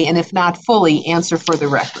some way, and if not fully, answer for the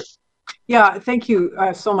record? Yeah, thank you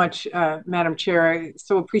so much, Madam Chair. I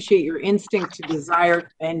so appreciate your instinct to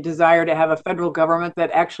desire to have a federal government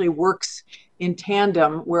that actually works in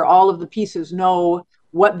tandem, where all of the pieces know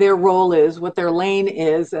what their role is, what their lane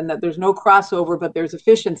is, and that there's no crossover, but there's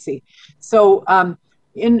efficiency. So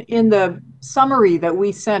in the summary that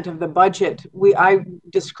we sent of the budget, I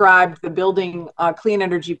described the Building Clean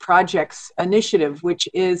Energy Projects initiative, which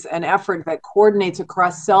is an effort that coordinates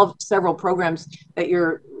across several programs that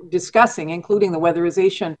you're discussing, including the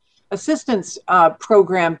weatherization assistance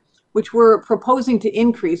program, which we're proposing to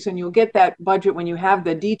increase, and you'll get that budget when you have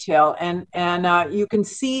the detail. And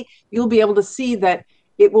you'll be able to see that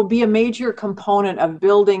it will be a major component of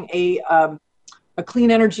building a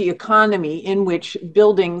clean energy economy in which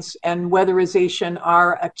buildings and weatherization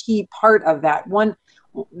are a key part of that.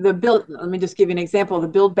 Let me just give you an example, the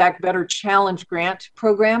Build Back Better Challenge Grant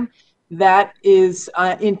program that is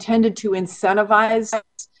intended to incentivize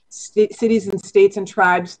cities and states and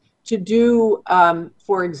tribes to do,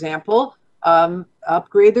 for example,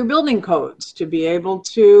 upgrade their building codes, to be able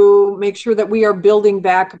to make sure that we are building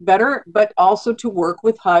back better, but also to work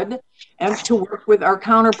with HUD and to work with our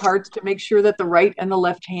counterparts to make sure that the right and the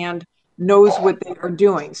left hand knows what they are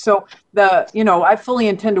doing. So I fully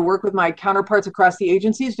intend to work with my counterparts across the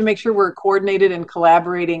agencies to make sure we're coordinated and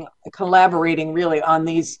collaborating really on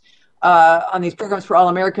these programs for all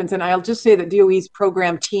Americans. And I'll just say that DOE's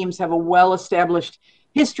program teams have a well-established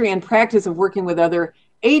history and practice of working with other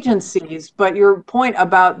agencies, but your point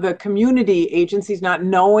about the community agencies not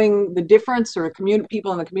knowing the difference, or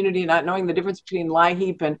people in the community not knowing the difference between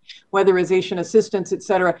LIHEAP and weatherization assistance, et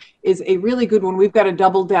cetera, is a really good one. We've got to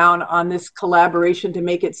double down on this collaboration to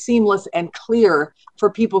make it seamless and clear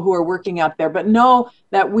for people who are working out there. But know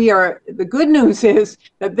that the good news is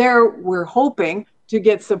that we're hoping to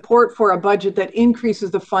get support for a budget that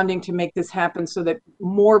increases the funding to make this happen so that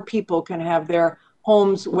more people can have their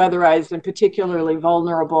homes weatherized, and particularly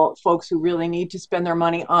vulnerable folks who really need to spend their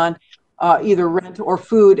money on either rent or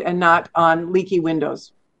food and not on leaky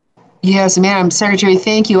windows. Yes, Madam Secretary,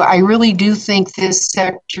 thank you. I really do think this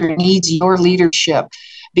sector needs your leadership,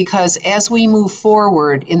 because as we move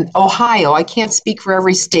forward in Ohio, I can't speak for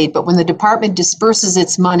every state, but when the department disperses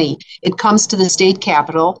its money, it comes to the state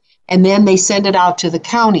capital, and then they send it out to the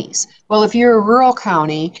counties. Well, if you're a rural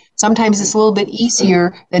county, sometimes it's a little bit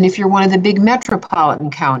easier than if you're one of the big metropolitan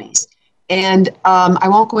counties. And I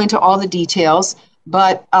won't go into all the details,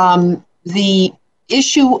 but the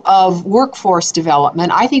issue of workforce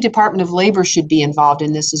development, I think Department of Labor should be involved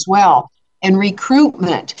in this as well, and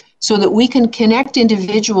recruitment, so that we can connect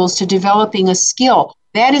individuals to developing a skill.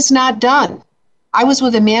 That is not done I was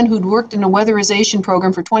with a man who'd worked in a weatherization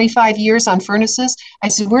program for 25 years on furnaces. I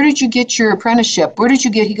said, where did you get your apprenticeship? Where did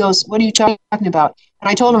you get? He goes, what are you talking about? And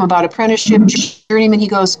I told him about apprenticeship, journeyman. He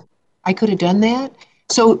goes, I could have done that.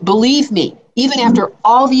 So believe me, even after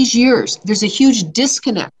all these years, there's a huge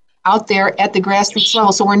disconnect out there at the grassroots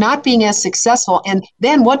level. So we're not being as successful. And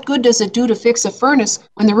then what good does it do to fix a furnace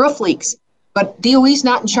when the roof leaks? But DOE's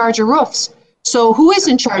not in charge of roofs. So who is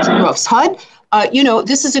in charge of roofs? HUD?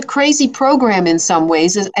 This is a crazy program in some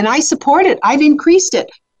ways, and I support it. I've increased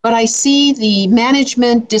it. But I see the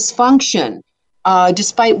management dysfunction,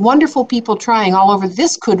 despite wonderful people trying all over.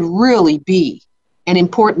 This could really be an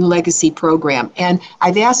important legacy program. And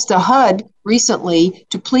I've asked the HUD recently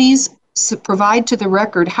to please provide to the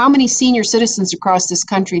record how many senior citizens across this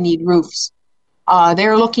country need roofs.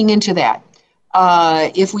 They're looking into that.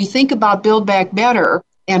 If we think about Build Back Better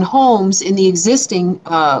and homes in the existing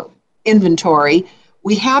inventory,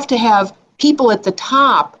 we have to have people at the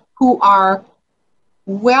top who are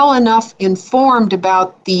well enough informed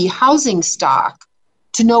about the housing stock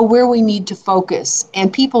to know where we need to focus,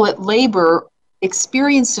 and people at labor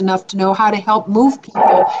experienced enough to know how to help move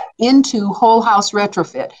people into whole house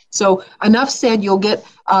retrofit. So enough said. You'll get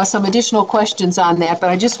some additional questions on that, but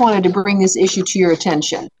I just wanted to bring this issue to your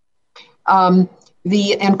attention. And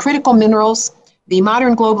critical minerals, the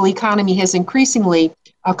modern global economy has increasingly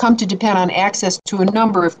come to depend on access to a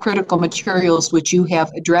number of critical materials, which you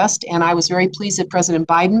have addressed. And I was very pleased that President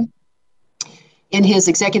Biden, in his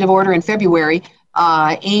executive order in February,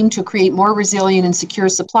 aimed to create more resilient and secure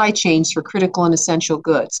supply chains for critical and essential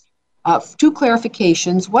goods. Two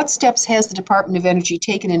clarifications. What steps has the Department of Energy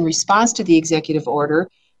taken in response to the executive order?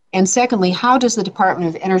 And secondly, how does the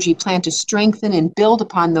Department of Energy plan to strengthen and build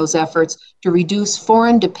upon those efforts to reduce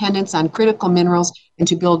foreign dependence on critical minerals and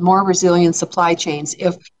to build more resilient supply chains?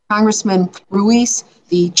 If Congressman Ruiz,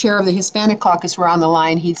 the chair of the Hispanic Caucus, were on the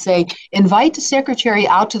line, he'd say, invite the Secretary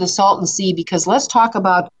out to the Salton Sea, because let's talk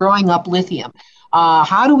about growing up lithium.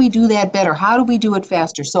 How do we do that better? How do we do it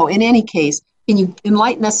faster? So in any case, can you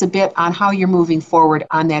enlighten us a bit on how you're moving forward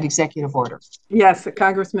on that executive order? Yes,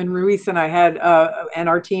 Congressman Ruiz and I had, and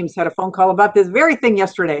our teams had a phone call about this very thing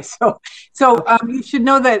yesterday. So you should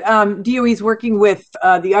know that DOE is working with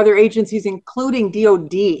the other agencies, including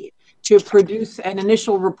DOD, to produce an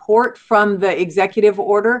initial report from the executive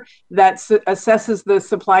order that assesses the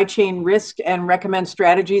supply chain risk and recommends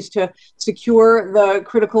strategies to secure the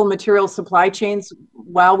critical material supply chains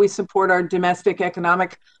while we support our domestic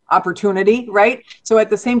economic opportunity, right? So at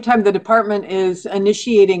the same time, the department is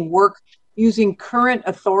initiating work using current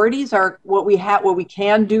authorities, what we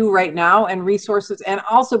can do right now, and resources, and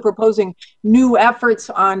also proposing new efforts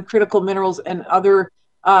on critical minerals and other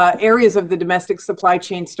areas of the domestic supply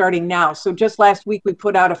chain starting now. So just last week, we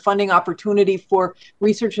put out a funding opportunity for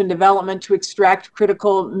research and development to extract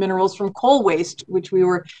critical minerals from coal waste, which we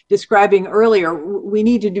were describing earlier. We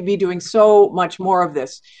need to be doing so much more of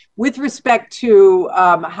this. With respect to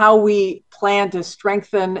how we plan to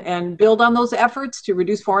strengthen and build on those efforts to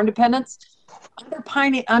reduce foreign dependence,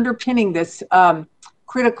 underpinning this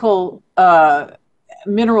critical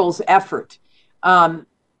minerals effort,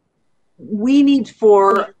 we need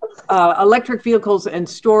for electric vehicles and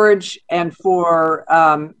storage, and for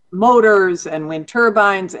motors and wind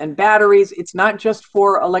turbines and batteries. It's not just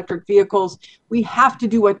for electric vehicles. We have to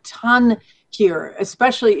do a ton here,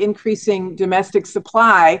 especially increasing domestic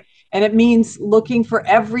supply. And it means looking for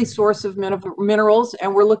every source of minerals.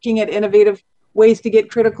 And we're looking at innovative ways to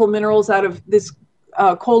get critical minerals out of this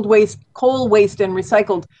coal waste and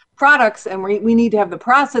recycled products, and we need to have the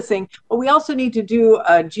processing, but we also need to do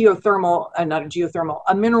a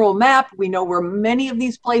a mineral map. We know where many of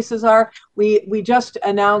these places are. We just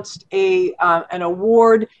announced an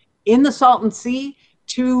award in the Salton Sea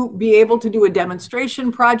to be able to do a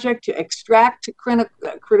demonstration project to extract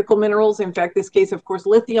critical minerals. In fact, this case, of course,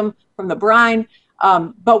 lithium from the brine.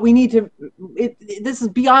 But we need to, this is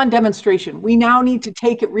beyond demonstration. We now need to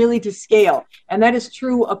take it really to scale. And that is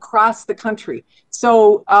true across the country.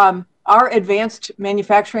 So our advanced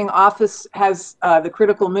manufacturing office has the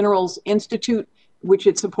Critical Minerals Institute, which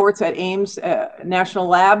it supports at Ames National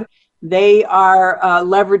Lab. They are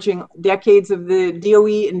leveraging decades of the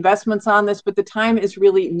DOE investments on this, but the time is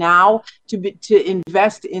really now to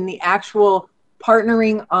invest in the actual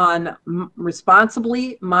partnering on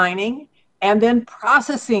responsibly mining, and then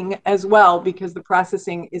processing as well, because the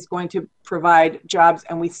processing is going to provide jobs,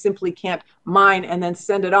 and we simply can't mine and then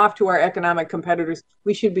send it off to our economic competitors.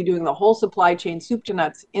 We should be doing the whole supply chain, soup to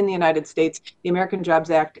nuts, in the United States. The American Jobs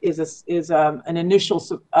Act is an initial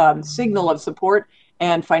signal of support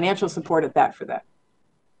and financial support at that for that.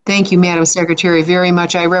 Thank you, Madam Secretary, very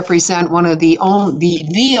much. I represent one of the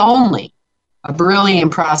only beryllium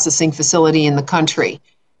processing facility in the country.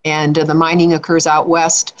 And the mining occurs out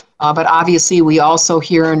west, but obviously we also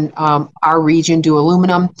here in our region do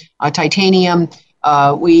aluminum, titanium,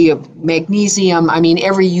 magnesium, I mean,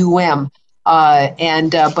 every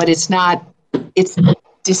but it's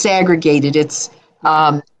disaggregated.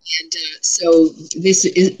 So this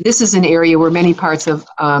is an area where many parts of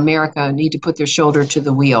America need to put their shoulder to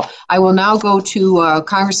the wheel. I will now go to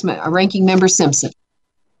Ranking Member Simpson.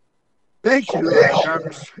 Thank you,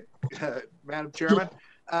 Madam Chairman.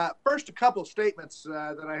 First, a couple statements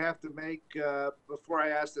that I have to make before I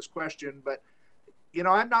ask this question. But, you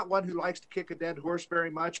know, I'm not one who likes to kick a dead horse very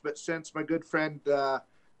much, but since my good friend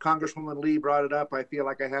Congresswoman Lee brought it up, I feel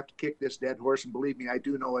like I have to kick this dead horse. And believe me, I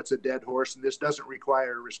do know it's a dead horse, and this doesn't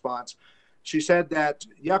require a response. She said that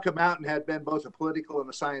Yucca Mountain had been both a political and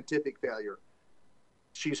a scientific failure.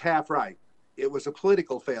 She's half right. It was a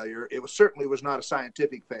political failure. It certainly was not a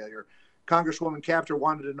scientific failure. Congresswoman Kaptur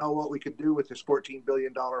wanted to know what we could do with this $14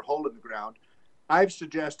 billion hole in the ground. I've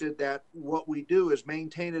suggested that what we do is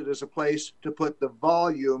maintain it as a place to put the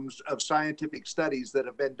volumes of scientific studies that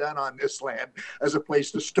have been done on this land as a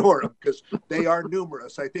place to store them, because they are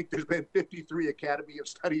numerous. I think there's been 53 Academy of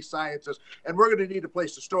Study Sciences, and we're going to need a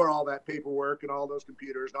place to store all that paperwork and all those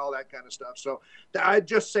computers and all that kind of stuff. So I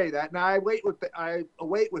just say that. Now I await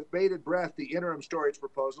with bated breath the interim storage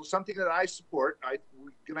proposal, something that I support.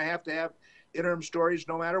 We're going to have interim storage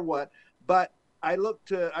no matter what, but I look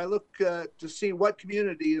to see what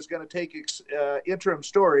community is going to take interim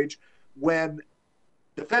storage when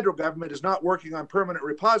the federal government is not working on permanent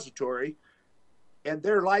repository, and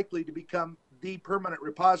they're likely to become the permanent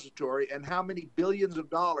repository, and how many billions of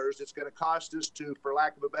dollars it's going to cost us to, for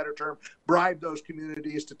lack of a better term, bribe those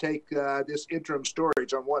communities to take this interim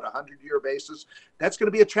storage on what, a 100-year basis. That's going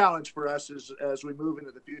to be a challenge for us as we move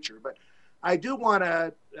into the future. But I do want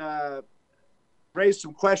to raise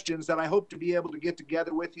some questions that I hope to be able to get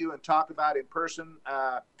together with you and talk about in person.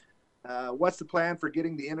 What's the plan for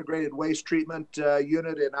getting the integrated waste treatment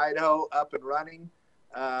unit in Idaho up and running?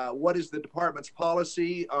 What is the department's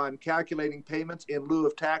policy on calculating payments in lieu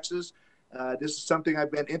of taxes? This is something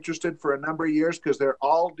I've been interested for a number of years because they're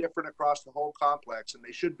all different across the whole complex, and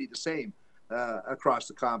they should be the same across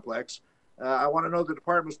the complex. I want to know the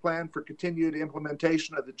department's plan for continued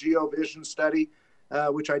implementation of the GeoVision study,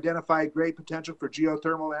 which identified great potential for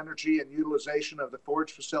geothermal energy and utilization of the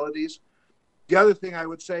forage facilities. The other thing I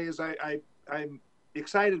would say is I'm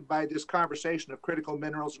excited by this conversation of critical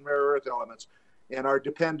minerals and rare earth elements and our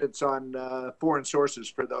dependence on foreign sources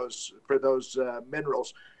for those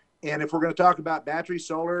minerals. And if we're going to talk about battery,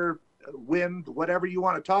 solar, wind, whatever you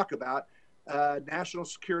want to talk about, national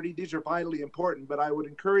security, these are vitally important. But I would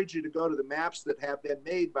encourage you to go to the maps that have been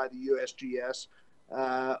made by the USGS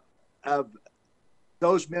of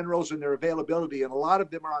those minerals and their availability, and a lot of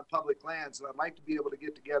them are on public lands. And I'd like to be able to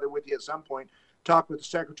get together with you at some point, talk with the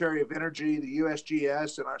Secretary of Energy, the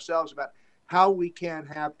USGS, and ourselves about how we can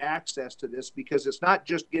have access to this, because it's not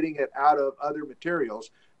just getting it out of other materials,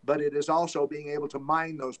 but it is also being able to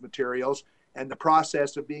mine those materials and the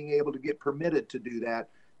process of being able to get permitted to do that.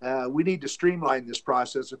 We need to streamline this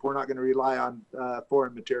process if we're not going to rely on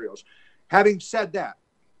foreign materials. Having said that,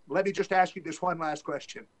 let me just ask you this one last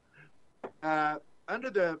question. Under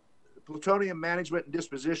the Plutonium Management and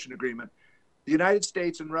Disposition Agreement, the United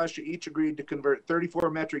States and Russia each agreed to convert 34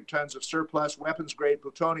 metric tons of surplus weapons-grade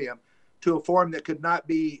plutonium to a form that could not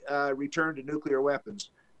be returned to nuclear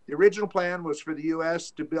weapons. The original plan was for the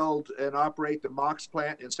U.S. to build and operate the MOX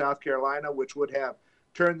plant in South Carolina, which would have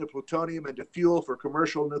turned the plutonium into fuel for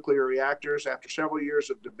commercial nuclear reactors. After several years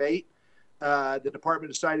of debate, the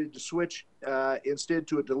department decided to switch instead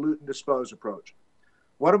to a dilute and dispose approach.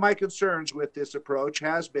 One of my concerns with this approach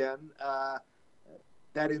has been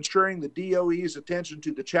that ensuring the DOE's attention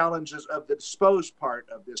to the challenges of the disposed part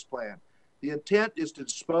of this plan. The intent is to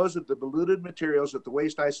dispose of the diluted materials at the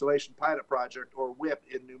Waste Isolation Pilot Project, or WIP,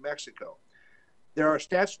 in New Mexico. There are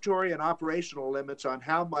statutory and operational limits on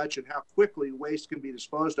how much and how quickly waste can be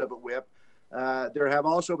disposed of at WIP. There have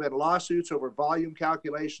also been lawsuits over volume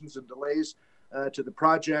calculations and delays to the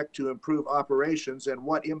project to improve operations, and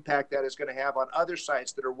what impact that is going to have on other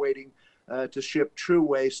sites that are waiting to ship true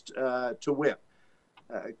waste to WIP.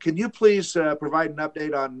 Can you please provide an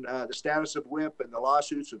update on the status of WIP and the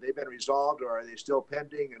lawsuits? Have they been resolved, or are they still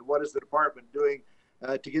pending? And what is the department doing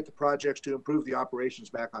to get the projects to improve the operations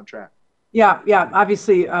back on track? Yeah.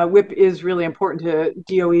 Obviously, WIP is really important to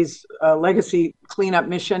DOE's legacy cleanup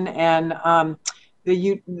mission, and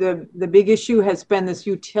the big issue has been this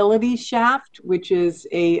utility shaft, which is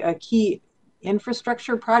a key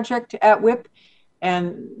infrastructure project at WIP.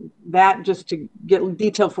 And that, just to get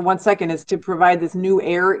detailed for 1 second, is to provide this new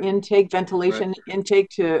air intake, ventilation intake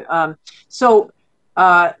to,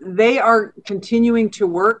 they are continuing to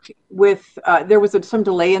work with, there was some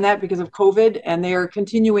delay in that because of COVID, and they are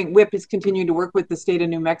continuing, WIP is continuing to work with the state of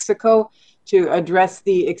New Mexico to address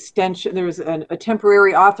the extension. There was a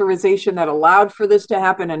temporary authorization that allowed for this to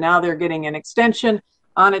happen, and now they're getting an extension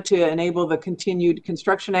on it to enable the continued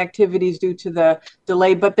construction activities due to the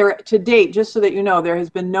delay. But there, to date, just so that you know, there has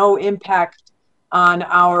been no impact on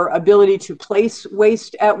our ability to place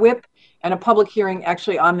waste at WIP. And a public hearing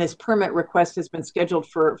actually on this permit request has been scheduled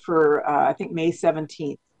for I think May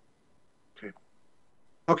 17th.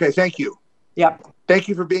 Okay, thank you. Yep. Thank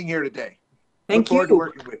you for being here today. Look forward to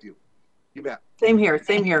working with you. You bet. Same here,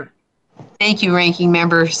 same here. Thank you, Ranking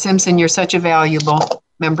Member Simpson. You're such a valuable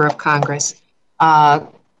member of Congress.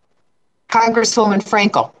 Congresswoman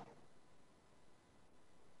Frankel.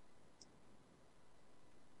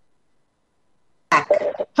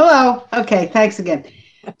 Hello. Okay, thanks again.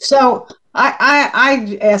 So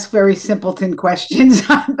I ask very simpleton questions.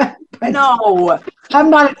 No, I'm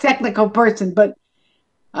not a technical person, but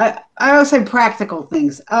I always say practical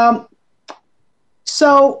things.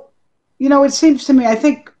 So, you know, it seems to me, I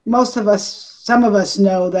think most of us, some of us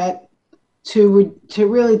know that to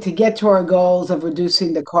really get to our goals of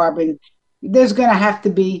reducing the carbon, there's going to have to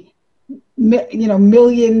be, you know,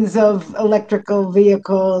 millions of electrical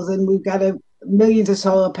vehicles, and we've got millions of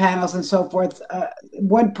solar panels and so forth.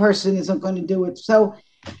 One person isn't going to do it. So,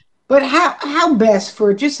 but how best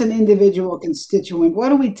for just an individual constituent? What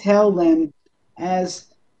do we tell them as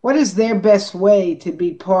what is their best way to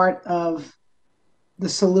be part of the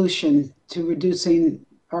solution to reducing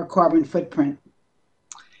our carbon footprint?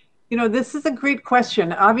 You know, this is a great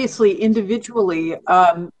question. Obviously, individually,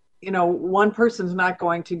 you know, one person's not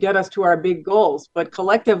going to get us to our big goals, but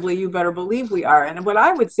collectively, you better believe we are. And what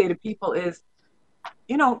I would say to people is,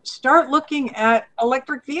 you know, start looking at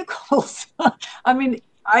electric vehicles. I mean,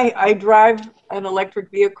 I drive an electric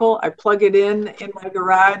vehicle. I plug it in my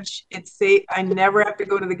garage. It's safe. I never have to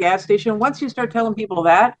go to the gas station. Once you start telling people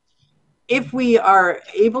that, if we are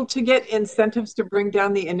able to get incentives to bring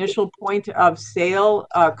down the initial point of sale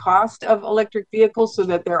cost of electric vehicles so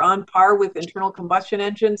that they're on par with internal combustion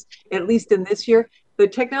engines, at least in this year, the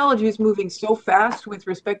technology is moving so fast with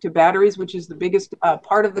respect to batteries, which is the biggest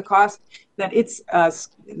part of the cost, that it's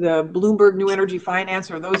the Bloomberg New Energy Finance,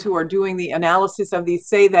 or those who are doing the analysis of these,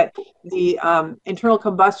 say that the internal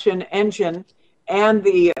combustion engine and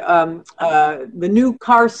the new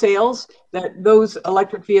car sales, that those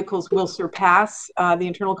electric vehicles will surpass the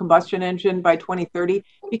internal combustion engine by 2030,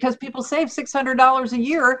 because people save $600 a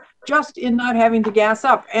year just in not having to gas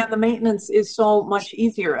up, and the maintenance is so much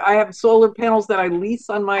easier. I have solar panels that I lease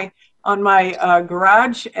on my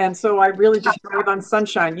garage, and so I really just drive on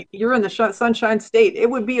sunshine. You're in the Sunshine State. It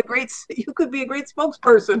would be you could be a great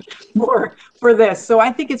spokesperson for this. So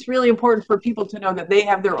I think it's really important for people to know that they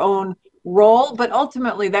have their own role, but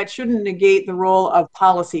ultimately that shouldn't negate the role of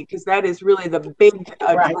policy, because that is really the big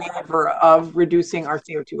driver of reducing our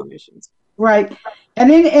CO2 emissions. Right.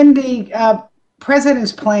 And in the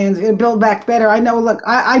president's plans, Build Back Better, I know, look,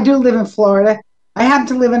 I do live in Florida. I happen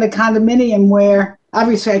to live in a condominium where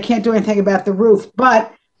obviously I can't do anything about the roof,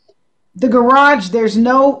 but the garage, there's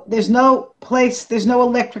no place, there's no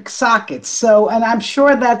electric sockets. So, and I'm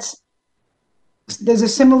sure there's a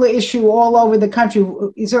similar issue all over the country.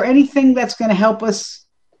 Is there anything that's going to help us,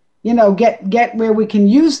 you know, get where we can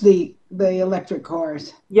use the electric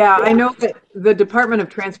cars? Yeah, I know that the Department of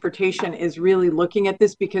Transportation is really looking at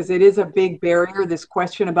this, because it is a big barrier, this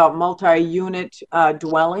question about multi-unit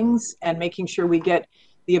dwellings, and making sure we get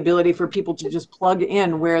the ability for people to just plug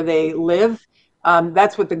in where they live.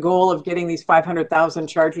 That's what the goal of getting these 500,000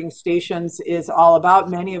 charging stations is all about.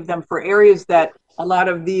 Many of them for areas that a lot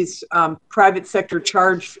of these private sector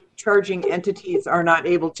charging entities are not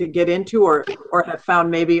able to get into, or have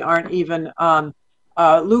found maybe aren't even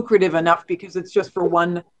lucrative enough, because it's just for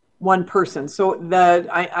one person. So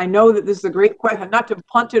I know that this is a great question, not to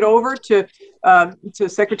punt it over to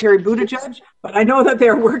Secretary Buttigieg, but I know that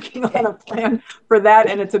they're working on a plan for that,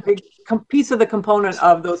 and it's a big piece of the component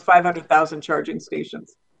of those 500,000 charging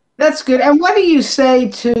stations. That's good. And what do you say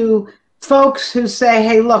to folks who say,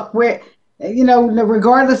 hey, look, you know,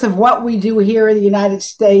 regardless of what we do here in the United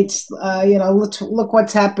States, you know, look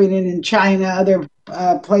what's happening in China, other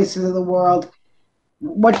places of the world.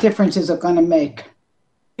 What difference is it going to make?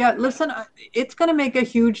 Yeah, listen, it's going to make a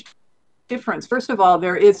huge difference. First of all,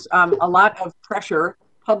 there is a lot of pressure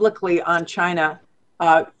publicly on China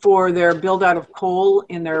for their build out of coal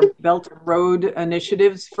in their Belt and Road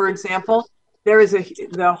initiatives, for example.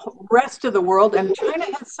 the rest of the world, and China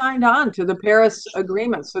has signed on to the Paris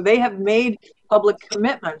Agreement. So they have made public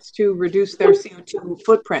commitments to reduce their CO2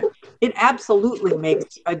 footprint. It absolutely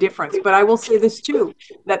makes a difference. But I will say this too,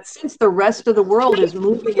 that since the rest of the world is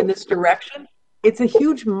moving in this direction, it's a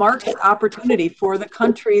huge market opportunity for the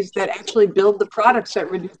countries that actually build the products that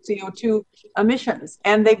reduce CO2 emissions.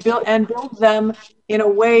 And they build them in a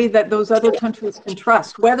way that those other countries can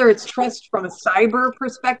trust, whether it's trust from a cyber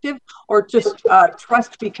perspective or just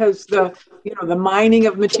trust because the mining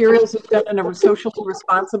of materials is done in a socially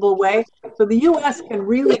responsible way. So the U.S. can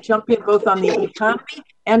really jump in both on the economy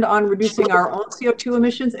and on reducing our own CO2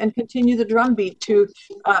 emissions and continue the drumbeat to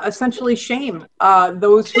essentially shame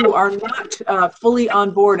those who are not fully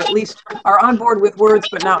on board, at least are on board with words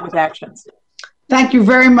but not with actions. Thank you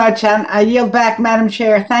very much. And I yield back, Madam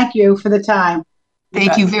Chair. Thank you for the time.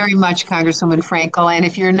 Thank you very much, Congresswoman Frankel. And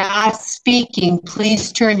if you're not speaking,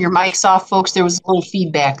 please turn your mics off, folks. There was a little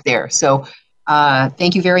feedback there. So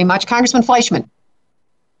thank you very much. Congressman Fleischman.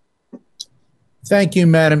 Thank you,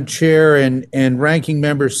 Madam Chair and Ranking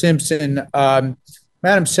Member Simpson.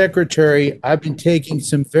 Madam Secretary, I've been taking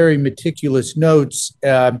some very meticulous notes,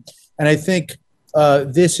 and I think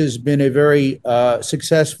this has been a very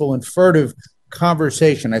successful and furtive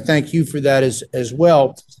conversation. I thank you for that as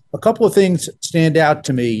well. A couple of things stand out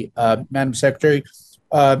to me, Madam Secretary.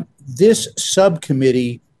 This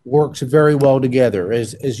subcommittee works very well together.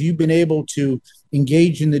 As you've been able to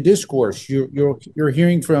engage in the discourse, you're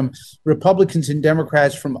hearing from Republicans and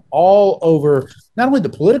Democrats from all over, not only the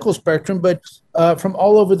political spectrum, but from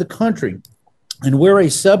all over the country. And we're a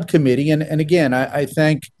subcommittee, and again, I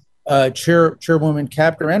thank Chairwoman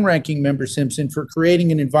Kaptur and Ranking Member Simpson for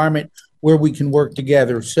creating an environment where we can work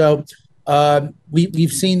together. So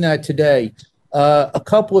we've seen that today. A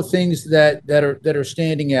couple of things that are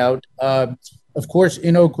standing out. Of course,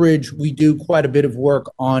 in Oak Ridge, we do quite a bit of work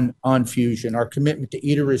on fusion. Our commitment to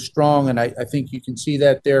ITER is strong, and I think you can see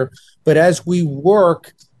that there. But as we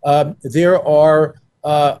work, there are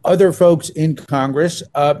other folks in Congress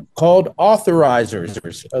called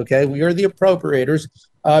authorizers. Okay, we are the appropriators.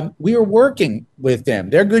 We are working with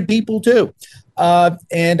them. They're good people too.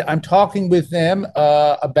 And I'm talking with them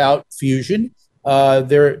about fusion.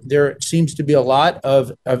 There seems to be a lot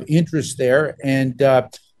of interest there, and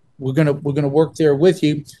we're gonna work there with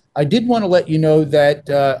you. I did want to let you know that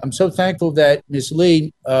I'm so thankful that Ms.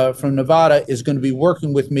 Lee from Nevada is going to be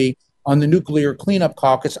working with me on the Nuclear Cleanup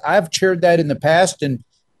Caucus. I've chaired that in the past, and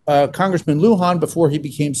Congressman Lujan, before he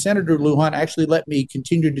became Senator Lujan, actually let me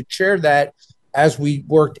continue to chair that as we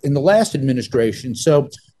worked in the last administration. So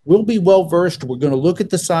we'll be well versed. We're going to look at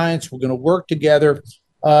the science. We're going to work together.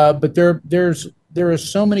 But there are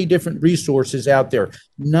so many different resources out there.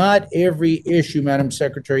 Not every issue, Madam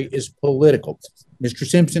Secretary, is political. Mr.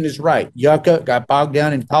 Simpson is right. Yucca got bogged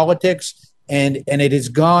down in politics, and it is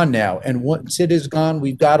gone now. And once it is gone,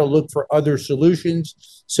 we've got to look for other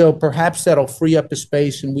solutions. So perhaps that'll free up the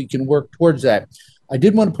space and we can work towards that. I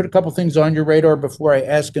did want to put a couple things on your radar before I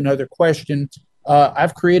ask another question.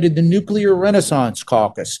 I've created the Nuclear Renaissance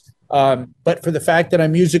Caucus. But for the fact that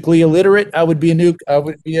I'm musically illiterate, I would be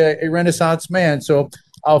a Renaissance man. So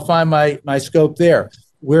I'll find my scope there.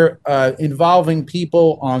 We're involving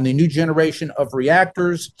people on the new generation of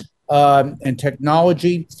reactors and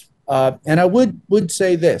technology. And I would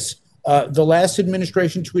say this, the last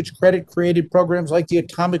administration, to its credit, created programs like the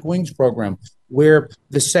Atomic Wings program, where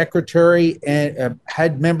the secretary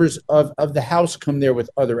had members of the House come there with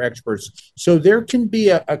other experts. So there can be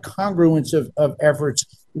a congruence of efforts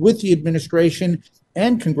with the administration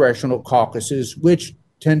and congressional caucuses, which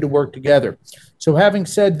tend to work together. So having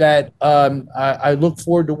said that, I look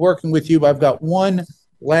forward to working with you. I've got one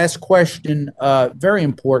last question, very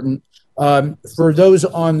important. For those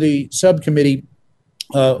on the subcommittee,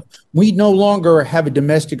 we no longer have a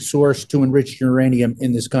domestic source to enrich uranium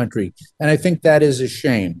in this country, and I think that is a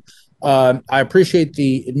shame. I appreciate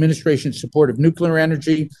the administration's support of nuclear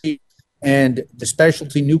energy and the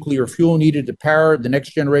specialty nuclear fuel needed to power the next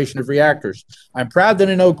generation of reactors. I'm proud that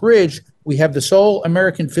in Oak Ridge, we have the sole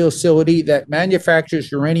American facility that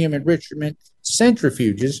manufactures uranium enrichment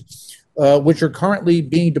centrifuges, which are currently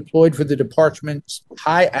being deployed for the department's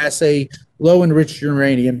high-assay, low-enriched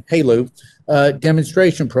uranium, HALEU,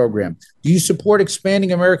 demonstration program. Do you support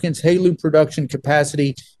expanding Americans' HALEU production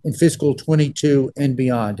capacity in fiscal 22 and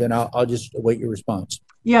beyond? And I'll just await your response.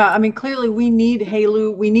 Yeah, I mean, clearly we need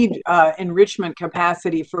HALEU, we need enrichment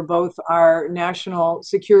capacity for both our national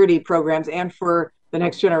security programs and for the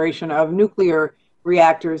next generation of nuclear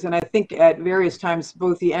reactors. And I think at various times,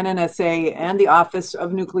 both the NNSA and the Office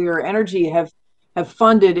of Nuclear Energy have have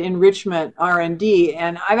funded enrichment R&D.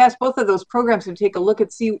 And I've asked both of those programs to take a look at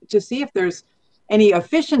to see if there's any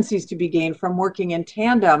efficiencies to be gained from working in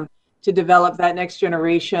tandem to develop that next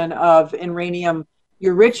generation of uranium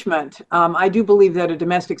enrichment. I do believe that a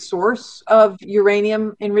domestic source of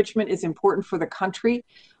uranium enrichment is important for the country.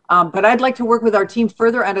 But I'd like to work with our team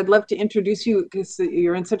further, and I'd love to introduce you, because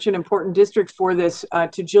you're in such an important district for this,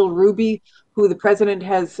 to Jill Ruby, who the president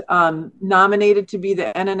has nominated to be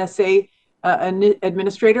the NNSA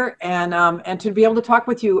administrator, and to be able to talk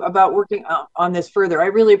with you about working on this further. I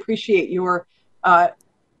really appreciate your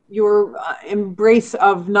embrace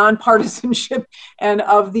of nonpartisanship and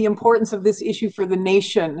of the importance of this issue for the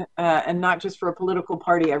nation, and not just for a political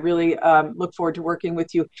party. I really look forward to working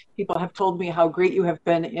with you. People have told me how great you have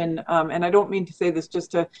been in, and I don't mean to say this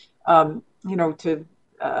just to,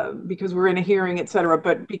 because we're in a hearing, et cetera,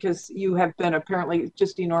 but because you have been apparently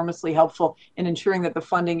just enormously helpful in ensuring that the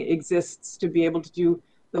funding exists to be able to do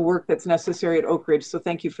the work that's necessary at Oak Ridge. So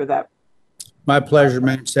thank you for that. My pleasure,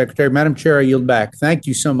 Madam Secretary. Madam Chair, I yield back. Thank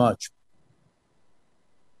you so much.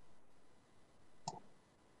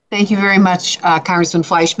 Thank you very much, Congressman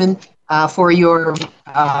Fleischman, for your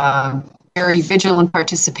very vigilant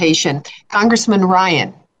participation. Congressman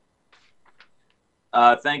Ryan.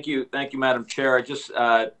 Thank you, Madam Chair.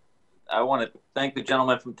 I want to thank the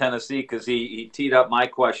gentleman from Tennessee, because he teed up my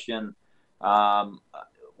question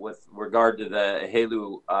with regard to the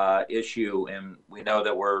HALEU issue, and we know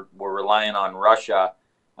that we're relying on Russia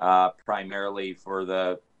primarily for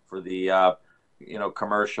the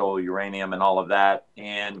commercial uranium and all of that.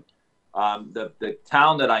 And the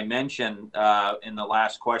town that I mentioned in the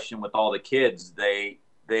last question with all the kids, they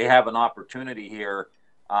have an opportunity here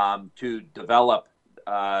to develop.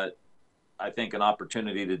 I think an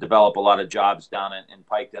opportunity to develop a lot of jobs down in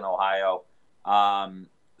Piketon, Ohio.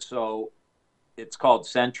 So it's called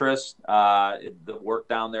Centrist. The work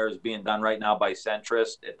down there is being done right now by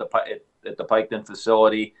Centrist at the Piketon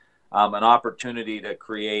facility. An opportunity to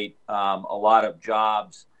create a lot of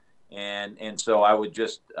jobs. And so I would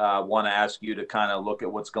just want to ask you to kind of look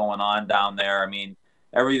at what's going on down there. I mean,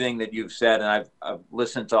 everything that you've said, and I've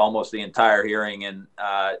listened to almost the entire hearing, and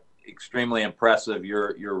extremely impressive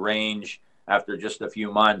your range after just a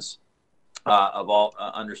few months of all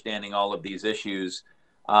understanding all of these issues.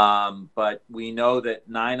 But we know that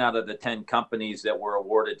 9 out of the 10 companies that were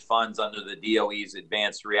awarded funds under the DOE's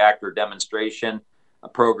Advanced Reactor Demonstration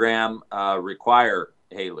Program require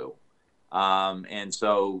HALEU. And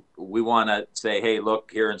so we want to say, hey,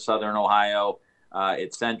 look, here in Southern Ohio,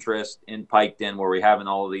 it's Centrist in Piketon, where we're having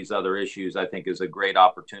all of these other issues, I think is a great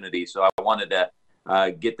opportunity. So I wanted to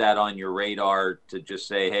get that on your radar to just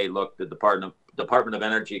say, hey, look, the Department of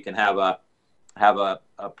Energy can have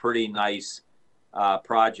a pretty nice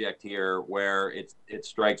project here where it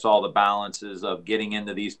strikes all the balances of getting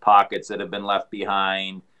into these pockets that have been left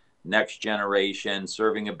behind, next generation,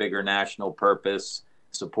 serving a bigger national purpose,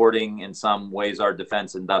 supporting in some ways our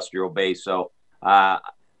defense industrial base. So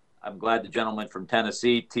I'm glad the gentleman from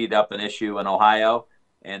Tennessee teed up an issue in Ohio,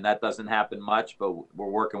 and that doesn't happen much, but we're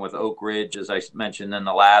working with Oak Ridge, as I mentioned in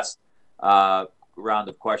the last round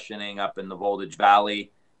of questioning, up in the Voltage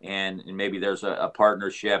Valley. And maybe there's a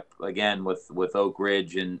partnership, again, with Oak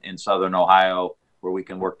Ridge in Southern Ohio, where we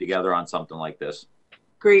can work together on something like this.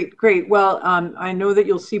 Great, great. Well, I know that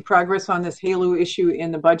you'll see progress on this HALEU issue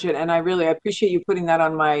in the budget, and I really appreciate you putting that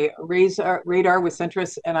on my radar with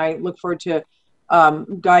Centrist, and I look forward to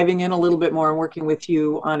diving in a little bit more and working with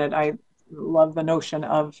you on it. I love the notion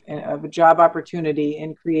of a job opportunity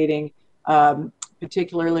in creating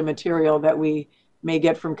particularly material that we may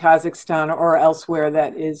get from Kazakhstan or elsewhere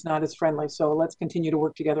that is not as friendly. So let's continue to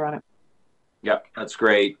work together on it. Yeah, that's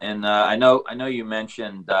great. And I know you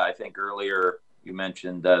mentioned, I think earlier you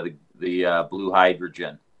mentioned the blue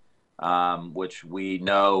hydrogen, which we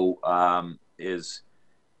know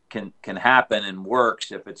can happen and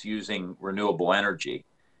works if it's using renewable energy.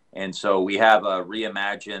 And so we have a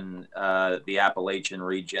Reimagine the Appalachian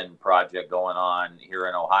Region project going on here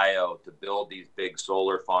in Ohio to build these big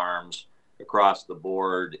solar farms across the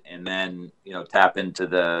board, and then tap into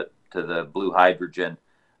the blue hydrogen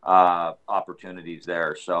opportunities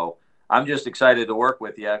there. So I'm just excited to work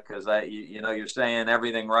with you, because you're saying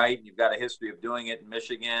everything right. You've got a history of doing it in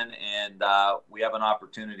Michigan, and we have an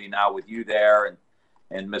opportunity now with you there,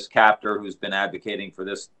 and Ms. Capter, who's been advocating for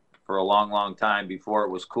this for a long, long time before it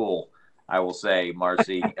was cool, I will say,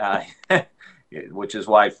 Marcy, which is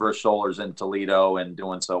why First Solar's in Toledo and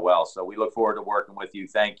doing so well. So we look forward to working with you.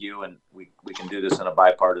 Thank you. And we can do this in a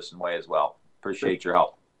bipartisan way as well. Appreciate your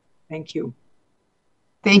help. Thank you.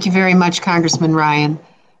 Thank you very much, Congressman Ryan.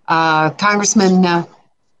 Congressman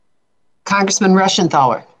Congressman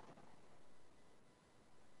Rushenthaler.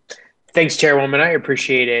 Thanks, Chairwoman. I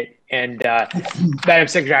appreciate it. And Madam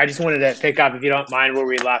Secretary, I just wanted to pick up, if you don't mind, where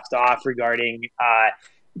we left off regarding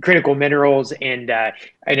critical minerals. And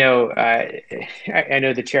I know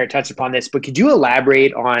the chair touched upon this, but could you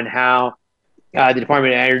elaborate on how the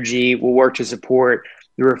Department of Energy will work to support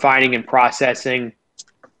the refining and processing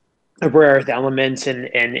of rare earth elements and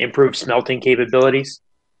improve smelting capabilities?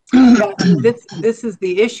 Yeah, this is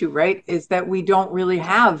the issue, right? Is that we don't really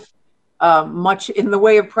have much in the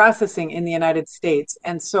way of processing in the United States.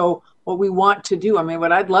 And so what we want to do, I mean,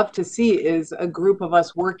 what I'd love to see is a group of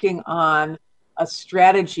us working on a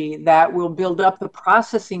strategy that will build up the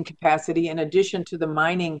processing capacity in addition to the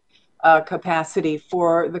mining capacity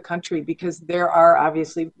for the country, because there are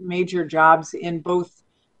obviously major jobs in both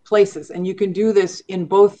places. And you can do this in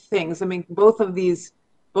both things. I mean, both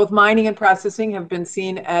mining and processing have been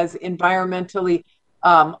seen as environmentally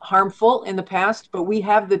harmful in the past, but we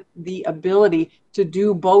have the ability to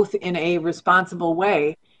do both in a responsible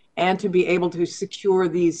way and to be able to secure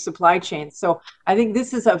these supply chains. So I think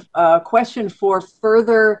this is a question for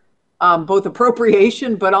further both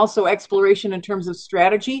appropriation, but also exploration in terms of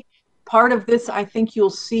strategy. Part of this, I think you'll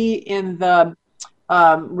see in the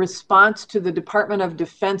response to the Department of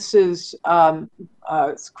Defense's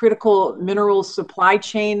critical minerals supply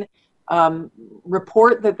chain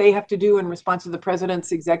report that they have to do in response to the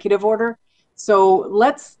president's executive order. So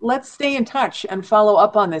let's stay in touch and follow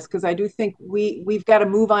up on this, because I do think we've got to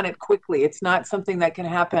move on it quickly. It's not something that can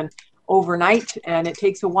happen overnight, and it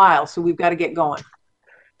takes a while. So we've got to get going.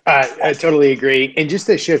 I totally agree. And just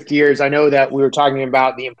to shift gears, I know that we were talking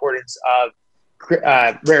about the importance of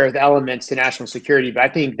rare earth elements to national security, but I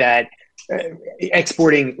think that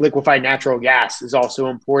exporting liquefied natural gas is also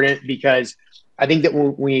important, because I think that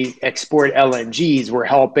when we export LNGs, we're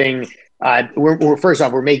helping. First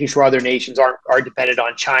off, we're making sure other nations aren't dependent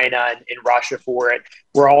on China and Russia for it.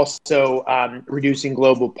 We're also reducing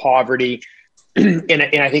global poverty, and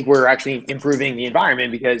I think we're actually improving the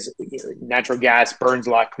environment, because natural gas burns a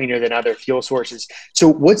lot cleaner than other fuel sources. So,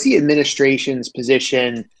 what's the administration's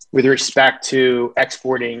position with respect to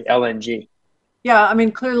exporting LNG? Yeah, I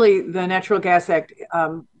mean, clearly the Natural Gas Act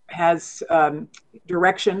has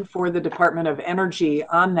direction for the Department of Energy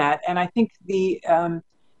on that, and I think the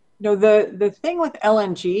thing with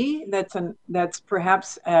LNG that's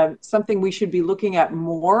perhaps something we should be looking at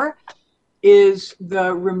more is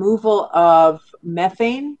the removal of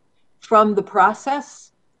methane from the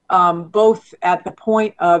process, both at the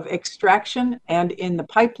point of extraction and in the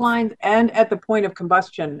pipeline, and at the point of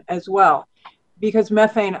combustion as well, because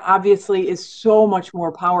methane obviously is so much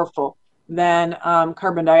more powerful than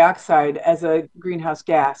carbon dioxide as a greenhouse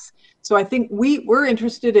gas. So I think we're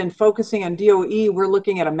interested in focusing on DOE. We're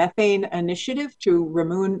looking at a methane initiative to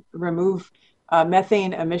remove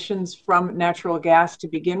methane emissions from natural gas to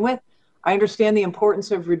begin with. I understand the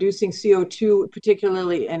importance of reducing CO2,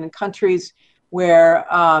 particularly in countries where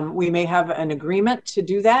we may have an agreement to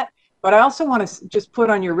do that. But I also want to just put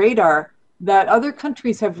on your radar that other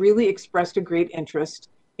countries have really expressed a great interest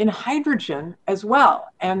in hydrogen as well.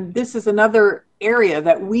 And this is another area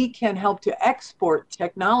that we can help to export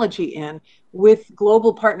technology in with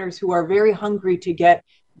global partners who are very hungry to get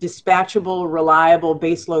dispatchable, reliable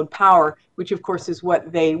baseload power, which of course is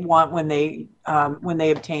what they want when they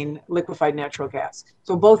obtain liquefied natural gas.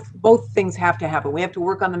 So both things have to happen. We have to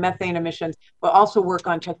work on the methane emissions, but also work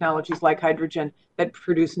on technologies like hydrogen that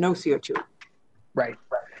produce no CO2. Right.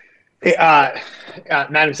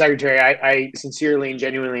 Madam Secretary, I sincerely and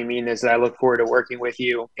genuinely mean this. I look forward to working with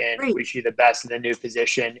you and wish you the best in the new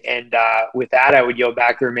position. And with that, I would yield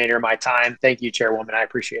back the remainder of my time. Thank you, Chairwoman. I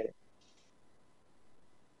appreciate it.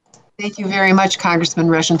 Thank you very much, Congressman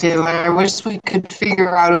Rushenthaler. I wish we could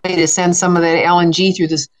figure out a way to send some of that LNG through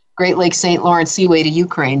this Great Lakes St. Lawrence Seaway to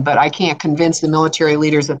Ukraine, but I can't convince the military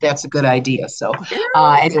leaders that that's a good idea. So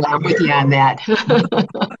anyway, I'm with you on that.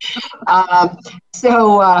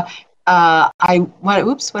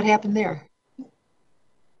 What happened there?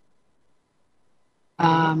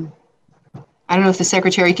 I don't know if the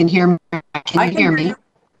secretary can hear me. Can you hear me?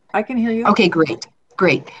 I can hear you. Okay, great.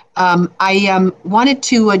 I wanted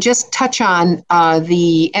to just touch on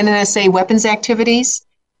the NNSA weapons activities.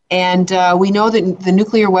 And we know that the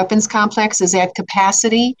nuclear weapons complex is at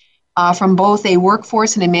capacity from both a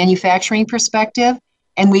workforce and a manufacturing perspective.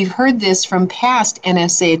 And we've heard this from past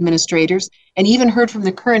NSA administrators, and even heard from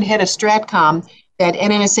the current head of Stratcom that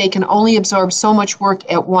NNSA can only absorb so much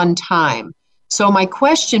work at one time. So my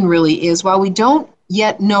question really is, while we don't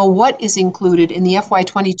yet know what is included in the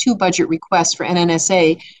FY22 budget request for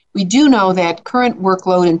NNSA, we do know that current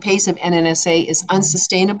workload and pace of NNSA is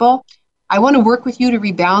unsustainable. I want to work with you to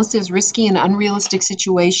rebalance this risky and unrealistic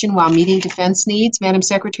situation while meeting defense needs. Madam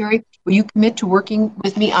Secretary, will you commit to working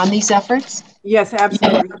with me on these efforts? Yes,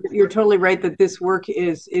 absolutely. You're totally right that this work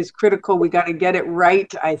is critical. We got to get it right.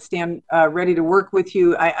 I stand ready to work with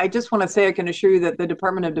you. I just want to say I can assure you that the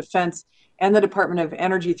Department of Defense and the Department of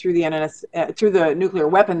Energy through the through the Nuclear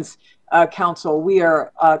Weapons Council, we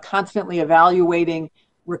are constantly evaluating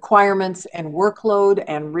requirements and workload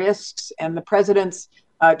and risks, and the President's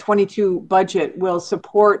 22 budget will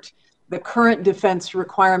support the current defense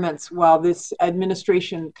requirements while this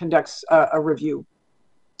administration conducts a review.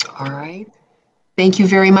 All right. Thank you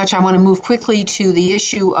very much. I want to move quickly to the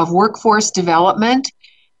issue of workforce development.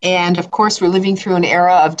 And of course, we're living through an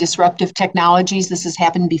era of disruptive technologies. This has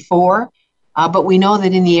happened before, but we know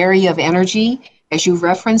that in the area of energy, as you've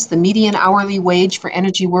referenced, the median hourly wage for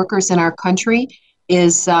energy workers in our country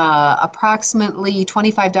is approximately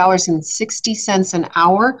 $25.60 an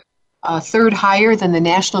hour, third higher than the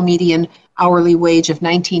national median hourly wage of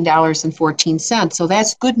 $19.14. So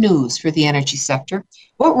that's good news for the energy sector.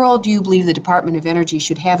 What role do you believe the Department of Energy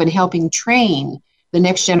should have in helping train the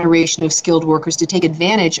next generation of skilled workers to take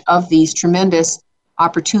advantage of these tremendous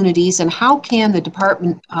opportunities? And how can the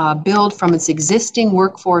department build from its existing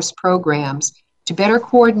workforce programs to better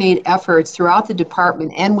coordinate efforts throughout the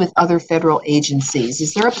department and with other federal agencies?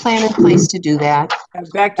 Is there a plan in place to do that?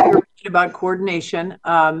 Back to your point about coordination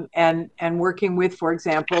and working with, for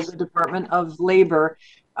example, the Department of Labor.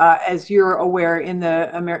 As you're aware, in the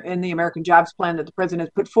American Jobs Plan that the President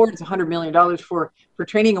has put forward, it's $100 million for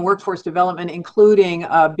training and workforce development, including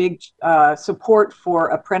big support for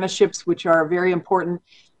apprenticeships, which are very important.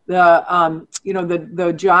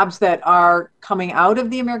 The jobs that are coming out of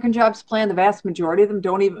the American Jobs Plan, the vast majority of them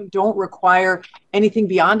don't require anything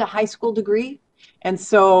beyond a high school degree. And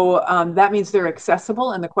so that means they're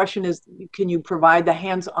accessible. And the question is, can you provide the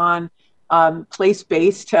hands-on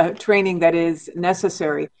place-based training that is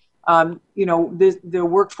necessary? The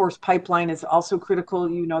workforce pipeline is also critical.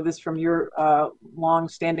 You know this from your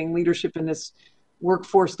long-standing leadership in this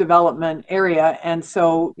workforce development area. And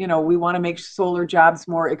so, we want to make solar jobs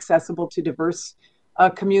more accessible to diverse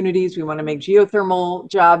communities. We want to make geothermal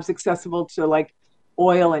jobs accessible to like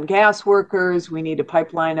oil and gas workers. We need a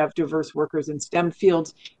pipeline of diverse workers in STEM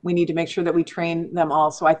fields. We need to make sure that we train them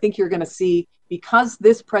all. So I think you're going to see, because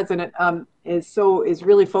this president is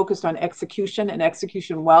really focused on execution and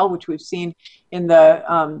execution well, which we've seen in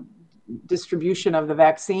the distribution of the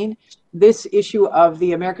vaccine, this issue of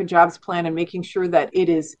the American Jobs Plan and making sure that it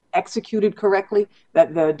is executed correctly,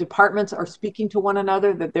 that the departments are speaking to one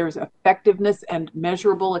another, that there's effectiveness and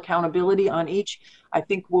measurable accountability on each, I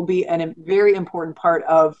think will be a very important part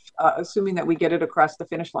of assuming that we get it across the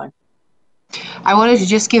finish line. I wanted to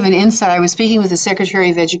just give an insight. I was speaking with the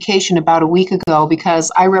Secretary of Education about a week ago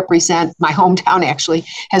because I represent, my hometown actually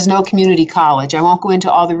has no community college. I won't go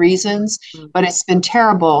into all the reasons, but it's been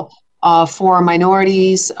terrible for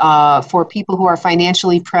minorities, for people who are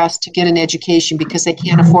financially pressed to get an education because they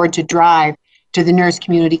can't afford to drive to the nearest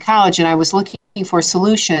community college. And I was looking for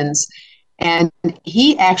solutions. And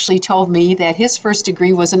he actually told me that his first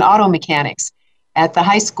degree was in auto mechanics at the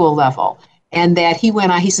high school level. And that he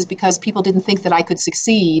went on, he says, because people didn't think that I could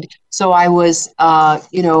succeed. So I was,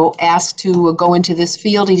 asked to go into this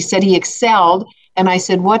field. He said he excelled. And I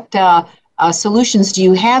said, what solutions do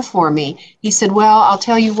you have for me? He said, well, I'll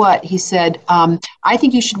tell you what. He said, I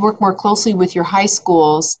think you should work more closely with your high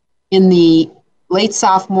schools in the late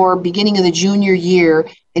sophomore, beginning of the junior year,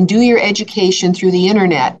 and do your education through the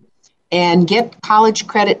internet and get college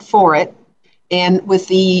credit for it. And with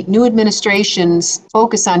the new administration's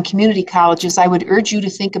focus on community colleges, I would urge you to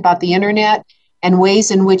think about the internet and ways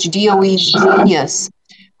in which DOE's genius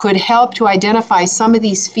could help to identify some of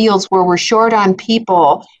these fields where we're short on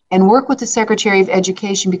people and work with the Secretary of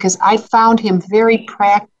Education, because I found him very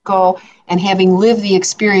practical, and having lived the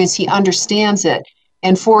experience, he understands it.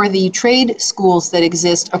 And for the trade schools that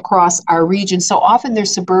exist across our region, so often they're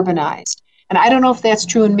suburbanized. And I don't know if that's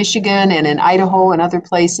true in Michigan and in Idaho and other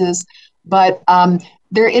places, but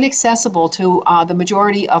they're inaccessible to the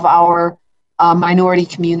majority of our minority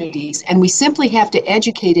communities. And we simply have to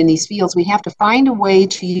educate in these fields. We have to find a way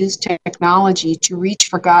to use technology to reach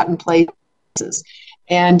forgotten places.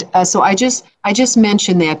 And so I just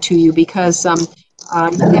mentioned that to you because you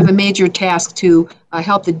have a major task to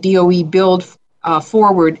help the DOE build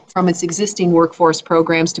forward from its existing workforce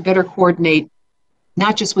programs to better coordinate,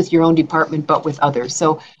 not just with your own department, but with others.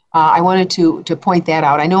 So I wanted to point that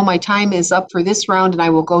out. I know my time is up for this round, and I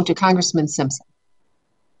will go to Congressman Simpson.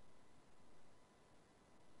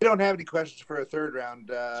 don't have any questions for a third round,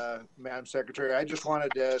 Madam Secretary. I just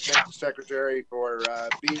wanted to thank the Secretary for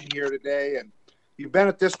being here today. And you've been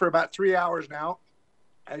at this for about 3 hours now.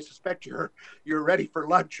 I suspect you're ready for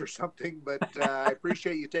lunch or something, but I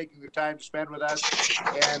appreciate you taking the time to spend with us.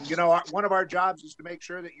 And, you know, one of our jobs is to make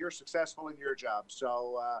sure that you're successful in your job.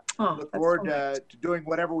 So look forward to doing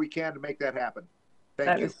whatever we can to make that happen.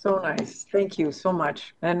 Thank you. That is so nice. Thank you so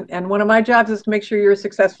much. And one of my jobs is to make sure you're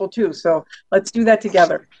successful too. So let's do that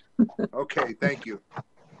together. Okay, thank you.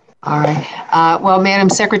 All right. Well, Madam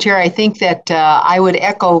Secretary, I think that I would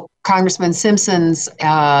echo Congressman Simpson's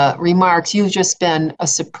remarks. You've just been a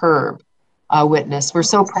superb witness. We're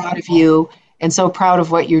so proud of you and so proud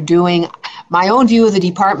of what you're doing. My own view of the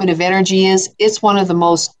Department of Energy is it's one of the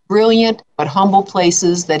most brilliant but humble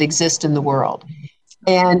places that exist in the world.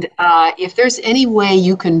 And if there's any way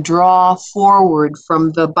you can draw forward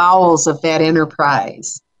from the bowels of that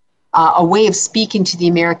enterprise, a way of speaking to the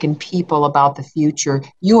American people about the future,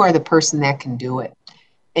 you are the person that can do it.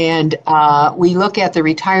 And we look at the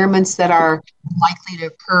retirements that are likely to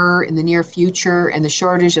occur in the near future and the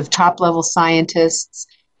shortage of top-level scientists.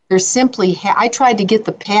 There's simply, I tried to get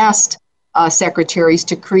the past secretaries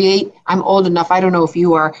to create, I'm old enough, I don't know if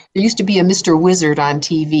you are, there used to be a Mr. Wizard on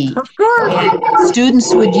TV. Of course. And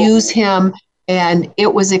students would use him, and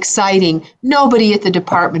it was exciting. Nobody at the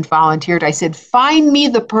department volunteered. I said, find me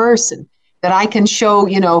the person that I can show,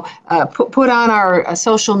 you know, put on our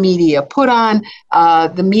social media, put on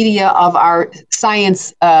the media of our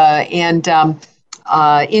science and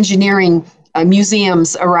engineering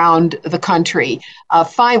museums around the country.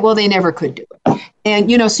 Well, they never could do it.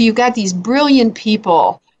 And, you know, so you've got these brilliant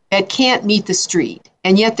people that can't meet the street,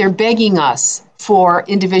 and yet they're begging us for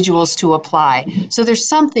individuals to apply. So there's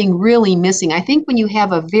something really missing. I think when you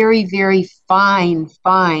have a very, very fine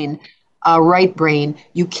right brain,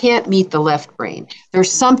 you can't meet the left brain.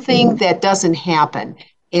 There's something that doesn't happen.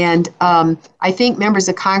 And I think members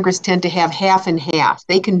of Congress tend to have half and half.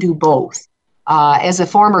 They can do both. As a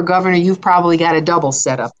former governor, you've probably got a double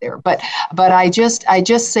set up there. But I just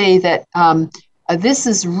say that this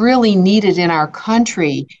is really needed in our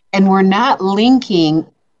country, and we're not linking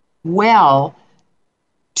well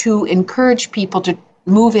to encourage people to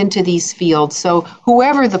move into these fields. So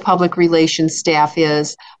whoever the public relations staff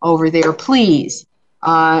is over there, please,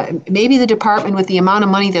 maybe the department with the amount of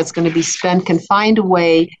money that's going to be spent can find a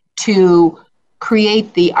way to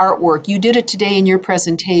create the artwork. You did it today in your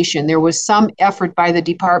presentation. There was some effort by the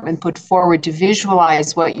department put forward to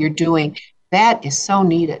visualize what you're doing. That is so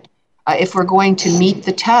needed. If we're going to meet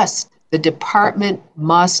the test, the department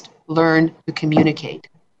must learn to communicate.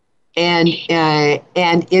 And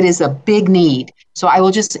it is a big need. So I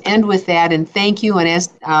will just end with that and thank you. And as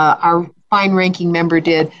our fine ranking member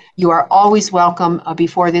did, you are always welcome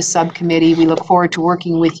before this subcommittee. We look forward to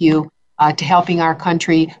working with you to helping our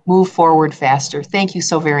country move forward faster. Thank you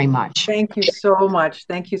so very much. Thank you so much.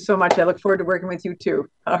 Thank you so much. I look forward to working with you too.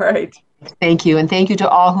 All right. Thank you. And thank you to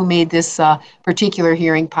all who made this particular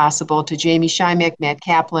hearing possible, to Jamie Schimek, Matt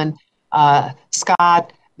Kaplan,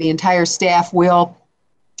 Scott, the entire staff, Will,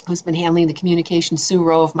 who's been handling the communication, Sue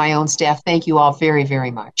Rowe of my own staff. Thank you all very,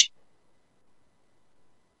 very much.